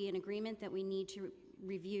absolutely in agreement that we need to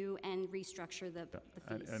review and restructure the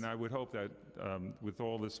fees. And I would hope that with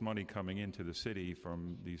all this money coming into the city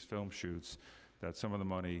from these film shoots, that some of the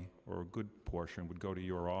money, or a good portion, would go to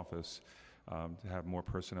your office to have more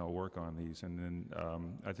personnel work on these. And then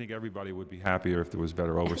I think everybody would be happier if there was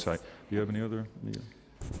better oversight. Do you have any other?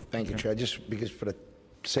 Thank you, Chair. Just because for the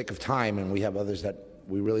sake of time, and we have others that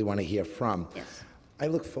we really want to hear from, I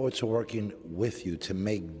look forward to working with you to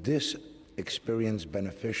make this experience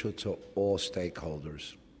beneficial to all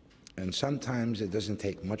stakeholders. And sometimes it doesn't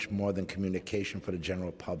take much more than communication for the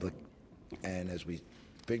general public. And as we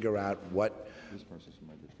figure out what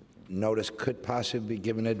notice could possibly be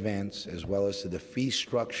given in advance, as well as to the fee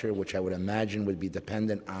structure, which I would imagine would be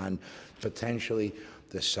dependent on potentially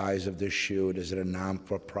the size of the shoot. Is it a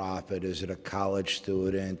non-for-profit? Is it a college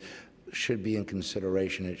student? Should be in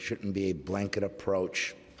consideration. It shouldn't be a blanket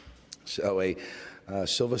approach. So a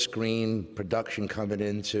silver screen production coming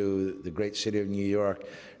into the great city of New York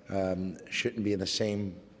shouldn't be in the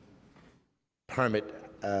same permit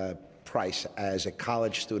price as a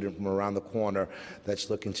college student from around the corner that's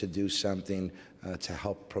looking to do something to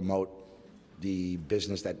help promote the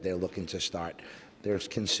business that they're looking to start. There's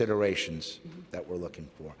considerations that we're looking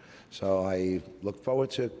for. So I look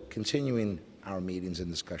forward to continuing our meetings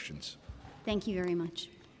and discussions. Thank you very much.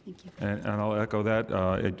 Thank you. And I'll echo that.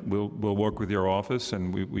 We'll work with your office,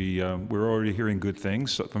 and we're already hearing good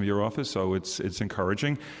things from your office, so it's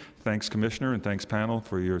encouraging. Thanks, Commissioner, and thanks, panel,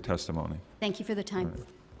 for your testimony. Thank you for the time.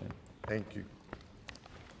 Thank you.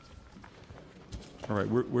 All right,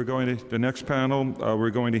 we're going to the next panel. We're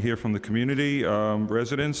going to hear from the community,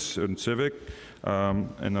 residents, and civic.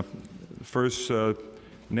 And the first,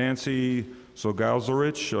 Nancy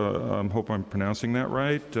Zogalzarich. I hope I'm pronouncing that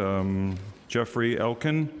right. Jeffrey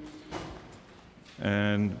Elkin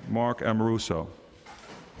and Mark Amoruso.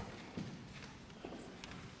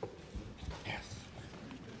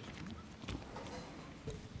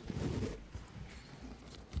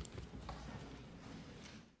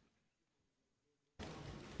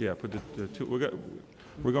 Yeah, put the two.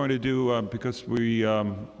 We're going to do because we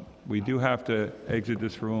do have to exit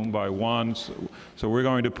this room by 1, so we're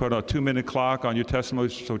going to put a 2-minute clock on your testimony.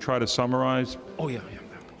 So try to summarize. Oh yeah.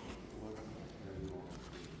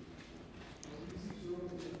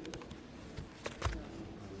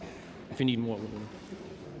 if you need more room.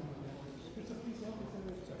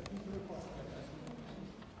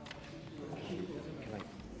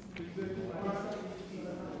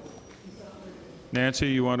 Nancy,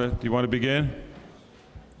 do you want to begin?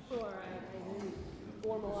 Sure, I didn't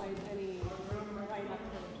formalize any right up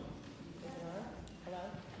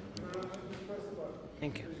to.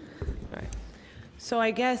 Thank you. All right. So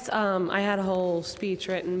I guess I had a whole speech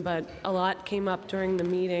written, but a lot came up during the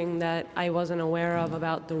meeting that I wasn't aware of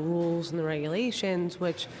about the rules and the regulations,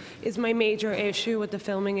 which is my major issue with the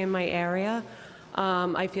filming in my area.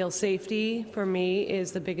 I feel safety for me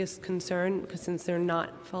is the biggest concern because since they're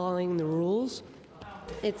not following the rules.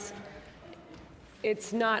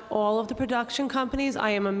 It's not all of the production companies. I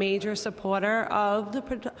am a major supporter of the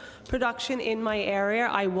production in my area.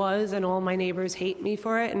 I was, and all my neighbors hate me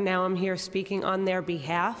for it, and now I'm here speaking on their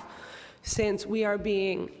behalf since we are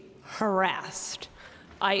being harassed.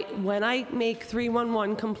 When I make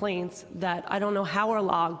 311 complaints that I don't know how are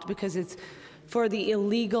logged because it's for the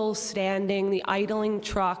illegal standing, the idling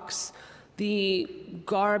trucks, the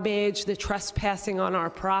garbage, the trespassing on our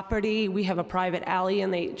property. We have a private alley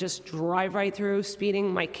and they just drive right through,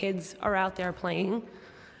 speeding. My kids are out there playing.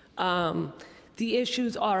 The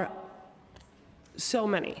issues are so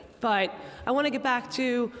many. But I want to get back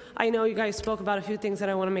to, I know you guys spoke about a few things that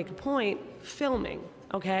I want to make a point. Filming,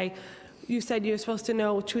 okay? You said you were supposed to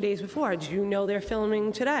know 2 days before. Do you know they're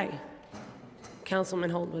filming today? Councilman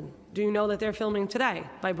Holdwood, do you know that they're filming today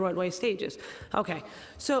by Broadway Stages? Okay,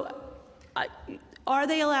 so are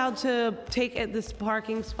they allowed to take this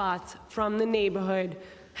parking spots from the neighborhood?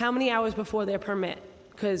 How many hours before their permit?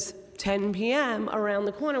 Because 10 p.m. around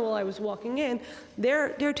the corner while I was walking in,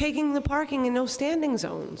 they're taking the parking in no standing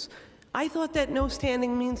zones. I thought that no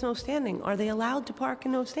standing means no standing. Are they allowed to park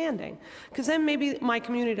in no standing? Because then maybe my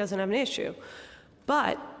community doesn't have an issue.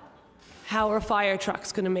 But how are fire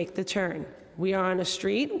trucks going to make the turn? We are on a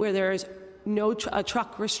street where there is no a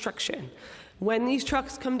truck restriction. When these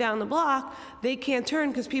trucks come down the block, they can't turn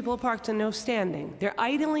because people are parked in no standing. They're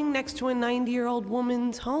idling next to a 90-year-old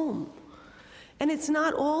woman's home. And it's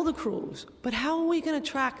not all the crews, but how are we going to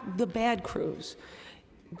track the bad crews?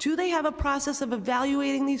 Do they have a process of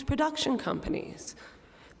evaluating these production companies?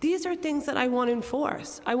 These are things that I want to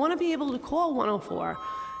enforce. I want to be able to call 104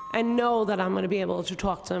 and know that I'm going to be able to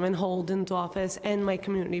talk to them in Holden's office and my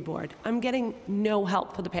community board. I'm getting no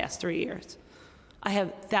help for the past 3 years. I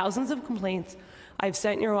have thousands of complaints. I've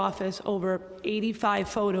sent your office over 85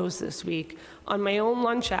 photos this week on my own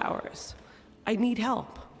lunch hours. I need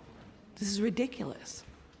help. This is ridiculous.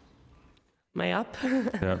 Am I up?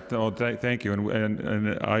 Yeah, well, thank you.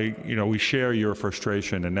 And I, we share your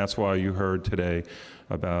frustration, and that's why you heard today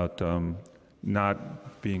about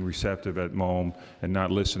not being receptive at MOM and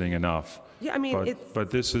not listening enough. Yeah, I mean, but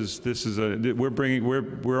this is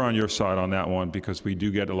we're on your side on that one because we do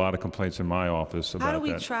get a lot of complaints in my office about that. How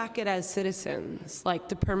do we track it as citizens, like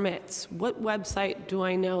the permits? What website do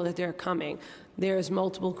I know that they're coming? There's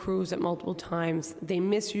multiple crews at multiple times. They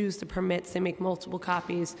misuse the permits. They make multiple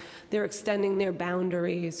copies. They're extending their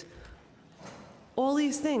boundaries. All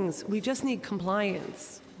these things, we just need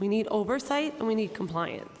compliance. We need oversight and we need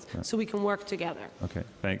compliance so we can work together. Okay,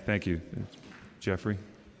 thank you. Jeffrey?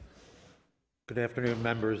 Good afternoon,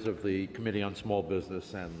 members of the Committee on Small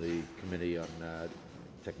Business and the Committee on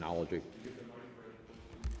Technology.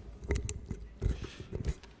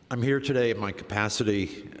 I'm here today in my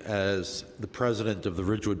capacity as the president of the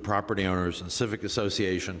Ridgewood Property Owners and Civic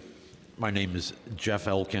Association. My name is Jeff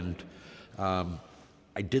Elkind.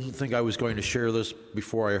 I didn't think I was going to share this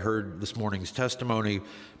before I heard this morning's testimony,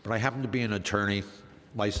 but I happen to be an attorney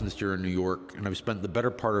licensed here in New York, and I've spent the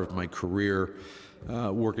better part of my career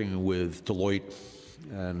working with Deloitte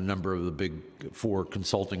and a number of the big four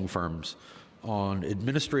consulting firms on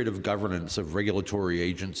administrative governance of regulatory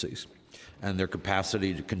agencies and their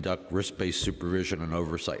capacity to conduct risk-based supervision and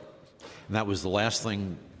oversight. And that was the last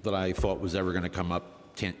thing that I thought was ever going to come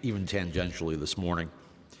up, even tangentially, this morning.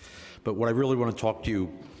 But what I really want to talk to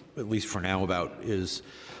you, at least for now, about is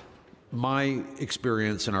my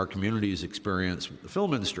experience and our community's experience with the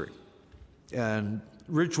film industry. And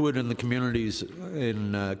Ridgewood and the communities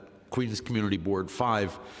in Queens Community Board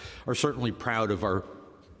 5 are certainly proud of our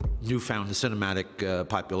newfound cinematic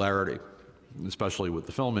popularity, especially with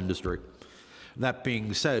the film industry. That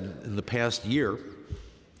being said, in the past year,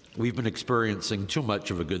 we've been experiencing too much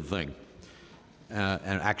of a good thing.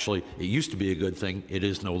 And actually, it used to be a good thing. It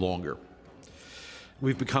is no longer.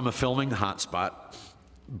 We've become a filming hotspot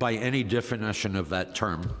by any definition of that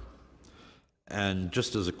term. And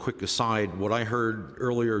just as a quick aside, what I heard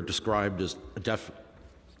earlier described as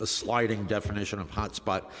a sliding definition of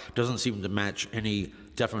hotspot doesn't seem to match any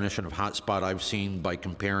definition of hotspot I've seen by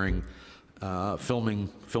comparing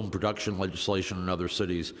film production legislation in other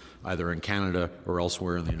cities, either in Canada or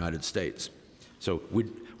elsewhere in the United States. So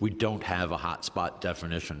we don't have a hotspot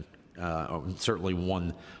definition, certainly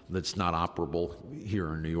one that's not operable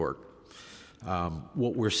here in New York.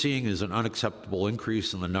 What we're seeing is an unacceptable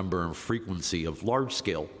increase in the number and frequency of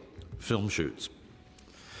large-scale film shoots.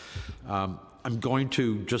 I'm going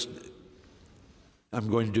to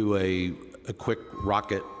do a quick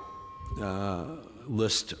rocket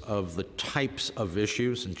list of the types of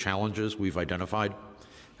issues and challenges we've identified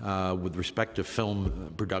with respect to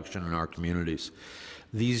film production in our communities.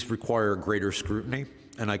 These require greater scrutiny,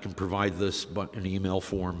 and I can provide this in email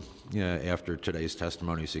form after today's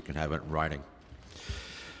testimony so you can have it in writing.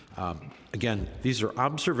 Again, these are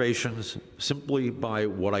observations simply by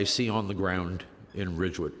what I see on the ground in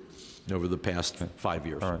Ridgewood over the past 5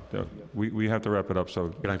 years. All right, we have to wrap it up, so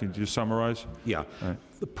can you summarize? Yeah. Right.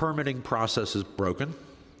 The permitting process is broken.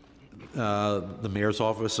 The Mayor's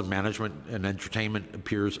Office of Management and Entertainment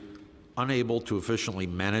appears unable to efficiently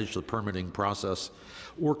manage the permitting process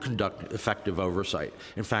or conduct effective oversight.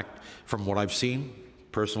 In fact, from what I've seen,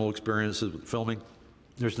 personal experiences with filming,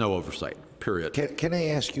 there's no oversight, period. Can I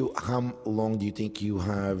ask you, how long do you think you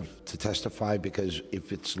have to testify? Because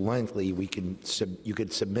if it's lengthy, you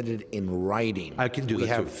could submit it in writing. I can do that. We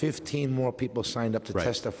have too. 15 more people signed up to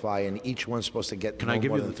testify, and each one's supposed to get no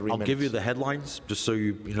more than 3 minutes. I'll give you the headlines, just so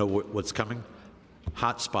you know what's coming.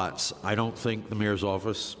 Hotspots. I don't think the Mayor's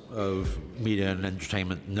Office of Media and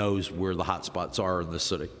Entertainment knows where the hotspots are in this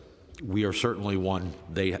city. We are certainly one.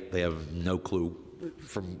 They have no clue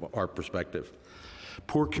from our perspective.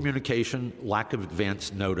 Poor communication, lack of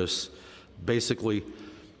advance notice. Basically,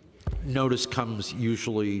 notice comes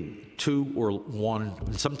usually 2 or 1,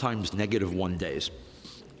 and sometimes -1 days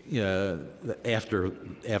after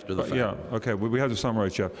the fact. Yeah, okay, we have to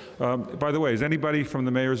summarize, Jeff. By the way, is anybody from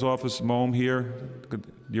the Mayor's Office, Moem, here?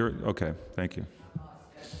 Okay, thank you.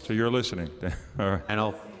 So you're listening. All right. And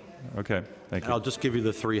okay, thank you. I'll just give you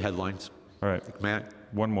the 3 headlines. All right. May I?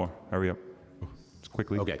 One more, hurry up. Just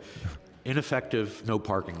quickly. Okay. Ineffective no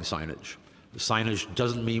parking signage. The signage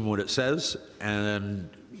doesn't mean what it says, and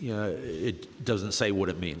it doesn't say what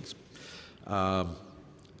it means.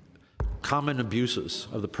 Common abuses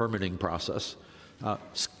of the permitting process.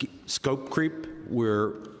 Scope creep,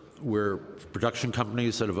 where production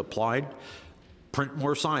companies that have applied print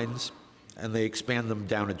more signs and they expand them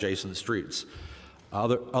down adjacent streets.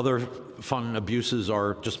 Other fun abuses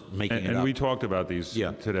are just making it up. And we talked about these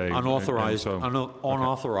today. Unauthorized,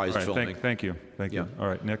 unauthorized All right, filming. Thank you. All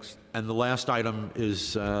right, next. And the last item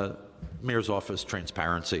is Mayor's Office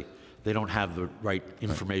transparency. They don't have the right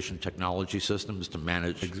information technology systems to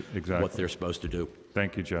manage what they're supposed to do.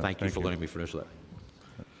 Thank you, Jeff. Thank you for letting me finish that.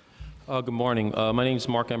 Good morning. My name is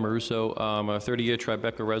Mark Amoruso. I'm a 30-year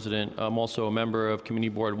Tribeca resident. I'm also a member of Community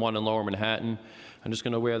Board 1 in Lower Manhattan. I'm just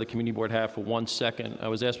going to wear the Community Board hat for 1 second. I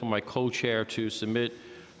was asked by my co-chair to submit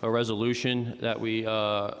a resolution that we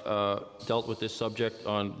dealt with this subject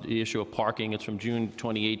on the issue of parking. It's from June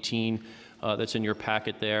 2018. That's in your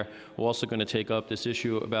packet there. We're also going to take up this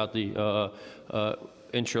issue about the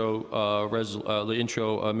intro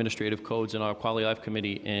administrative codes in our Quality Life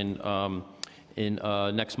Committee in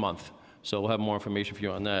next month. So we'll have more information for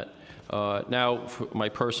you on that. Now, for my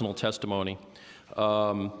personal testimony.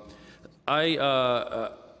 I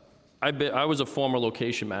was a former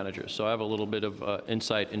location manager, so I have a little bit of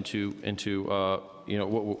insight into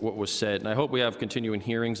what was said, and I hope we have continuing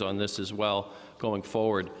hearings on this as well going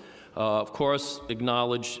forward. Of course,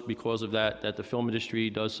 acknowledge because of that the film industry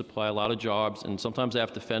does supply a lot of jobs, and sometimes I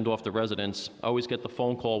have to fend off the residents. I always get the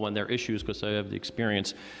phone call when there are issues, because I have the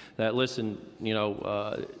experience, that listen,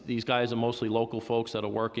 these guys are mostly local folks that are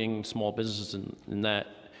working, small businesses and that,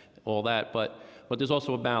 all that, but there's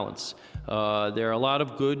also a balance. There are a lot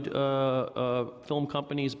of good film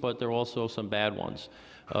companies, but there are also some bad ones.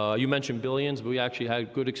 You mentioned Billions, but we actually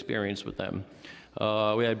had good experience with them.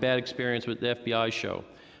 We had bad experience with the FBI show.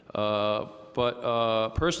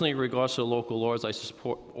 But personally, in regards to local laws, I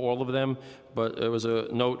support all of them, but there was a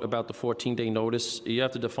note about the 14-day notice. You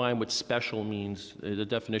have to define what special means, the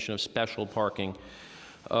definition of special parking.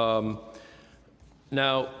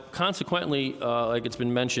 Now, consequently, like it's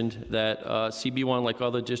been mentioned, that CB1, like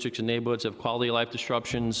other districts and neighborhoods, have quality of life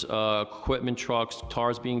disruptions, equipment trucks,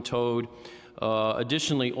 cars being towed.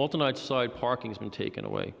 Additionally, alternate side parking has been taken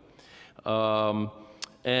away.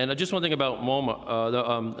 And just one thing about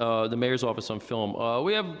MoMA, the Mayor's Office on Film.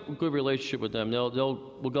 We have a good relationship with them.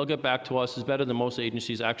 They'll get back to us. It's better than most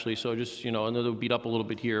agencies, actually. So just, I know they'll beat up a little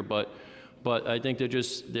bit here, but I think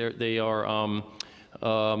they are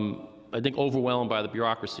I think, overwhelmed by the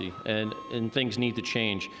bureaucracy, and things need to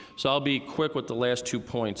change. So I'll be quick with the last 2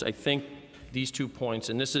 points. I think these 2 points,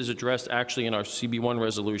 and this is addressed actually in our CB1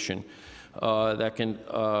 resolution, that can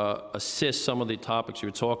assist some of the topics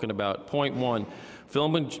you're talking about. Point 1,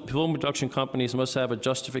 film production companies must have a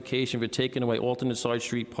justification for taking away alternate side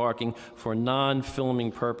street parking for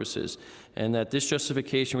non-filming purposes, and that this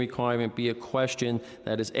justification requirement be a question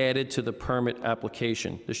that is added to the permit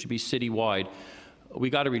application. This should be citywide. We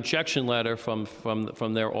got a rejection letter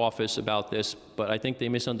from their office about this, but I think they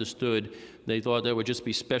misunderstood. They thought that would just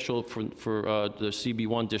be special for the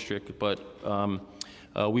CB1 district, but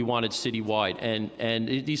we wanted citywide. And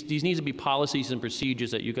these need to be policies and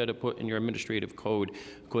procedures that you got to put in your administrative code,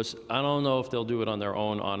 because I don't know if they'll do it on their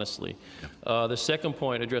own, honestly. The second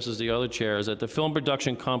point addresses the other chair, is that the film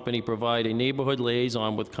production company provide a neighborhood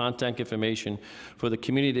liaison with contact information for the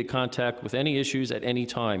community to contact with any issues at any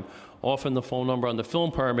time. Often the phone number on the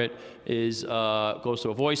film permit is goes to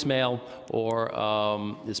a voicemail, or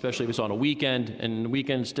especially if it's on a weekend, and the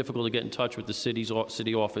weekend it's difficult to get in touch with the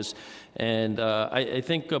city office. And I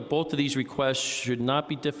think both of these requests should not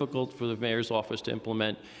be difficult for the mayor's office to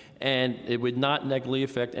implement, and it would not negatively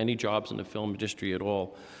affect any jobs in the film industry at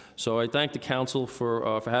all. So I thank the council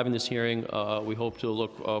for having this hearing. We hope to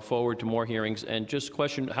look forward to more hearings. And just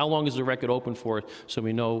question, how long is the record open for, so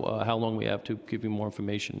we know how long we have to give you more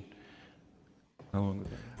information? How long?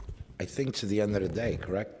 I think to the end of the day,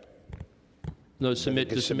 correct? No, to submit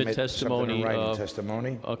testimony, something in writing,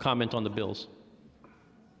 testimony? A comment on the bills.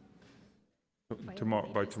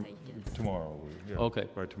 Tomorrow, tomorrow. Yeah, Okay.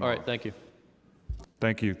 by tomorrow. All right, thank you.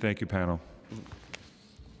 Thank you, panel.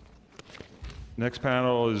 Next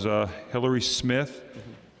panel is Hillary Smith,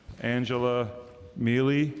 Angela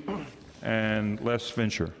Mealy, and Les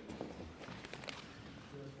Fincher.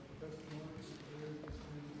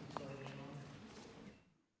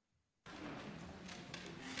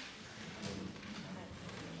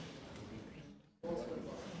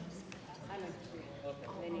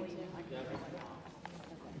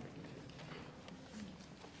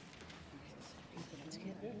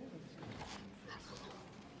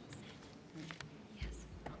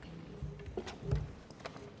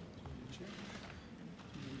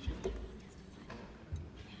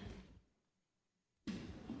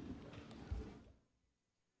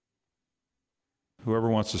 Whoever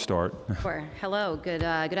wants to start. Sure. Hello, good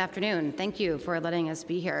afternoon. Thank you for letting us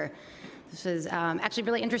be here. This is actually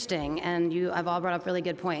really interesting, and I've all brought up really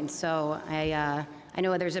good points. So I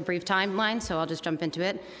know there's a brief timeline, so I'll just jump into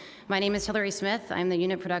it. My name is Hillary Smith. I'm the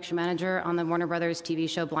unit production manager on the Warner Brothers TV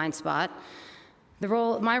show Blind Spot.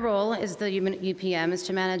 My role as the UPM is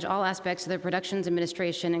to manage all aspects of the production's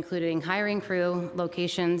administration, including hiring crew,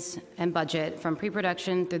 locations, and budget, from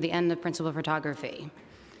pre-production through the end of principal photography.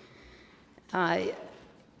 The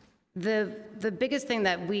biggest thing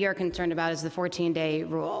that we are concerned about is the 14-day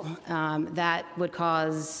rule. That would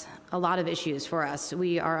cause a lot of issues for us.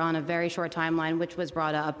 We are on a very short timeline, which was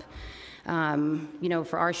brought up.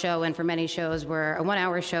 For our show and for many shows, we're a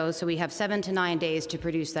 1-hour show, so we have 7 to 9 days to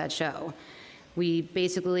produce that show. We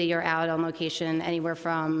basically are out on location anywhere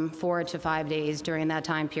from 4 to 5 days during that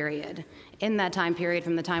time period. In that time period,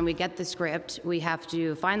 from the time we get the script, we have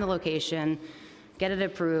to find the location, get it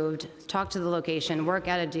approved, talk to the location, work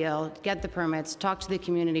out a deal, get the permits, talk to the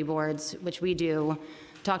community boards, which we do,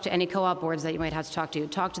 talk to any co-op boards that you might have to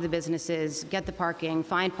talk to the businesses, get the parking,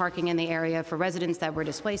 find parking in the area for residents that we're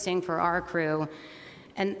displacing for our crew.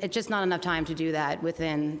 And it's just not enough time to do that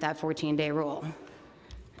within that 14-day rule.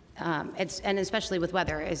 And especially with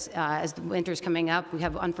weather, as the winter's coming up, we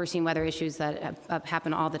have unforeseen weather issues that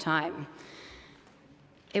happen all the time.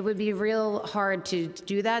 It would be real hard to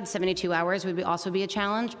do that. 72 hours would also be a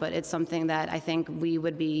challenge, but it's something that I think we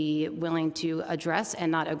would be willing to address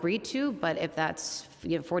and not agree to. But if that's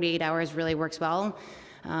 48 hours really works well,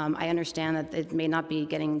 I understand that it may not be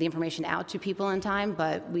getting the information out to people in time,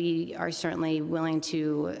 but we are certainly willing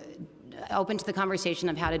to open to the conversation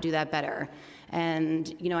of how to do that better.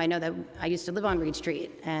 And, I know that I used to live on Reed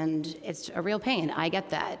Street, and it's a real pain. I get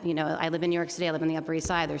that. I live in New York City. I live on the Upper East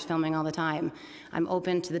Side. There's filming all the time. I'm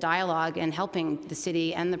open to the dialogue and helping the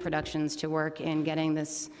city and the productions to work in getting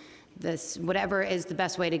this whatever is the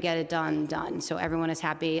best way to get it done. So everyone is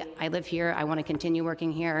happy. I live here. I want to continue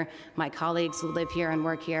working here. My colleagues live here and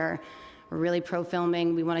work here. We're really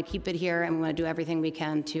pro-filming. We want to keep it here, and we want to do everything we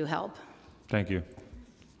can to help. Thank you.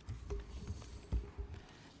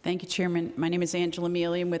 Thank you, Chairman. My name is Angela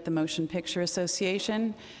Mealy. I'm with the Motion Picture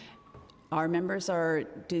Association. Our members are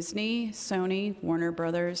Disney, Sony, Warner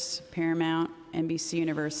Brothers, Paramount, NBC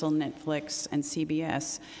Universal, Netflix, and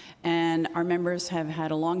CBS. And our members have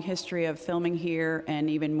had a long history of filming here, and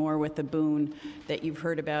even more with the boon that you've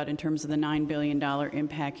heard about in terms of the $9 billion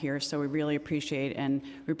impact here. So we really appreciate, and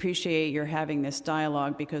we appreciate your having this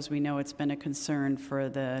dialogue, because we know it's been a concern for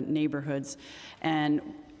the neighborhoods. And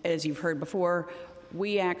as you've heard before,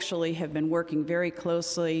 we actually have been working very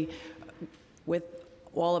closely with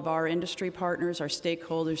all of our industry partners, our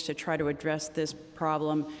stakeholders, to try to address this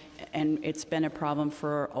problem, and it's been a problem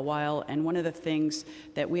for a while. And one of the things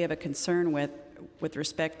that we have a concern with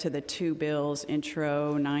respect to the two bills,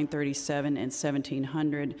 Intro 937 and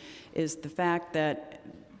 1700, is the fact that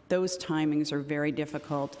those timings are very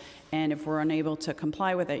difficult, and if we're unable to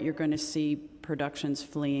comply with it, you're going to see productions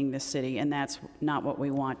fleeing the city, and that's not what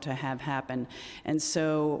we want to have happen. And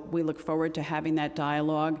so we look forward to having that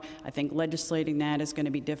dialogue. I think legislating that is going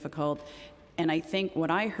to be difficult. And I think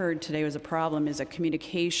what I heard today was a problem is a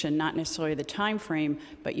communication, not necessarily the time frame,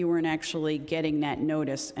 but you weren't actually getting that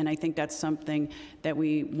notice. And I think that's something that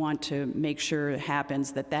we want to make sure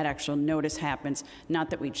happens, that actual notice happens,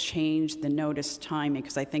 not that we change the notice timing,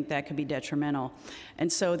 because I think that could be detrimental.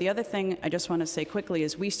 And so the other thing I just want to say quickly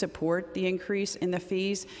is we support the increase in the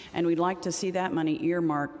fees, and we'd like to see that money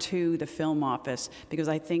earmarked to the film office, because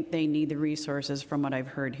I think they need the resources from what I've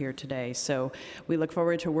heard here today. So we look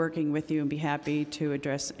forward to working with you and be happy to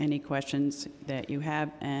address any questions that you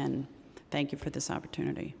have, and thank you for this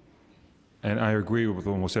opportunity. And I agree with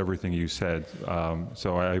almost everything you said,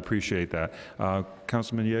 so I appreciate that.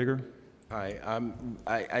 Councilman Yeager? Hi,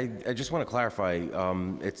 I just want to clarify,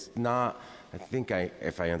 it's not, I think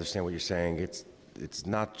if I understand what you're saying, it's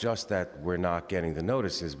not just that we're not getting the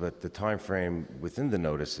notices, but the time frame within the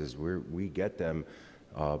notices, we get them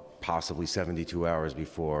possibly 72 hours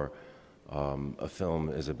before a film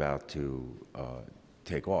is about to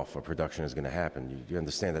take off, a production is going to happen. You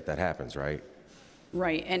understand that happens, right?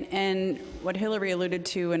 Right, and what Hillary alluded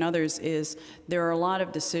to and others is there are a lot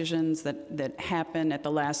of decisions that happen at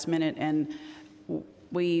the last minute, and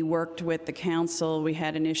we worked with the council. We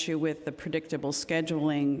had an issue with the predictable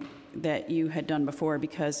scheduling that you had done before,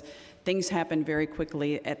 because things happen very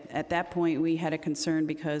quickly. At that point, we had a concern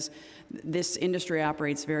because this industry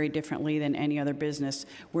operates very differently than any other business.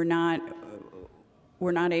 We're not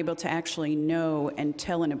able to actually know and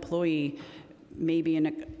tell an employee maybe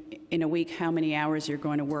in a week how many hours you're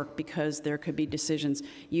going to work, because there could be decisions.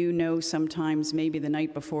 You know sometimes maybe the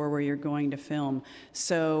night before where you're going to film.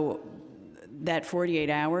 So that 48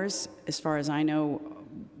 hours, as far as I know,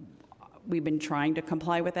 we've been trying to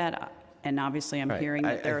comply with that, and obviously I'm hearing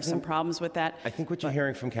that there are some problems with that. I think what you're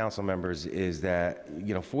hearing from council members is that,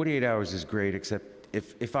 48 hours is great, except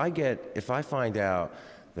if I find out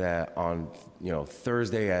that on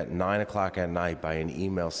Thursday at 9 o'clock at night by an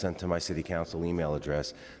email sent to my city council email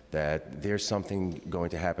address that there's something going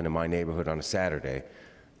to happen in my neighborhood on a Saturday,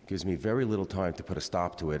 it gives me very little time to put a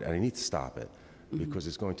stop to it, and I need to stop it because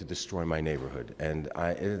it's going to destroy my neighborhood. And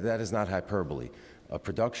that is not hyperbole. A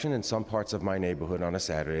production in some parts of my neighborhood on a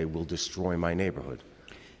Saturday will destroy my neighborhood.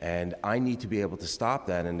 And I need to be able to stop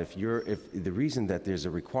that. And if the reason that there's a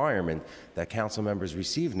requirement that council members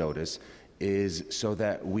receive notice is so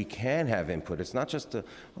that we can have input. It's not just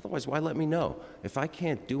otherwise, why let me know? If I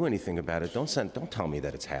can't do anything about it, don't tell me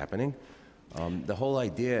that it's happening. The whole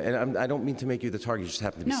idea, and I don't mean to make you the target, you just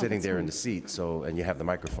happen to be sitting there in the seat, and you have the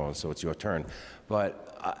microphone, so it's your turn.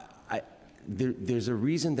 But there's a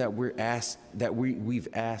reason that we've asked,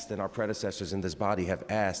 and our predecessors in this body have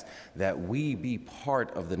asked, that we be part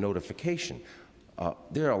of the notification.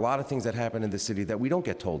 There are a lot of things that happen in the city that we don't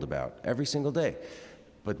get told about every single day.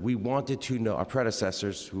 But we wanted to know, our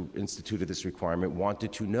predecessors who instituted this requirement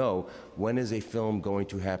wanted to know when is a film going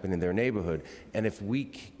to happen in their neighborhood. And if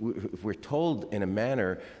we're told in a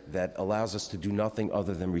manner that allows us to do nothing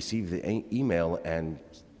other than receive the email and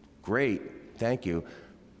great, thank you,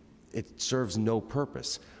 it serves no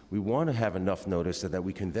purpose. We want to have enough notice so that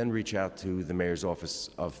we can then reach out to the mayor's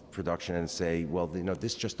office of production and say, well,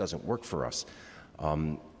 this just doesn't work for us.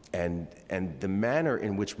 And the manner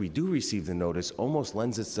in which we do receive the notice almost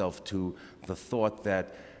lends itself to the thought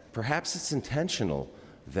that perhaps it's intentional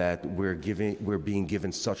that we're being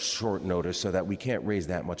given such short notice so that we can't raise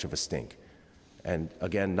that much of a stink. And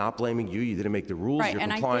again, not blaming you, you didn't make the rules, you're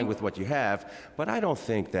complying with what you have, but I don't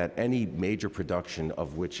think that any major production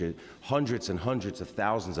of which hundreds and hundreds of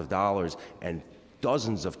thousands of dollars and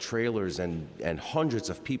dozens of trailers and hundreds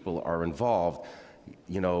of people are involved,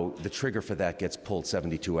 the trigger for that gets pulled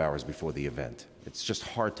 72 hours before the event. It's just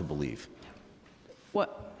hard to believe. Well,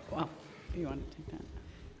 you want to take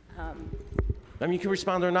that? I mean, you can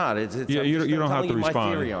respond or not. Yeah, you don't have to My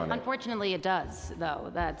respond. theory on it. Unfortunately, it does, though.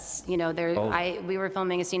 That's, you know, there. Oh. We were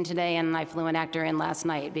filming a scene today, and I flew an actor in last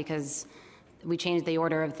night because we changed the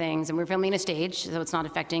order of things, and we're filming a stage, so it's not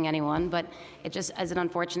affecting anyone. But it just is an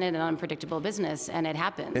unfortunate and unpredictable business, and it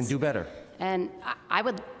happens. And do better. And I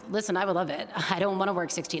would love it. I don't want to work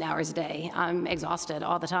 16 hours a day. I'm exhausted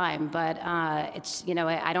all the time. But it's, you know,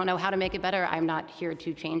 I don't know how to make it better. I'm not here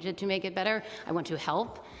to change it to make it better. I want to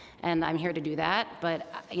help, and I'm here to do that. But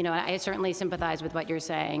you know, I certainly sympathize with what you're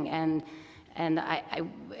saying, and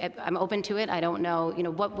I'm open to it. I don't know, you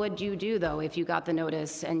know, what would you do though if you got the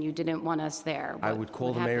notice and you didn't want us there? I would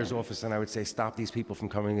call the mayor's office and I would say, stop these people from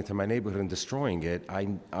coming into my neighborhood and destroying it.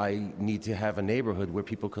 I need to have a neighborhood where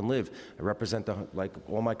people can live. I represent, like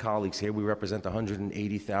all my colleagues here, we represent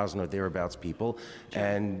 180,000 or thereabouts people,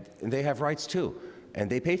 and they have rights too. And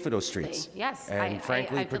they pay for those streets. Yes, and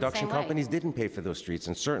frankly, I feel the production same way. companies didn't pay for those streets,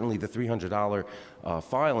 and certainly the $300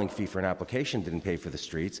 filing fee for an application didn't pay for the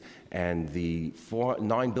streets, and the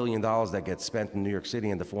 $9 billion that gets spent in New York City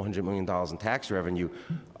and the $400 million in tax revenue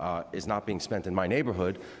is not being spent in my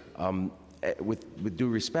neighborhood. With due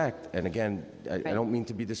respect, and again, I don't mean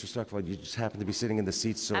to be disrespectful, you just happen to be sitting in the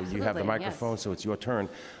seats, so you have the Absolutely, microphone, so it's your turn.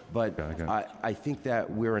 But I think that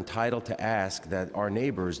we're entitled to ask that our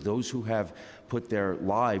neighbors, those who have put their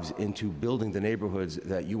lives into building the neighborhoods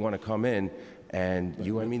that you want to come in, and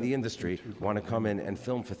you, I mean the industry, want to come in and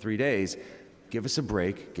film for 3 days, give us a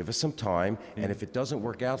break, give us some time, and if it doesn't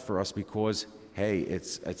work out for us because hey,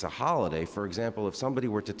 it's a holiday. For example, if somebody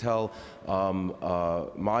were to tell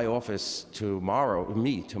my office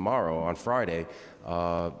me tomorrow on Friday,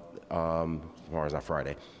 tomorrow's not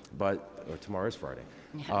Friday, or tomorrow is Friday,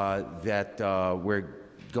 that we're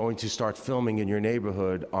going to start filming in your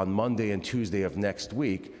neighborhood on Monday and Tuesday of next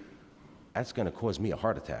week, that's going to cause me a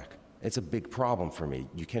heart attack. It's a big problem for me.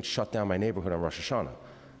 You can't shut down my neighborhood on Rosh Hashanah.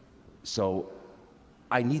 So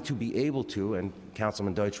I need to be able to, and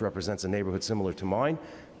Councilman Deutsch represents a neighborhood similar to mine,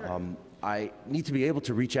 I need to be able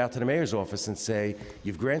to reach out to the mayor's office and say,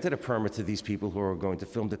 you've granted a permit to these people who are going to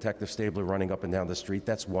film Detective Stabler running up and down the street.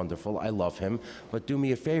 That's wonderful. I love him. But do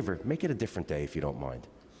me a favor. Make it a different day if you don't mind.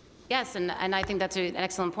 Yes, and I think that's an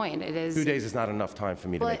excellent point. It is. 2 days is not enough time for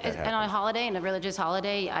me to make that happen. And on a holiday, and a religious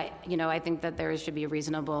holiday, I think that there should be a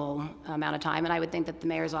reasonable amount of time, and I would think that the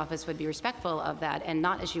mayor's office would be respectful of that and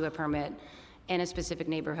not issue a permit in a specific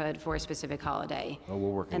neighborhood for a specific holiday. Well, we're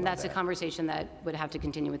working on And that's that. a conversation that would have to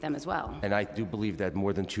continue with them as well. And I do believe that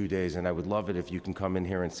more than 2 days, and I would love it if you can come in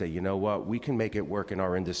here and say, you know what, we can make it work in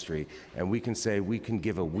our industry, and we can say we can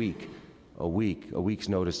give a week's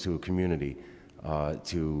notice to a community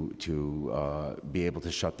to be able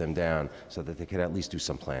to shut them down so that they could at least do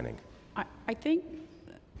some planning. I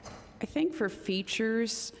think for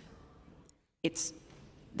features,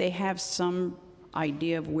 they have some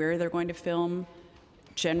idea of where they're going to film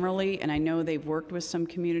generally, and I know they've worked with some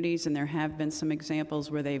communities, and there have been some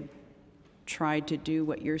examples where they've tried to do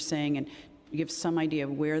what you're saying and give some idea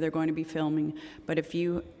of where they're going to be filming. But if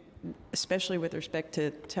you, especially with respect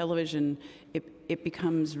to television, it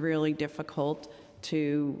becomes really difficult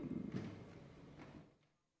to,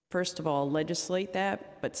 first of all, legislate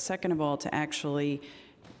that, but second of all, to actually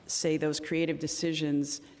say those creative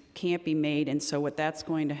decisions can't be made, and so what that's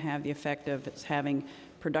going to have the effect of is having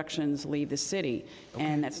productions leave the city. Okay.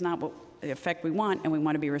 And that's not what the effect we want, and we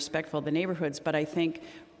want to be respectful of the neighborhoods. But I think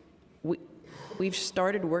we've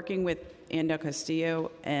started working with Ann Del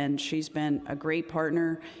Castillo, and she's been a great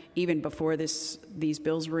partner. Even before these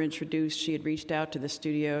bills were introduced, she had reached out to the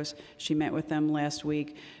studios. She met with them last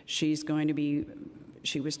week. She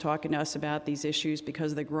was talking to us about these issues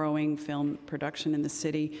because of the growing film production in the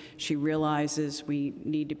city. She realizes we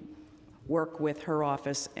need to work with her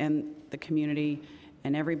office and the community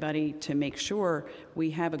and everybody to make sure we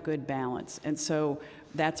have a good balance. And so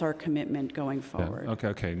that's our commitment going forward. Yeah.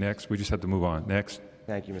 Okay, next. We just have to move on. Next.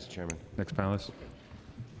 Thank you, Mr. Chairman. Next panelist.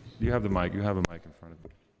 You have the mic. You have a mic in front of you.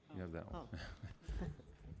 You have that one.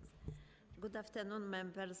 Good afternoon,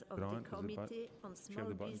 members of the Committee on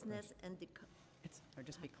Small Business and the... Or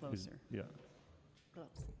just be closer. Yeah.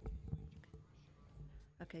 Close.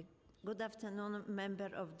 Okay. Good afternoon, member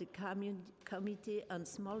of the Committee on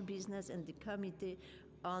Small Business and the Committee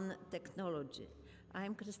on Technology.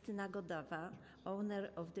 I'm Krystyna Godawa, owner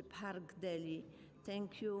of the Park Deli.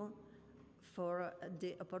 Thank you for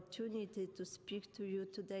the opportunity to speak to you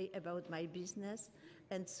today about my business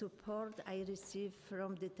and support I receive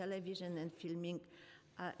from the television and filming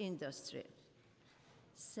industry.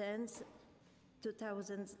 Since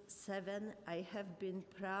 2007, I have been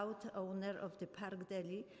proud owner of the Park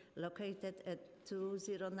Deli, located at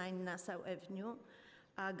 209 Nassau Avenue,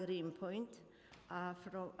 Greenpoint.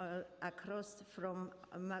 across from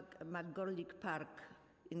McGorlick Park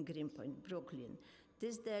in Greenpoint, Brooklyn.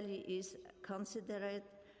 This deli is considered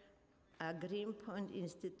a Greenpoint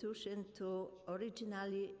institution to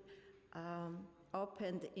originally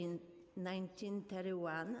opened in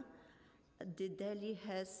 1931. The deli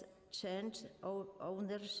has changed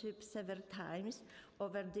ownership several times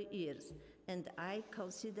over the years, and I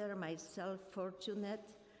consider myself fortunate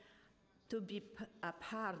to be a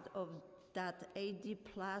part of that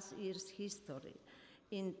 80-plus years history.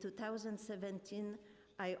 In 2017,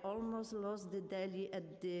 I almost lost the deli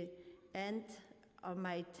at the end of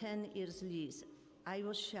my 10 years lease. I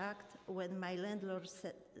was shocked when my landlord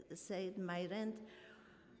said my rent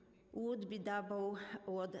would be double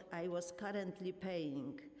what I was currently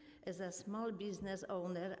paying. As a small business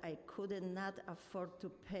owner, I could not afford to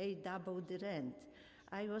pay double the rent.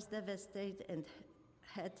 I was devastated and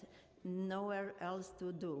had nowhere else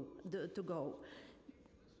to go.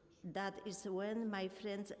 That is when my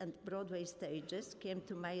friends at Broadway Stages came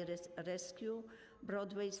to my rescue.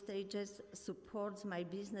 Broadway Stages supports my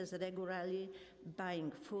business regularly,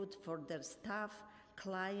 buying food for their staff,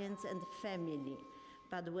 clients, and family.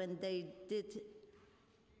 But when they did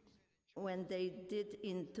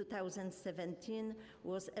in 2017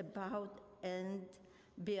 was about and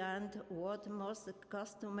beyond what most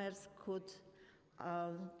customers could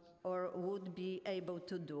or would be able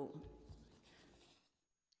to do.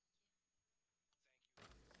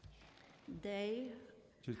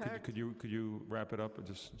 Could you wrap it up and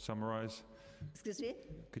just summarize? Excuse me?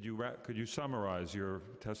 Could you summarize your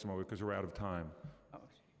testimony because we're out of time? Oh,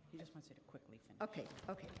 he just wants you to quickly finish. Okay.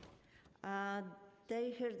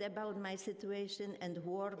 They heard about my situation and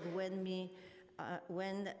worked when me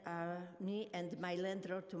and my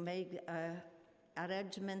landlord to make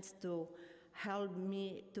arrangements to help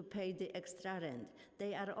me to pay the extra rent.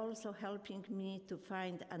 They are also helping me to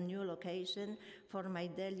find a new location for my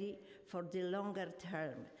deli for the longer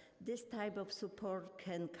term. This type of support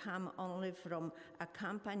can come only from a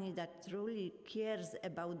company that truly cares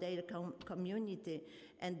about their community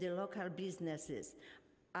and the local businesses.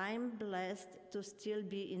 I'm blessed to still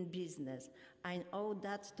be in business. I owe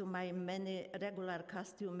that to my many regular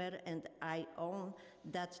customers, and I owe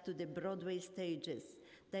that to the Broadway Stages.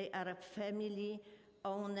 They are a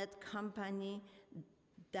family-owned company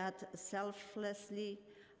that selflessly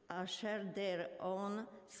share their own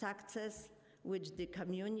success with the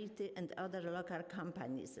community and other local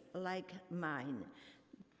companies like mine.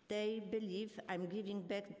 They believe I'm giving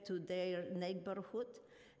back to their neighborhood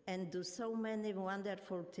and do so many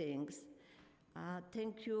wonderful things.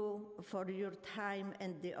 Thank you for your time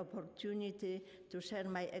and the opportunity to share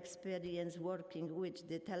my experience working with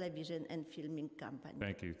the television and filming company.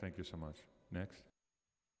 Thank you so much. Next.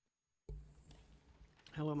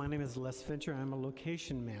 Hello, my name is Les Fincher. I'm a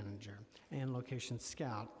location manager and location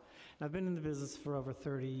scout. I've been in the business for over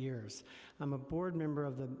 30 years. I'm a board member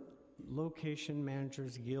of the Location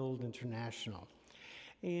Managers Guild International.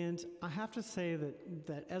 And I have to say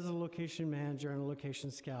that as a location manager and a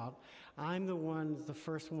location scout, I'm the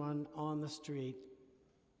first one on the street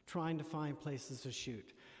trying to find places to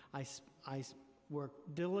shoot. I work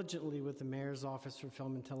diligently with the Mayor's Office for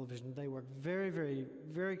Film and Television. They work very, very,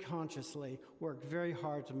 very consciously, work very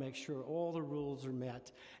hard to make sure all the rules are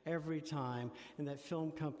met every time and that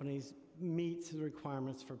film companies meet the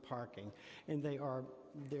requirements for parking. And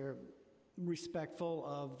they're respectful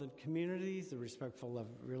of the communities, they're respectful of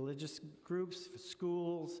religious groups,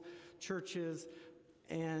 schools, churches,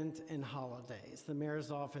 and holidays. The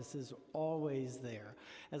mayor's office is always there.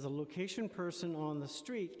 As a location person on the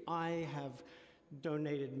street, I have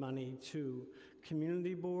donated money to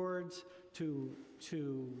community boards, to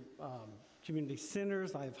community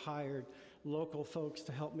centers. I've hired local folks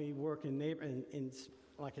to help me work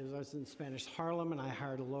like I was in Spanish Harlem, and I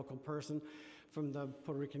hired a local person from the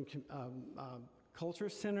Puerto Rican Culture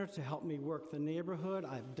Center to help me work the neighborhood.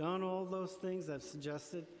 I've done all those things I've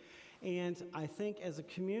suggested. And I think as a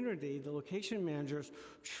community, the location managers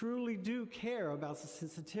truly do care about the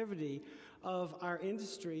sensitivity of our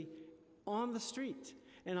industry on the street.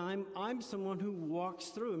 And I'm someone who walks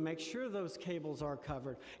through and makes sure those cables are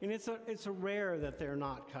covered. And it's a rare that they're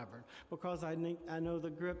not covered, because I know the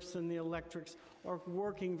grips and the electrics are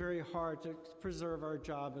working very hard to preserve our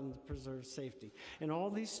job and preserve safety. And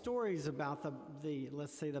all these stories about the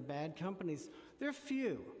let's say the bad companies, they're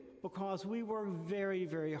few, because we work very,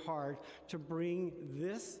 very hard to bring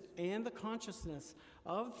this and the consciousness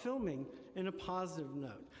of filming in a positive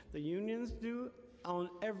note. The unions do on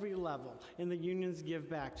every level, and the unions give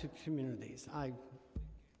back to communities. I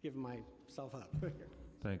give myself up.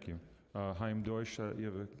 Thank you. Chaim Deutsch, you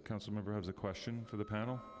have a council member has a question for the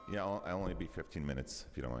panel? Yeah, I'll only be 15 minutes,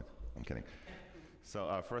 if you don't mind. I'm kidding.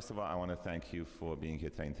 So first of all, I want to thank you for being here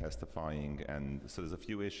today and testifying. And so there's a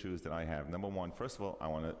few issues that I have. Number one, first of all, I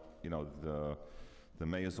want to, the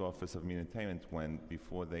mayor's office of media entertainment,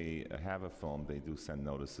 before they have a film, they do send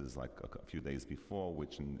notices like a few days before,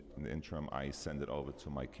 which in the interim, I send it over to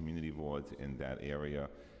my community board in that area,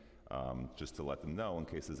 just to let them know in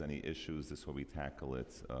case there's any issues. This way we tackle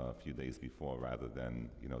it a few days before rather than,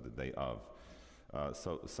 the day of.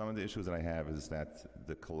 So some of the issues that I have is that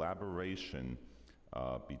the collaboration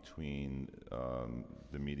between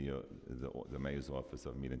the mayor's office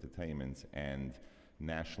of media entertainment and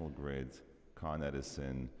National Grid, Con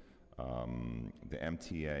Edison, the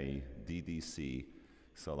MTA, DDC.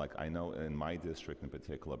 So like I know in my district in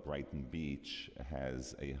particular, Brighton Beach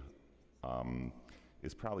has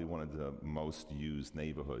is probably one of the most used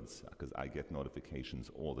neighborhoods because I get notifications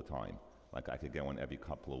all the time. Like I could get one every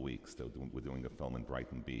couple of weeks. We're doing a film in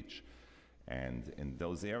Brighton Beach. And in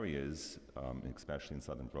those areas, especially in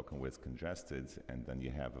Southern Brooklyn where it's congested, and then you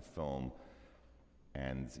have a film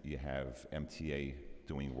and you have MTA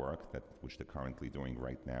doing work, which they're currently doing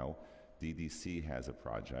right now. DDC has a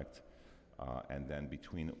project. And then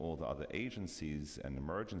between all the other agencies and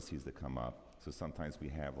emergencies that come up, so sometimes we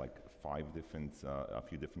have like a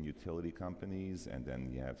few different utility companies, and then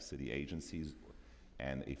you have city agencies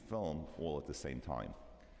and a film all at the same time.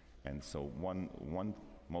 And so one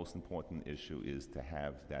most important issue is to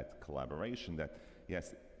have that collaboration that,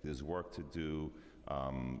 yes, there's work to do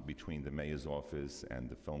between the mayor's office and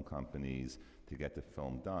the film companies to get the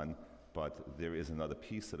film done, but there is another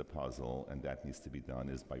piece of the puzzle, and that needs to be done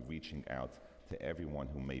is by reaching out to everyone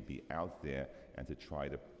who may be out there and to try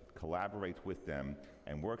to collaborate with them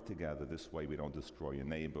and work together. This way we don't destroy your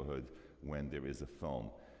neighborhood when there is a film.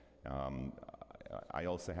 I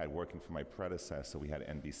also had, working for my predecessor, we had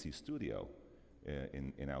NBC Studio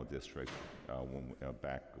in our district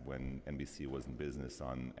back when NBC was in business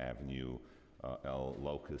on Avenue L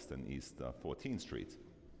Locust and East 14th Street.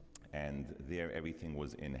 And there everything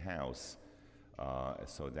was in-house,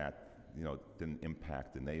 so that didn't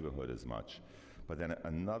impact the neighborhood as much. But then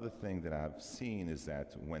another thing that I've seen is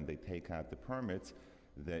that when they take out the permits,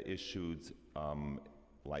 they're issued,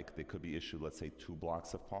 like they could be issued, let's say, 2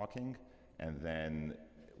 blocks of parking, and then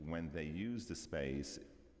when they use the space,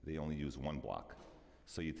 they only use 1 block.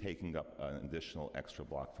 So you're taking up an additional extra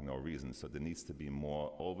block for no reason. So there needs to be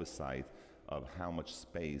more oversight of how much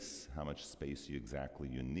space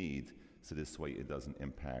you need, so this way it doesn't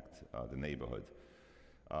impact the neighborhood.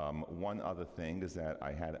 One other thing is that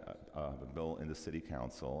I had a bill in the city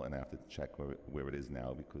council, and I have to check where it is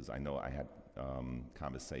now, because I know I had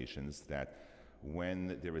conversations that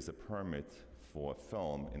when there is a permit for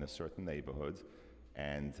film in a certain neighborhood,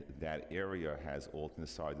 and that area has alternate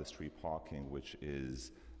side of the street parking, which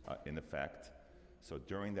is in effect. So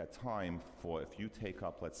during that time, if you take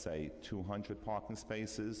up, let's say, 200 parking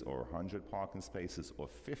spaces or 100 parking spaces or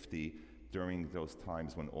 50 during those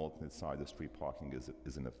times when alternate side of the street parking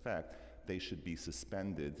is in effect, they should be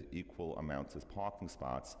suspended equal amounts of parking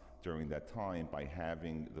spots during that time by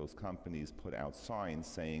having those companies put out signs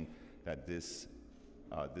saying that this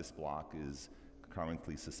block is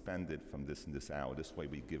currently suspended from this and this hour. This way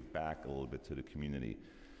we give back a little bit to the community.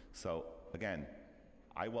 So again,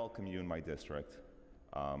 I welcome you in my district,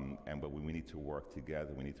 but we need to work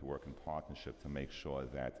together. We need to work in partnership to make sure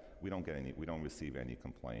that we don't receive any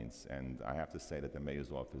complaints. And I have to say that the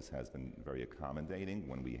mayor's office has been very accommodating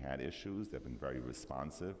when we had issues. They've been very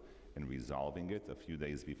responsive in resolving it a few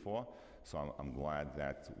days before. So I'm glad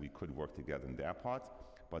that we could work together in that part,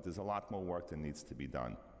 but there's a lot more work that needs to be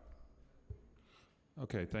done.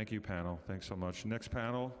 Okay, thank you, panel. Thanks so much. Next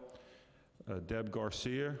panel, Deb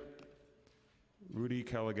Garcia, Rudy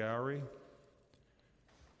Caligari,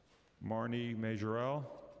 Marnie Majorel,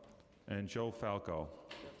 and Joe Falco.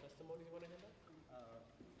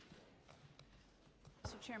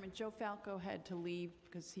 So Chairman, Joe Falco had to leave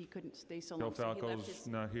because he couldn't stay so long. Joe Falco's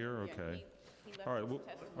not here? Okay. He left All right, his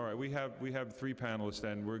all right. We have 3 panelists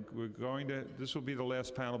then. We're going to, this will be the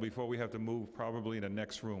last panel before we have to move probably in the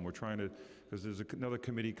next room. We're trying to, because there's another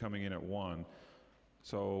committee coming in at 1.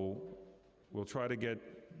 So we'll try to get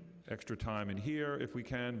extra time in here if we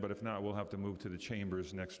can, but if not, we'll have to move to the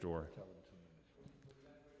chambers next door.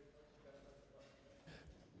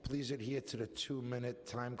 Please adhere to the 2-minute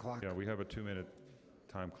time clock. Yeah, we have a 2-minute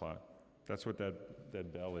time clock. That's what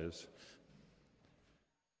that bell is.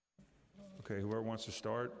 Okay, whoever wants to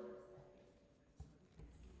start.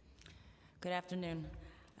 Good afternoon.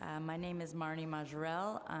 My name is Marnie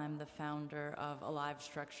Majorel. I'm the founder of Alive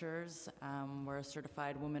Structures. We're a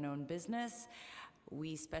certified woman-owned business.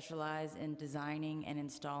 We specialize in designing and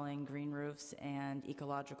installing green roofs and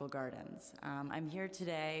ecological gardens. I'm here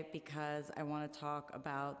today because I want to talk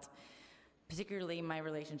about particularly my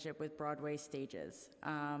relationship with Broadway Stages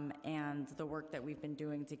and the work that we've been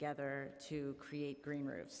doing together to create green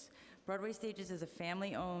roofs. Broadway Stages is a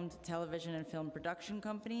family-owned television and film production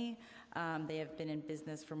company. They have been in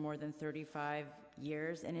business for more than 35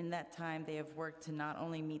 years, and in that time they have worked to not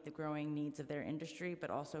only meet the growing needs of their industry, but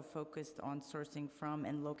also focused on sourcing from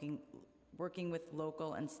and working with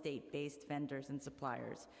local and state-based vendors and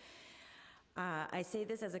suppliers. I say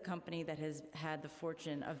this as a company that has had the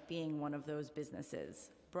fortune of being one of those businesses.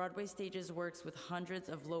 Broadway Stages works with hundreds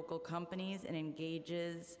of local companies and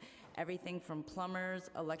engages everything from plumbers,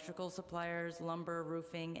 electrical suppliers, lumber,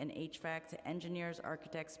 roofing, and HVAC to engineers,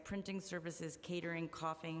 architects, printing services, catering,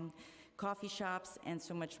 coffee shops, and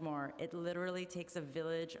so much more. It literally takes a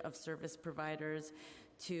village of service providers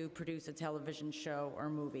to produce a television show or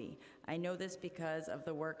movie. I know this because of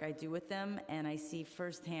the work I do with them, and I see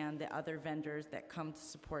firsthand the other vendors that come to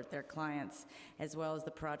support their clients, as well as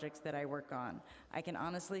the projects that I work on. I can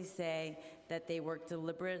honestly say that they work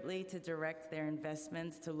deliberately to direct their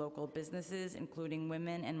investments to local businesses, including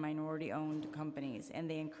women and minority-owned companies, and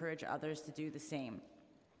they encourage others to do the same.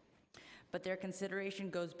 But their consideration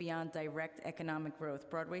goes beyond direct economic growth.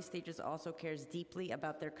 Broadway Stages also cares deeply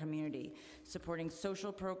about their community, supporting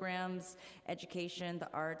social programs, education, the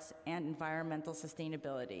arts, and environmental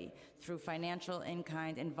sustainability. Through financial,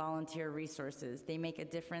 in-kind, and volunteer resources, they make a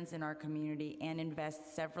difference in our community and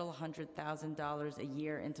invest several $100,000s a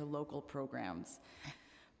year into local programs.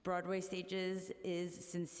 Broadway Stages is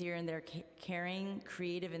sincere in their caring,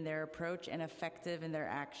 creative in their approach, and effective in their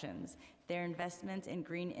actions. Their investment in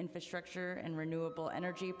green infrastructure and renewable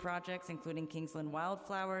energy projects, including Kingsland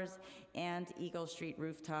Wildflowers and Eagle Street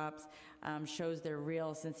rooftops, shows their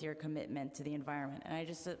real, sincere commitment to the environment. And I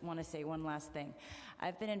just want to say one last thing.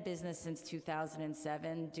 I've been in business since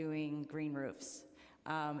 2007 doing green roofs.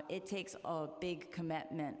 It takes a big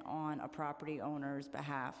commitment on a property owner's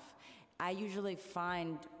behalf. I usually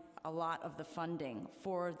find a lot of the funding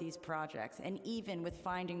for these projects, and even with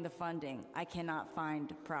finding the funding, I cannot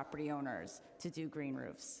find property owners to do green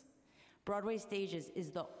roofs. Broadway Stages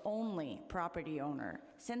is the only property owner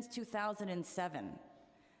since 2007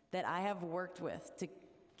 that I have worked with to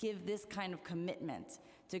give this kind of commitment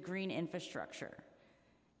to green infrastructure.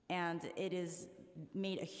 And it has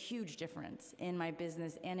made a huge difference in my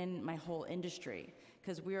business and in my whole industry,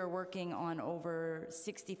 because we are working on over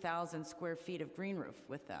 60,000 square feet of green roof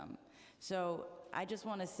with them. So I just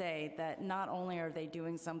want to say that not only are they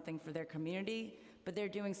doing something for their community, but they're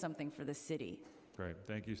doing something for the city. Great.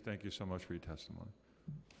 Thank you so much for your testimony.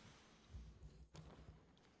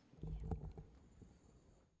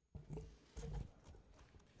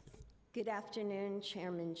 Good afternoon,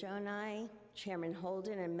 Chairman Jonai, Chairman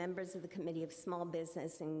Holden, and members of the Committee of Small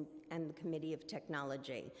Business and the Committee of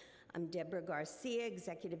Technology. I'm Deborah Garcia,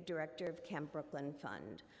 Executive Director of Camp Brooklyn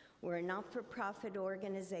Fund. We're a not-for-profit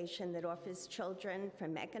organization that offers children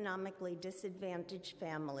from economically disadvantaged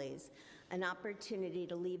families an opportunity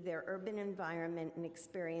to leave their urban environment and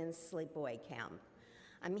experience sleepaway camp.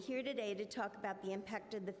 I'm here today to talk about the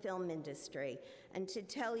impact of the film industry and to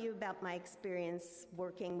tell you about my experience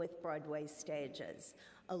working with Broadway Stages,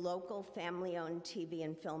 a local family-owned TV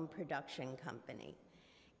and film production company.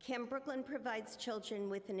 Camp Brooklyn provides children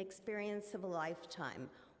with an experience of a lifetime,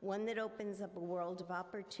 one that opens up a world of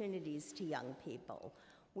opportunities to young people.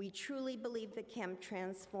 We truly believe that camp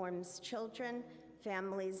transforms children,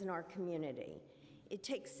 families, and our community. It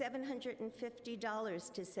takes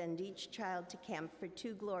 $750 to send each child to camp for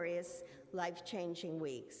 2 glorious, life-changing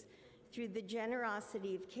weeks. Through the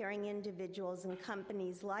generosity of caring individuals and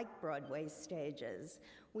companies like Broadway Stages,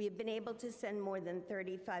 we have been able to send more than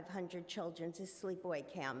 3,500 children to sleepaway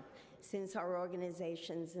camp since our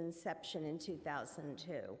organization's inception in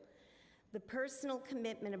 2002. The personal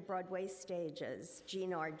commitment of Broadway Stages,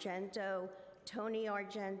 Gina Argento, Tony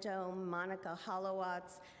Argento, Monica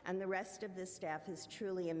Holowatz, and the rest of the staff is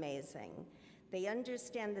truly amazing. They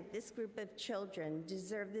understand that this group of children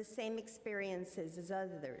deserve the same experiences as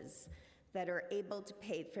others that are able to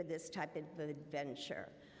pay for this type of adventure.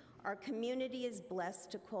 Our community is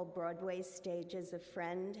blessed to call Broadway Stages a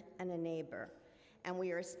friend and a neighbor, and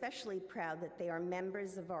we are especially proud that they are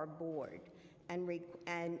members of our board, and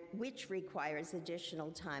which requires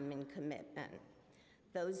additional time and commitment.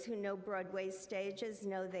 Those who know Broadway Stages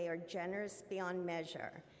know they are generous beyond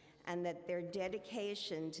measure, and that their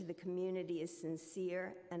dedication to the community is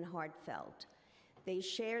sincere and heartfelt. They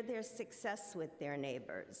share their success with their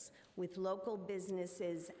neighbors, with local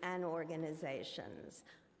businesses and organizations.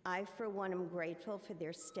 I, for one, am grateful for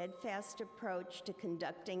their steadfast approach to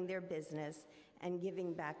conducting their business and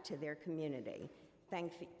giving back to their community.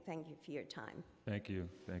 Thank you for your time. Thank you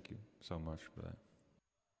so much for that.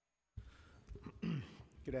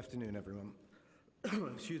 Good afternoon, everyone.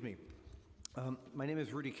 Excuse me. My name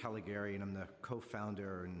is Rudy Caligari, and I'm the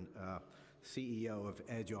co-founder and CEO of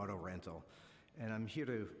Edge Auto Rental. And I'm here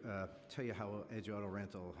to tell you how Edge Auto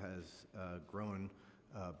Rental has grown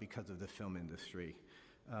because of the film industry.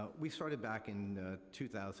 We started back in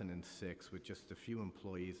 2006 with just a few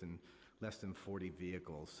employees and less than 40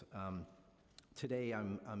 vehicles. Today,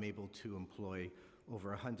 I'm able to employ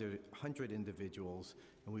over 100 individuals,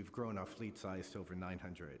 and we've grown our fleet size to over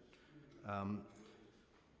 900.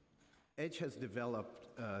 Edge has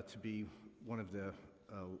developed to be one of the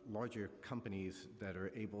larger companies that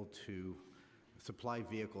are able to supply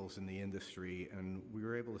vehicles in the industry, and we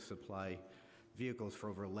were able to supply vehicles for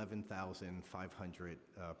over 11,500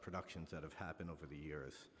 productions that have happened over the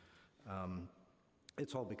years.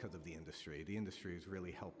 It's all because of the industry. The industry has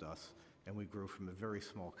really helped us, and we grew from a very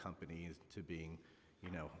small company to being,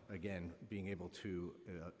 again, being able to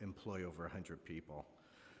employ over 100 people.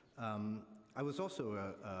 I was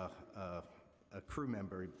also a crew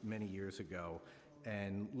member many years ago,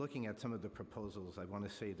 and looking at some of the proposals, I want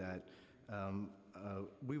to say that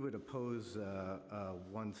we would oppose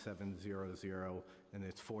 1700 and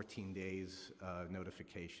its 14 days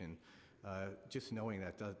notification, just knowing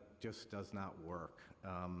that just does not work.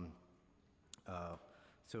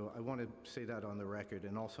 So I want to say that on the record,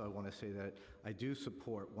 and also I want to say that I do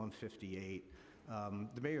support 158.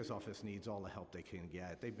 The mayor's office needs all the help they can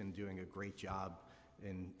get. They've been doing a great job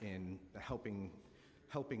in helping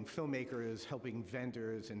filmmakers, helping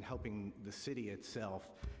vendors, and helping the city itself.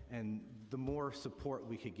 And the more support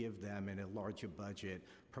we could give them in a larger budget,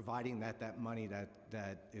 providing that money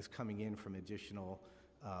that is coming in from additional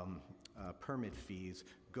permit fees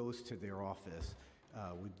goes to their office,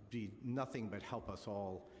 would be nothing but help us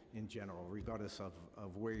all in general, regardless of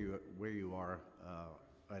where you are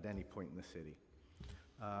at any point in the city.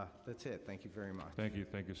 That's it. Thank you very much. Thank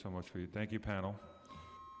you so much for you. Thank you, panel.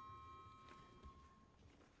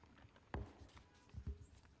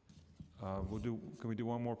 Can we do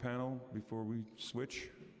one more panel before we switch?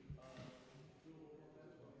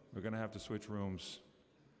 We're going to have to switch rooms.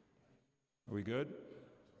 Are we good?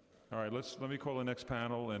 All right, let me call the next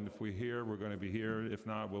panel, and if we're here, we're going to be here. If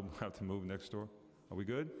not, we'll have to move next door. Are we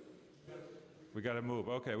good? We got to move.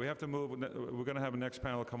 Okay, we have to move. We're going to have a next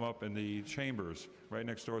panel come up in the chambers right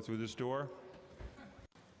next door through this door.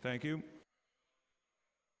 Thank you.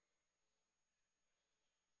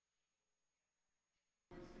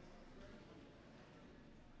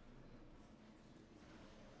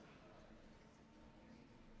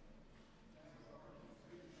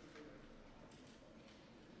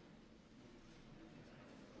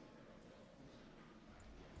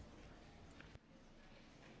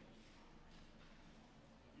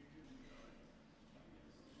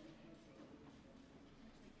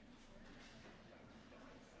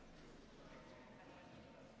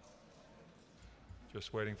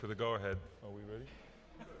 Just waiting for the go-ahead. Are we ready?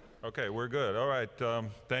 Okay, we're good. All right.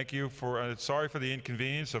 Thank you for. Sorry for the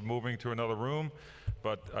inconvenience of moving to another room,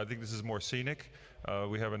 but I think this is more scenic.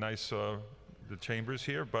 We have a nice the chambers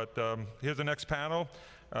here. But here's the next panel.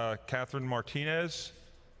 Catherine Martinez.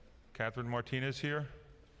 Catherine Martinez here?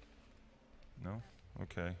 No.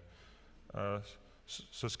 Okay.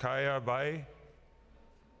 Suskaya Bai.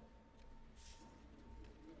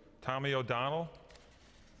 Tommy O'Donnell.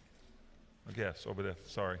 Yes, over there.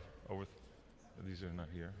 Sorry, these are not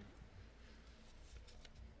here.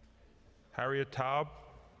 Harriet Taub.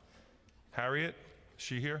 Harriet, is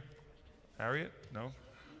she here? Harriet? No.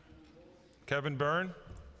 Kevin Byrne.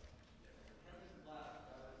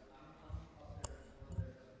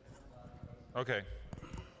 Okay.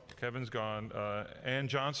 Kevin's gone. Ann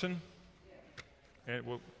Johnson. And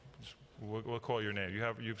we'll call your name.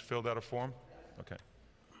 You've filled out a form. Okay.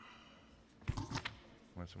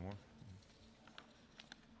 Want some more?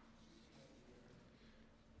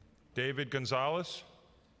 David Gonzalez?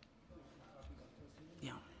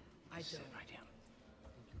 Yeah, I sit right here.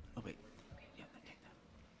 Oh, wait. Yeah, take that.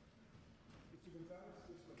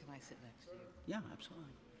 Can I sit next to you? Yeah, absolutely.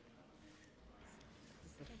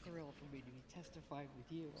 It's a thrill for me to be testifying with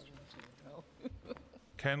you. I want you to know.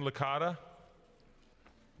 Ken Licata?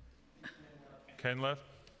 Ken left?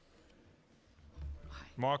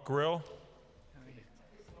 Mark Grill?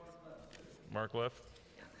 Mark left?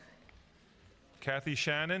 Kathy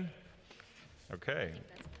Shannon? Okay.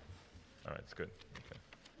 All right, it's good. Okay.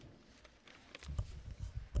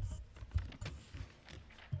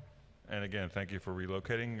 And again, thank you for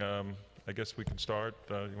relocating. I guess we can start.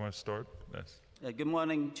 You want to start? Yes. Good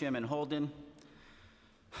morning, Chairman Holden,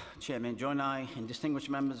 Chairman Jonai, and distinguished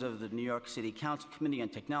members of the New York City Council Committee on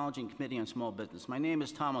Technology and Committee on Small Business. My name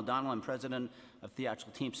is Tom O'Donnell. I'm president of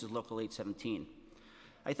Theatrical Teamsters Local 817.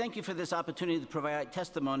 I thank you for this opportunity to provide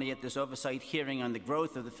testimony at this oversight hearing on the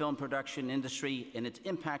growth of the film production industry and its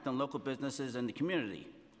impact on local businesses and the community.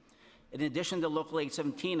 In addition to Local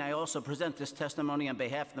 817, I also present this testimony on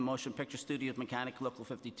behalf of the Motion Picture Studios Mechanic Local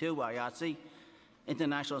 52, IATSE,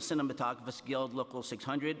 International Cinematographers Guild Local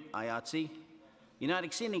 600, IATSE,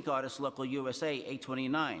 United Scenic Artists Local USA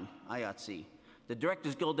 829, IATSE, the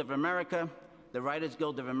Directors Guild of America, the Writers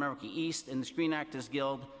Guild of America East, and the Screen Actors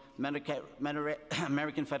Guild,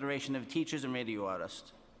 American Federation of Teachers and Radio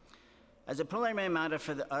Artists. As a preliminary matter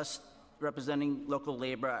for us representing local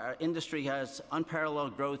labor, our industry has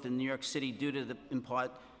unparalleled growth in New York City due to in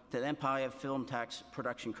part to the Empire Film Tax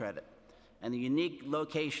Production Credit and the unique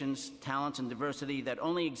locations, talents, and diversity that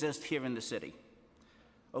only exist here in the city.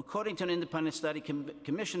 According to an independent study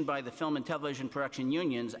commissioned by the Film and Television Production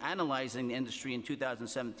Unions analyzing the industry in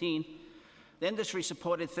 2017, the industry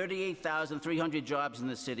supported 38,300 jobs in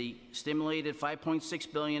the city, stimulated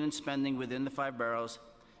 $5.6 billion in spending within the 5 boroughs,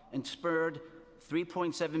 and spurred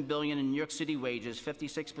 $3.7 billion in New York City wages.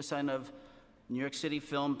 56% of New York City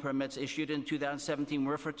film permits issued in 2017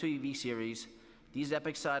 were for TV series. These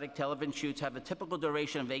episodic television shoots have a typical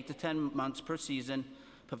duration of 8 to 10 months per season,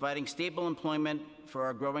 providing stable employment for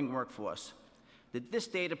our growing workforce. This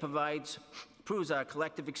data proves our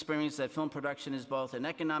collective experience that film production is both an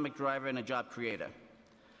economic driver and a job creator.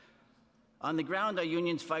 On the ground, our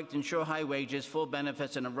unions fight to ensure high wages, full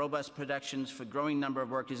benefits, and a robust protections for a growing number of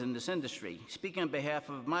workers in this industry. Speaking on behalf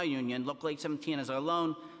of my union, Local 817 has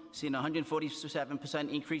alone seen a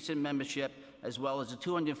 147% increase in membership, as well as a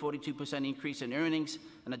 242% increase in earnings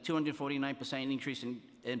and a 249% increase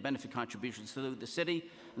in benefit contributions to the city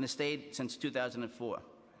and the state since 2004,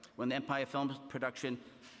 when the Empire Film Production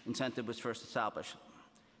Incentive was first established.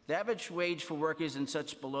 The average wage for workers in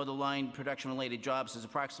such below-the-line production-related jobs is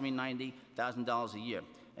approximately $90,000 a year.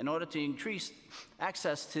 In order to increase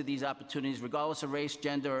access to these opportunities, regardless of race,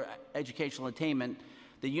 gender, or educational attainment,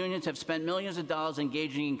 the unions have spent millions of dollars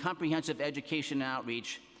engaging in comprehensive education and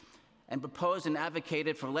outreach, and proposed and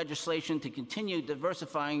advocated for legislation to continue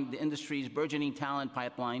diversifying the industry's burgeoning talent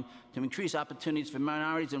pipeline to increase opportunities for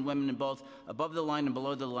minorities and women in both above-the-line and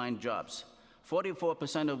below-the-line jobs,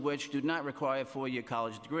 44% of which do not require a 4-year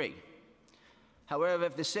college degree. However,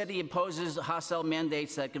 if the city imposes hostile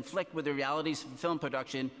mandates that conflict with the realities of film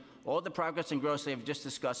production, all the progress and growth they have just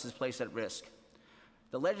discussed is placed at risk.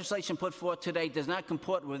 The legislation put forth today does not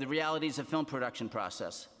comport with the realities of film production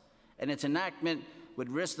process, and its enactment would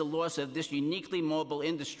risk the loss of this uniquely mobile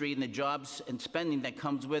industry and the jobs and spending that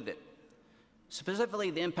comes with it.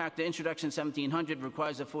 Specifically, the impact of Introduction 1700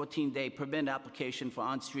 requires a 14-day permit application for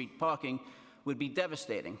on-street parking would be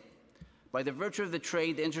devastating. By the virtue of the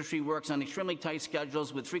trade, the industry works on extremely tight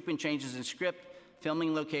schedules with frequent changes in script,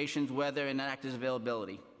 filming locations, weather, and actors'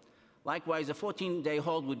 availability. Likewise, a 14-day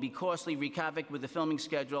hold would be costly, wreak havoc with the filming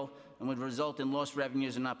schedule, and would result in lost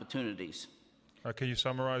revenues and opportunities. Can you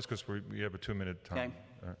summarize, because we have a 2-minute time.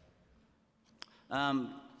 Okay.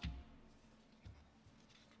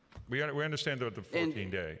 We understand the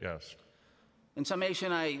 14-day, yes. In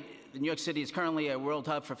summation, New York City is currently a world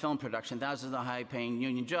hub for film production. Thousands of high-paying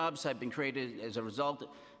union jobs have been created as a result,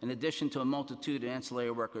 in addition to a multitude of ancillary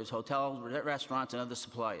workers, hotels, restaurants, and other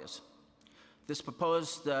suppliers. This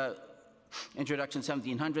proposed Introduction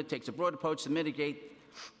 1700 takes a broad approach to mitigate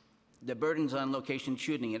the burdens on location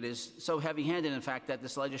shooting. It is so heavy-handed, in fact, that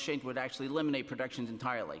this legislation would actually eliminate productions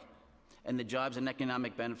entirely, and the jobs and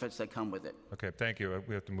economic benefits that come with it. Okay, thank you.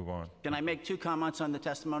 We have to move on. Can I make 2 comments on the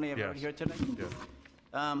testimony I've heard here today?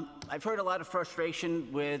 Yes. I've heard a lot of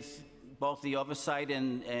frustration with both the oversight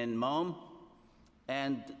and MOM,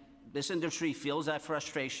 and this industry feels that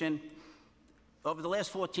frustration. Over the last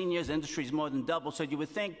 14 years, the industry has more than doubled, so you would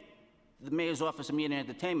think the Mayor's Office of Media and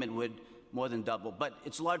Entertainment would more than double, but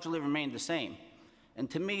it's largely remained the same. And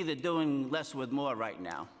to me, they're doing less with more right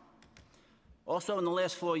now. Also, in the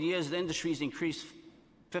last 4 years, the industry's increased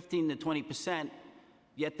 15 to 20%,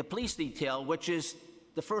 yet the police detail, which is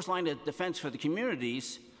the first line of defense for the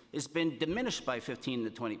communities, has been diminished by 15 to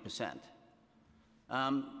 20%.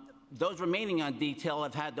 Those remaining on detail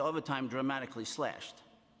have had the overtime dramatically slashed.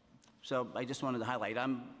 So I just wanted to highlight.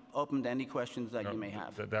 I'm open to any questions that you may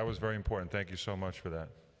have. That was very important. Thank you so much for that.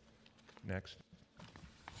 Next.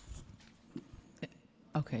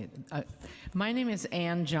 Okay. My name is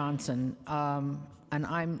Ann Johnson, and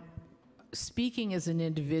I'm speaking as an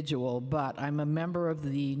individual, but I'm a member of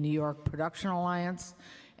the New York Production Alliance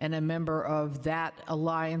and a member of that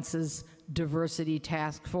alliance's diversity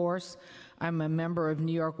task force. I'm a member of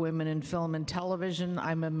New York Women in Film and Television.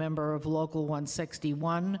 I'm a member of Local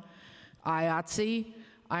 161, IATSE.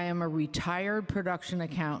 I am a retired production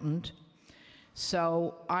accountant,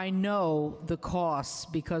 so I know the costs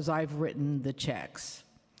because I've written the checks.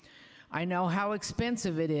 I know how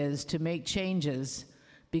expensive it is to make changes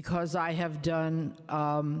because I have done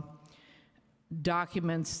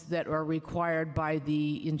documents that are required by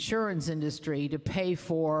the insurance industry to pay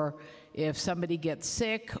for if somebody gets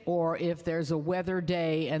sick or if there's a weather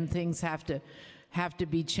day and things have to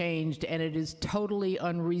be changed, and it is totally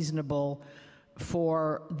unreasonable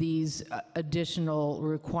for these additional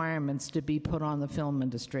requirements to be put on the film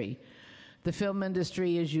industry. The film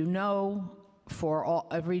industry, as you know, for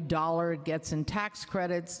every dollar it gets in tax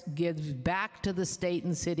credits, gives back to the state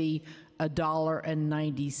and city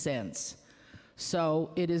 $1.90.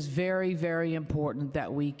 So it is very, very important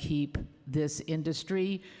that we keep this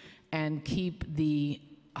industry and keep the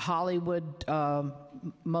Hollywood,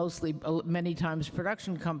 many times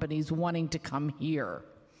production companies, wanting to come here.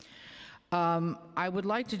 I would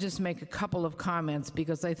like to just make a couple of comments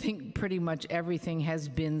because I think pretty much everything has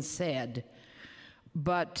been said.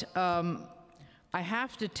 But I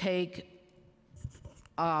have to take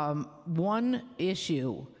one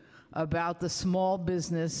issue about the small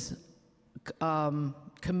business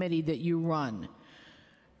committee that you run.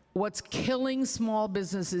 What's killing small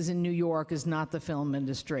businesses in New York is not the film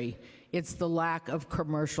industry. It's the lack of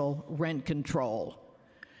commercial rent control.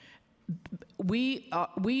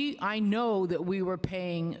 I know that we were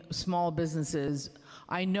paying small businesses.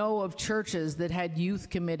 I know of churches that had youth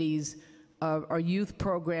committees or youth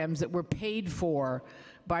programs that were paid for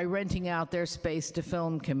by renting out their space to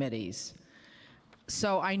film committees.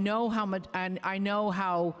 So I know how much, and I know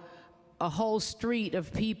how a whole street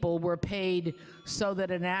of people were paid so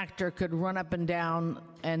that an actor could run up and down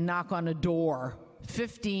and knock on a door,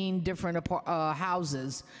 15 different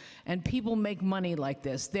houses, and people make money like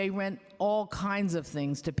this. They rent all kinds of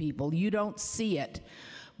things to people. You don't see it,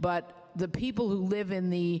 but the people who live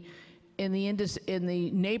in the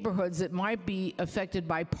neighborhoods that might be affected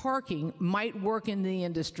by parking might work in the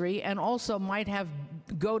industry and also might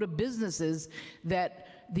go to businesses that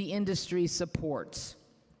the industry supports.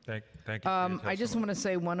 Thank you for your testimony. I just want to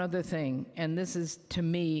say one other thing, and this is, to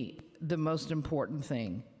me, the most important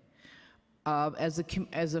thing. As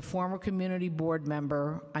a former community board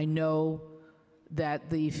member, I know that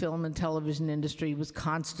the film and television industry was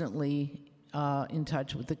constantly in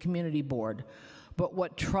touch with the community board. But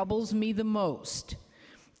what troubles me the most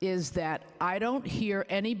is that I don't hear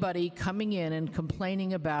anybody coming in and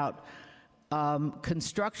complaining about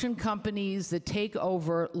construction companies that take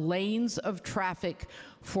over lanes of traffic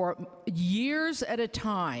for years at a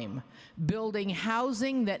time, building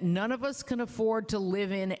housing that none of us can afford to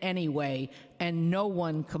live in anyway, and no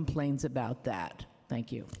one complains about that.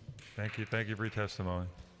 Thank you. Thank you. Thank you for your testimony.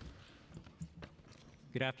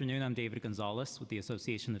 Good afternoon. I'm David Gonzalez with the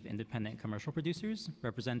Association of Independent Commercial Producers,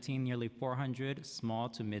 representing nearly 400 small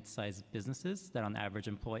to mid-sized businesses that on average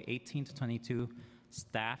employ 18 to 22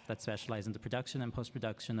 staff that specialize in the production and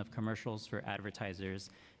post-production of commercials for advertisers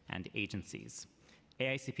and agencies.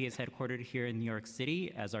 AICP is headquartered here in New York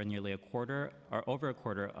City, as are nearly over a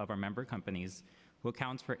quarter of our member companies, who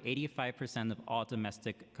account for 85% of all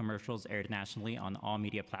domestic commercials aired nationally on all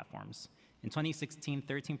media platforms. In 2016,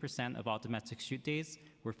 13% of all domestic shoot days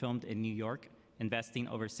were filmed in New York, investing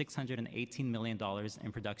over $618 million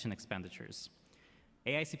in production expenditures.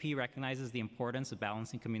 AICP recognizes the importance of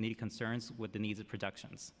balancing community concerns with the needs of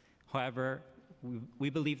productions. However, we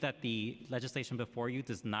believe that the legislation before you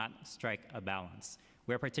does not strike a balance.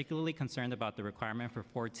 We are particularly concerned about the requirement for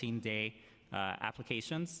 14-day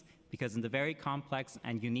applications, because in the very complex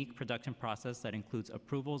and unique production process that includes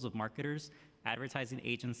approvals of marketers, advertising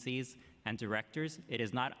agencies, and directors, it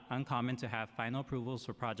is not uncommon to have final approvals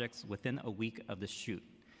for projects within a week of the shoot.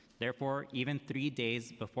 Therefore, even 3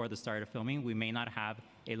 days before the start of filming, we may not have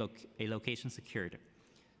a location secured.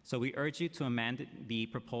 So we urge you to amend the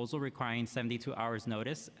proposal requiring 72 hours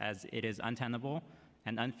notice, as it is untenable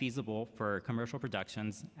and unfeasible for commercial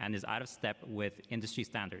productions and is out of step with industry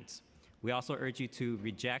standards. We also urge you to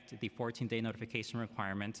reject the 14-day notification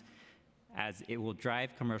requirement, as it will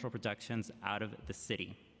drive commercial productions out of the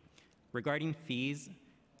city. Regarding fees,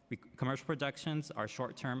 commercial productions are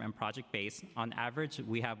short-term and project-based. On average,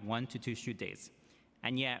 we have 1 to 2 shoot days,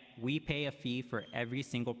 and yet we pay a fee for every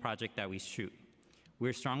single project that we shoot.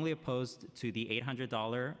 We're strongly opposed to the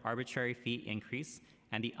 $800 arbitrary fee increase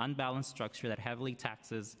and the unbalanced structure that heavily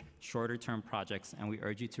taxes shorter-term projects, and we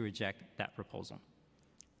urge you to reject that proposal.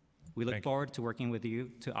 We look forward to working with you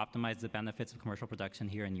to optimize the benefits of commercial production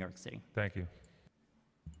here in New York City. Thank you.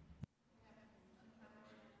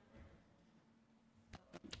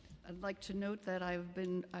 I'd like to note that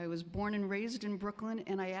I was born and raised in Brooklyn,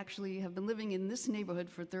 and I actually have been living in this neighborhood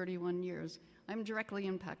for 31 years. I'm directly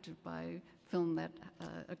impacted by filming that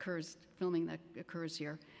occurs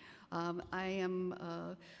here. I am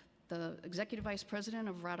the Executive Vice President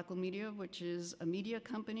of Radical Media, which is a media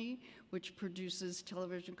company which produces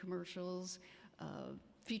television commercials,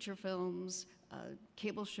 feature films,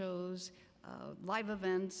 cable shows, live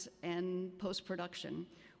events, and post-production.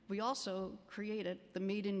 We also created the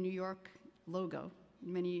Made in New York logo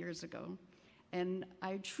many years ago. And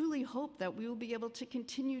I truly hope that we will be able to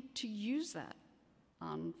continue to use that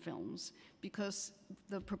on films, because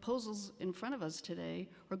the proposals in front of us today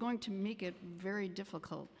are going to make it very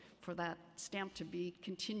difficult for that stamp to be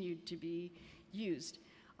continued to be used.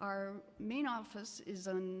 Our main office is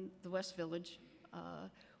on the West Village.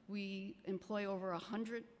 We employ over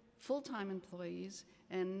 100 full-time employees,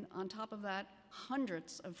 and on top of that,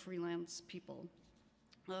 hundreds of freelance people.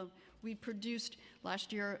 We produced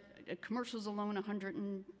last year commercials alone,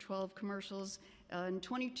 112 commercials, and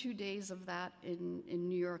 22 days of that in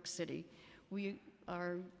New York City.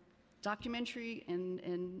 Our documentary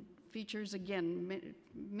and features, again,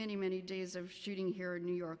 many days of shooting here in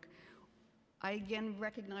New York. I again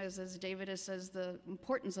recognize, as David says, the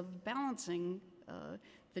importance of balancing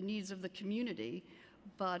the needs of the community,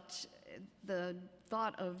 but the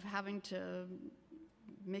thought of having to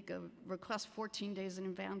make a request 14 days in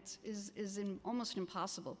advance is almost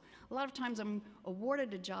impossible. A lot of times I'm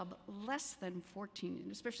awarded a job less than 14,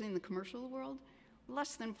 especially in the commercial world,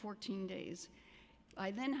 less than 14 days.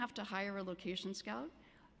 I then have to hire a location scout,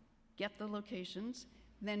 get the locations,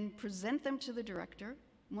 then present them to the director.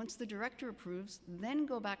 Once the director approves, then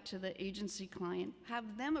go back to the agency client,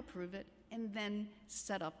 have them approve it, and then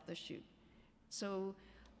set up the shoot. So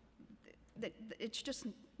it's just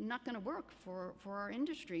not going to work for our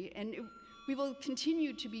industry, and we will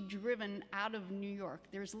continue to be driven out of New York.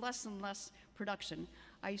 There's less and less production.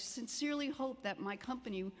 I sincerely hope that my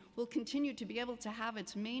company will continue to be able to have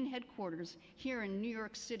its main headquarters here in New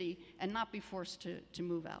York City and not be forced to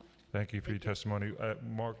move out. Thank you for your testimony.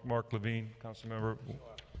 Mark Levine, council member,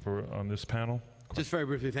 on this panel. Just very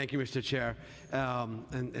briefly, thank you, Mr. Chair,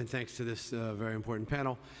 and thanks to this very important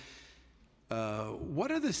panel.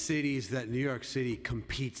 What are the cities that New York City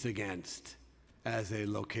competes against as a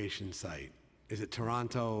location site? Is it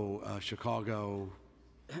Toronto, Chicago?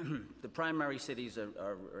 The primary cities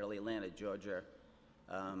are really Atlanta, Georgia,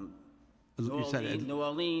 said New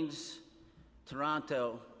Orleans,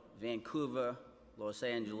 Toronto, Vancouver, Los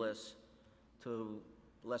Angeles, to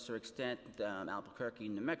a lesser extent, Albuquerque,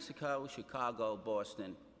 New Mexico, Chicago,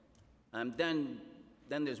 Boston. Then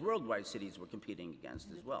there's worldwide cities we're competing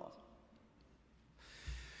against as well.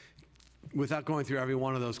 Without going through every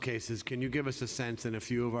one of those cases, can you give us a sense in a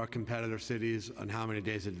few of our competitor cities on how many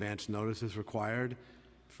days advance notice is required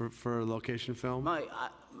for a location film?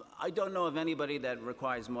 I don't know of anybody that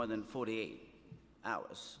requires more than 48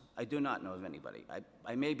 hours. I do not know of anybody.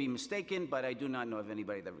 I may be mistaken, but I do not know of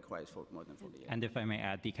anybody that requires more than 48 hours. And if I may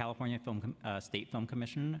add, the California State Film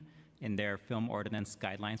Commission, in their film ordinance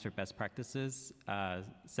guidelines for best practices,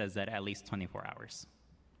 says that at least 24 hours.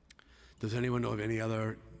 Does anyone know of any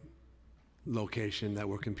other location that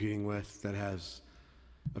we're competing with that has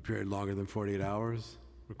a period longer than 48 hours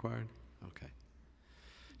required? Okay.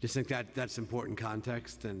 Just think that that's important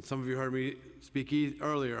context. And some of you heard me speak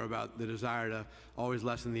earlier about the desire to always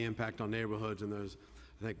lessen the impact on neighborhoods, and there's,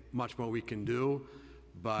 I think, much more we can do,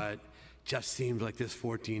 but just seems like this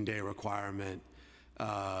 14-day requirement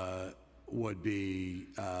would be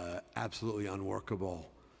absolutely unworkable,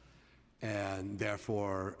 and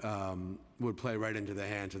therefore would play right into the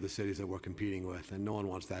hands of the cities that we're competing with, and no one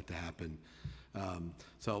wants that to happen.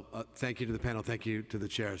 So thank you to the panel. Thank you to the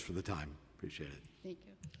chairs for the time. Appreciate it. Thank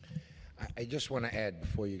you. I just want to add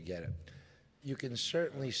before you get it. You can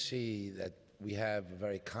certainly see that we have a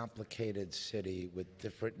very complicated city with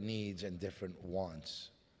different needs and different wants.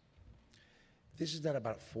 This is not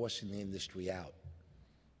about forcing the industry out.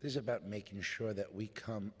 This is about making sure that we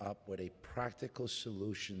come up with a practical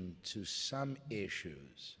solution to some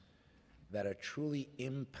issues that are truly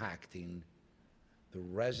impacting the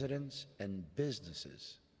residents and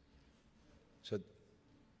businesses. So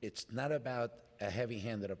it's not about a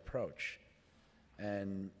heavy-handed approach.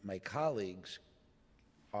 And my colleagues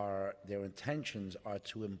their intentions are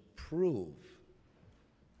to improve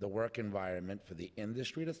the work environment for the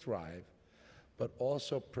industry to thrive, but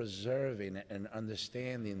also preserving and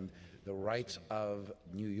understanding the rights of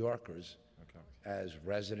New Yorkers as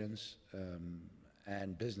residents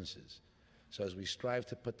and businesses. So as we strive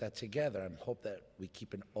to put that together, I hope that we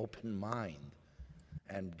keep an open mind.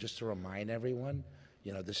 And just to remind everyone,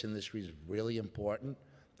 you know, this industry is really important,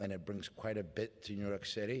 and it brings quite a bit to New York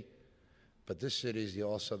City. But this city is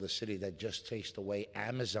also the city that just chased away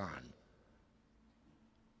Amazon.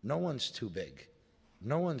 No one's too big.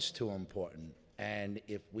 No one's too important. And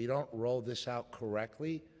if we don't roll this out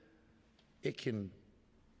correctly, it can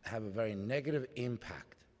have a very negative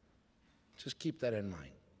impact. Just keep that in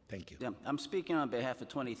mind. Thank you. Yeah, I'm speaking on behalf of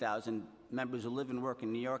 20,000 members who live and work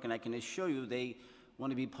in New York, and I can assure you they want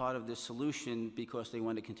to be part of this solution because they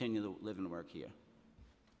want to continue to live and work here.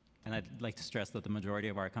 And I'd like to stress that the majority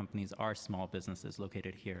of our companies are small businesses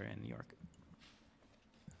located here in New York.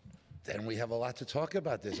 Then we have a lot to talk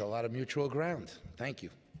about. There's a lot of mutual ground. Thank you.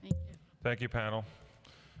 Thank you, panel.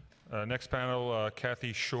 Next panel,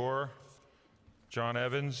 Kathy Shore, John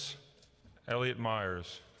Evans, Elliot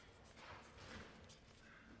Myers.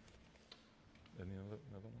 Any other,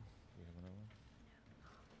 another one? We have another one?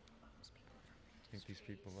 I think these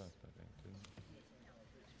people left, I think, didn't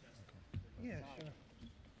they? Yeah, sure.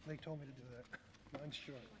 They told me to do that. Mine's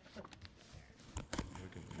short. We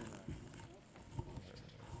can do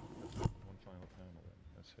one final panel, then.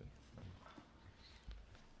 That's it.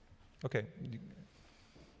 Okay,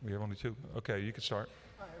 we have only two. Okay, you can start.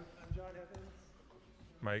 Hi, I'm John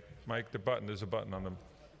Evans. Mike, the button, there's a button on them.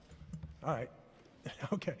 All right.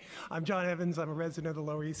 Okay. I'm John Evans. I'm a resident of the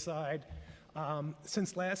Lower East Side.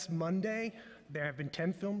 Since last Monday, there have been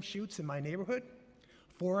 10 film shoots in my neighborhood,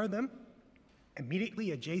 4 of them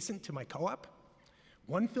immediately adjacent to my co-op.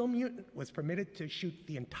 1 film unit was permitted to shoot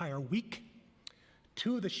the entire week.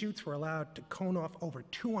 2 of the shoots were allowed to cone off over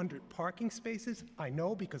 200 parking spaces. I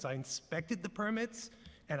know because I inspected the permits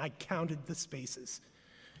and I counted the spaces.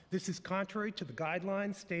 This is contrary to the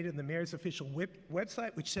guidelines stated in the mayor's official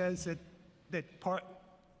website, which says that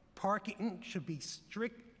parking should be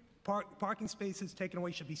parking spaces taken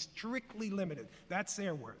away should be strictly limited. That's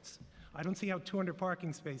their words. I don't see how 200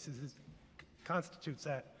 parking spaces constitutes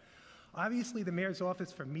that. Obviously, the mayor's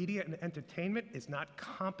office for media and entertainment is not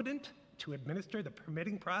competent to administer the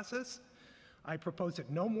permitting process. I propose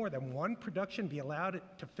that no more than 1 production be allowed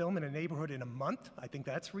to film in a neighborhood in a month. I think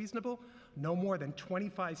that's reasonable. No more than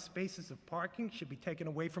 25 spaces of parking should be taken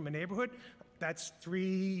away from a neighborhood. That's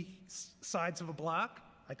 3 sides of a block.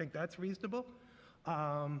 I think that's reasonable.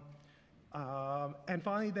 And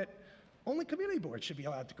finally, that only community boards should be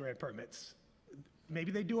allowed to grant permits.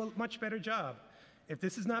 Maybe they do a much better job. If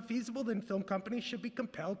this is not feasible, then film companies should be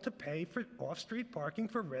compelled to pay for off-street parking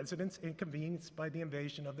for residents inconvenienced by the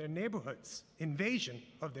invasion of their neighborhoods. Invasion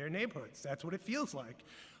of their neighborhoods. That's what it feels like.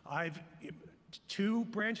 2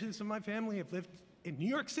 branches of my family have lived in New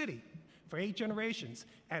York City for 8 generations,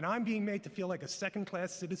 and I'm being made to feel like a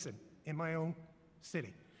second-class citizen in my own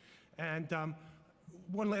city. And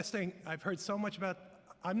one last thing, I've heard so much about,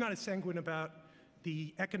 I'm not as sanguine about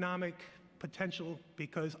the economic potential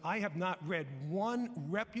because I have not read one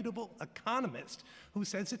reputable economist who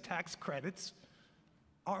says that tax credits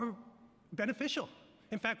are beneficial.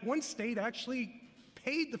 In fact, one state actually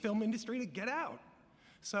paid the film industry to get out.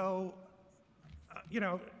 So, you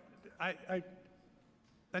know,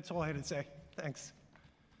 that's all I had to say. Thanks.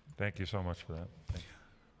 Thank you so much for that. Thank you.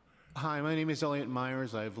 Hi, my name is Elliot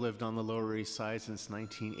Myers. I've lived on the Lower East Side since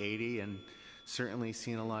 1980 and certainly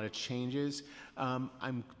seen a lot of changes.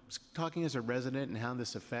 I'm talking as a resident and how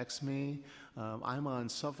this affects me. I'm on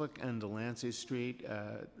Suffolk and Delancey Street,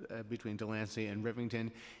 between Delancey and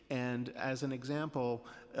Rivington. And as an example,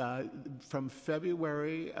 from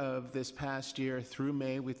February of this past year through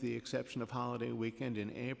May, with the exception of holiday weekend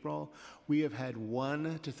in April, we have had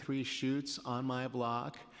 1 to 3 shoots on my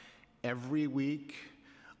block every week.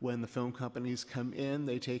 When the film companies come in,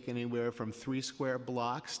 they take anywhere from 3 square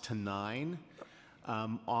blocks to 9.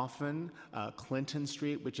 Often, Clinton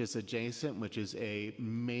Street, which is adjacent, which is a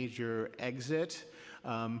major exit,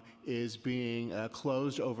 is being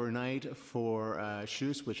closed overnight for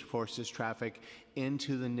shoots, which forces traffic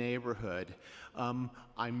into the neighborhood. I'm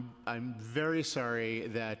very sorry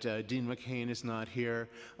that Dean McCain is not here.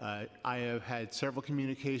 I have had several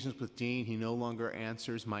communications with Dean. He no longer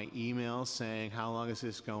answers my emails saying, how long is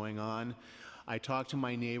this going on? I talk to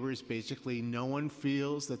my neighbors. Basically, no one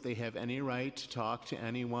feels that they have any right to talk to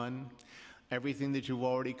anyone. Everything that you've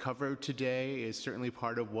already covered today is certainly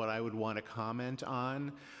part of what I would want to comment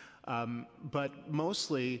on. But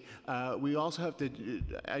mostly, we also have to,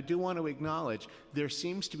 I do want to acknowledge, there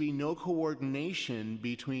seems to be no coordination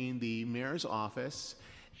between the mayor's office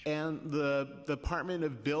and the Department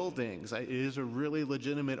of Buildings. It is a really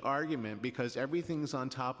legitimate argument because everything's on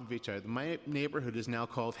top of each other. My neighborhood is now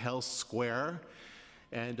called Hell's Square,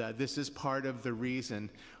 and this is part of the reason.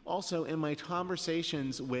 Also, in my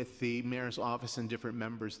conversations with the mayor's office and different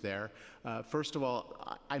members there, first of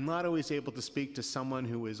all, I'm not always able to speak to someone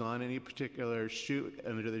who is on any particular shoot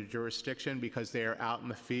under their jurisdiction because they are out in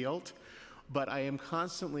the field. But I am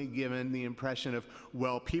constantly given the impression of,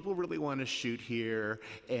 well, people really want to shoot here,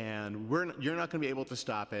 and you're not going to be able to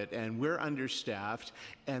stop it, and we're understaffed,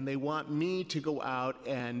 and they want me to go out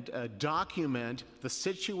and document the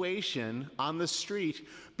situation on the street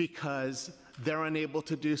because they're unable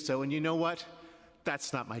to do so. And you know what?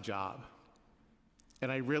 That's not my job.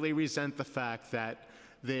 And I really resent the fact that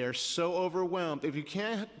they are so overwhelmed. If you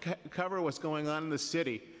can't cover what's going on in the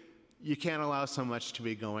city, you can't allow so much to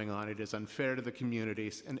be going on. It is unfair to the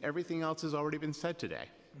communities, and everything else has already been said today.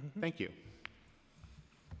 Thank you.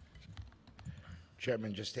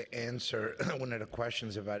 Chairman, just to answer one of the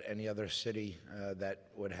questions about any other city that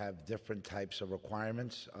would have different types of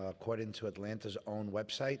requirements, according to Atlanta's own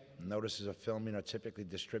website, notices of filming are typically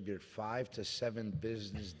distributed 5 to 7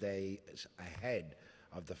 business days ahead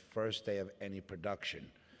of the first day of any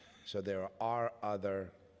production. So there are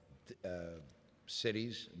other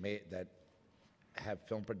cities that have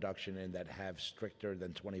film production and that have stricter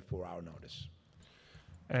than 24-hour notice.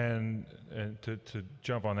 And to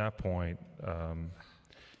jump on that point,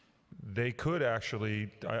 they could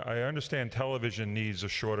actually, I understand television needs a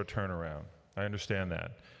shorter turnaround. I understand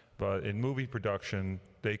that. But in movie production,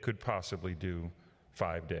 they could possibly do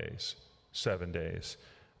 5 days, 7 days.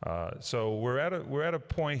 So we're at a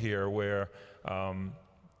point here where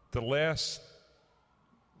the last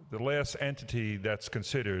entity that's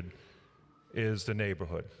considered is the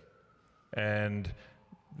neighborhood. And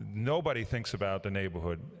nobody thinks about the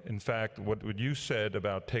neighborhood. In fact, what you said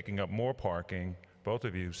about taking up more parking, both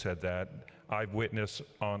of you said that, I've witnessed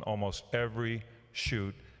on almost every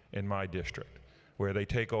shoot in my district, where they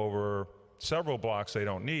take over several blocks they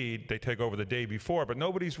don't need, they take over the day before, but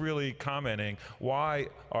nobody's really commenting, why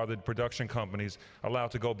are the production companies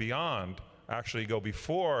allowed to go beyond, actually go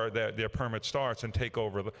before their permit starts and take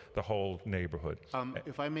over the whole neighborhood?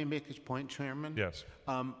 If I may make a point, Chairman? Yes.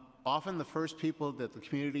 Often the first people that the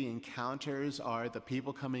community encounters are the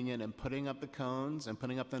people coming in and putting up the cones and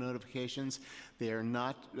putting up the notifications. They are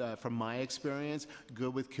not, from my experience,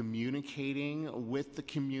 good with communicating with the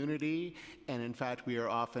community, and in fact, we are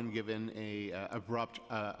often given a abrupt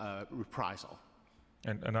reprisal.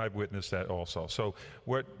 And I've witnessed that also. So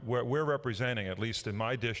what we're representing, at least in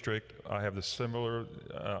my district, I have the similar,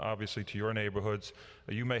 obviously, to your neighborhoods.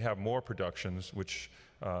 You may have more productions, which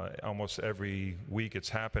almost every week it's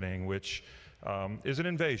happening, which is an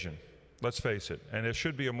invasion. Let's face it. And there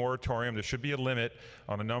should be a moratorium. There should be a limit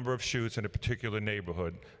on the number of shoots in a particular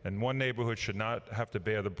neighborhood. And one neighborhood should not have to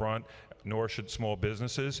bear the brunt, nor should small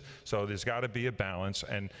businesses. So there's got to be a balance.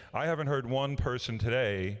 And I haven't heard one person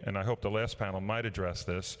today, and I hope the last panel might address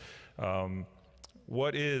this,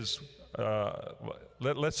 what is,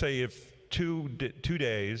 let's say if two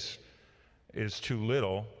days is too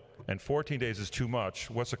little and 14 days is too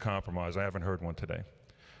much, what's a compromise? I haven't heard one today.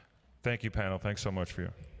 Thank you, panel. Thanks so much for you.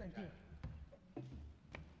 Thank you.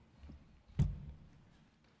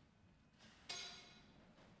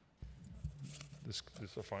 This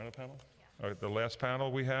is the final panel? All right, the last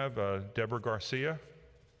panel we have, Deborah Garcia,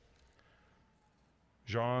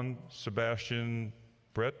 Jean-Sebastian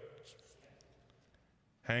Brett,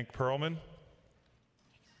 Hank Perlman.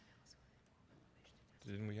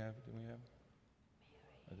 Didn't we have?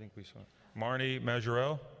 I think we saw. Marnie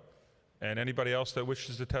Majorel. And anybody else that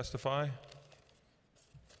wishes to testify?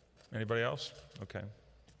 Anybody else? Okay.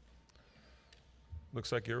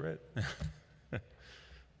 Looks like you're it.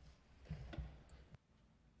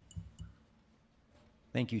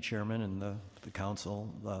 Thank you, Chairman, and the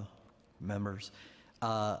council, the members.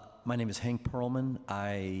 My name is Hank Perlman.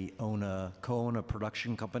 I co-own a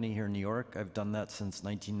production company here in New York. I've done that since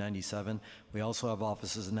 1997. We also have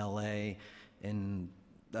offices in LA, in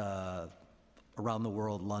around the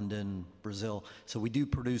world, London, Brazil. So we do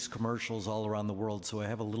produce commercials all around the world, so I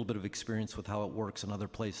have a little bit of experience with how it works in other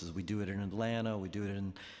places. We do it in Atlanta, we do it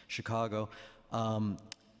in Chicago.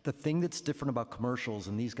 The thing that's different about commercials,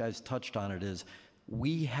 and these guys touched on it, is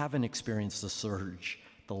we haven't experienced a surge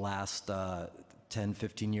the last 10,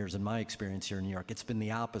 15 years in my experience here in New York. It's been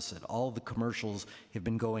the opposite. All the commercials have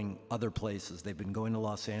been going other places. They've been going to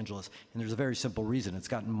Los Angeles, and there's a very simple reason. It's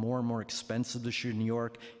gotten more and more expensive to shoot in New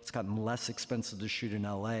York. It's gotten less expensive to shoot in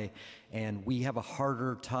LA, and we have a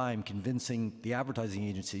harder time convincing the advertising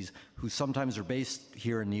agencies, who sometimes are based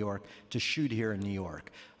here in New York, to shoot here in New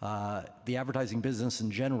York. The advertising business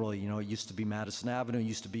in general, you know, it used to be Madison Avenue, it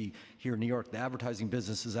used to be here in New York. The advertising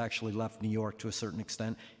business has actually left New York to a certain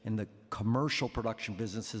extent, and the commercial production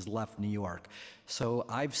business has left New York. So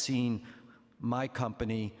I've seen my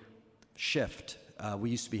company shift. We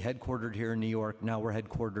used to be headquartered here in New York, now we're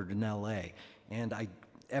headquartered in LA. And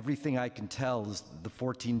everything I can tell is the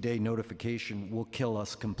 14-day notification will kill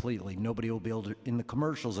us completely. Nobody will be able to, in the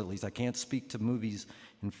commercials at least, I can't speak to movies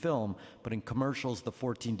and film, but in commercials, the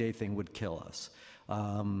 14-day thing would kill us.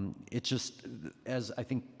 It's just, as I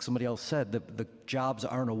think somebody else said, the jobs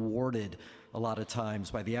aren't awarded a lot of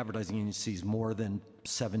times by the advertising agencies more than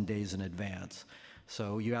 7 days in advance.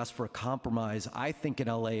 So you ask for a compromise. I think in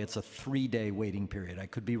LA it's a 3-day waiting period. I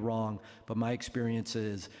could be wrong, but my experience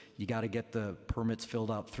is you got to get the permits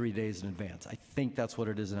filled out 3 days in advance. I think that's what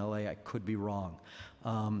it is in LA. I could be wrong.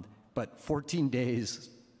 But 14 days,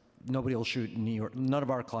 nobody will shoot in New York. None of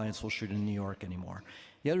our clients will shoot in New York anymore.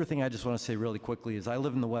 The other thing I just want to say really quickly is I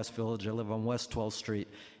live in the West Village. I live on West 12th Street,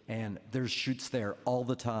 and there's shoots there all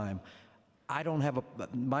the time. I don't have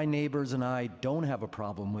my neighbors and I don't have a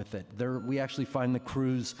problem with it. We actually find the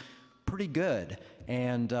crews pretty good.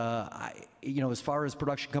 And, you know, as far as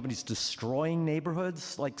production companies destroying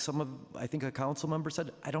neighborhoods, like I think a council member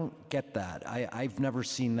said, I don't get that. I've never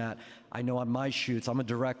seen that. I know on my shoots, I'm a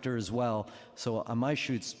director as well, so on my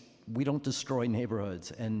shoots, we don't destroy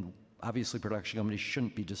neighborhoods. And obviously production companies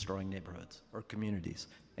shouldn't be destroying neighborhoods or communities.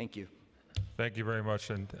 Thank you. Thank you very much,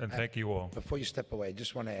 and thank you all. Before you step away, I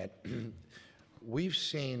just want to add, we've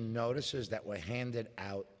seen notices that were handed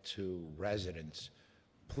out to residents.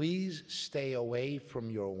 Please stay away from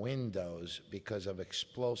your windows because of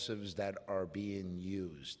explosives that are being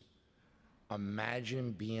used.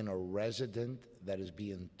 Imagine being a resident that is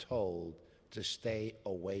being told to stay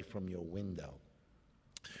away from your window.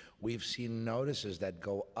 We've seen notices that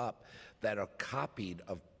go up that are copied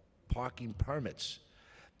of parking permits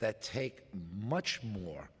that take much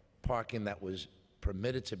more parking that was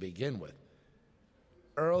permitted to begin with,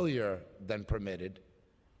 earlier than permitted.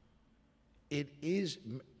 It is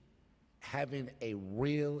having a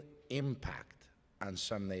real impact on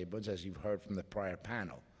some neighborhoods, as you've heard from the prior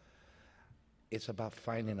panel. It's about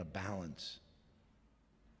finding a balance.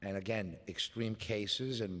 And again, extreme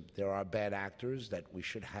cases, and there are bad actors that we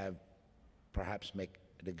should have perhaps make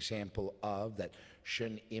an example of that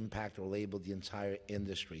shouldn't impact or label the entire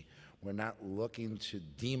industry. We're not looking to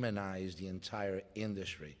demonize the entire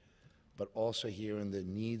industry, but also hearing the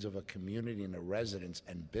needs of a community and the residents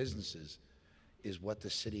and businesses is what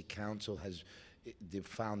the city council has, the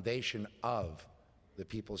foundation of the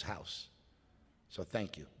people's house. So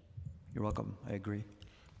thank you. You're welcome. I agree.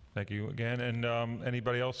 Thank you again. And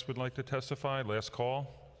anybody else would like to testify? Last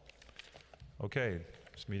call? Okay,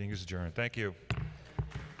 this meeting is adjourned. Thank you.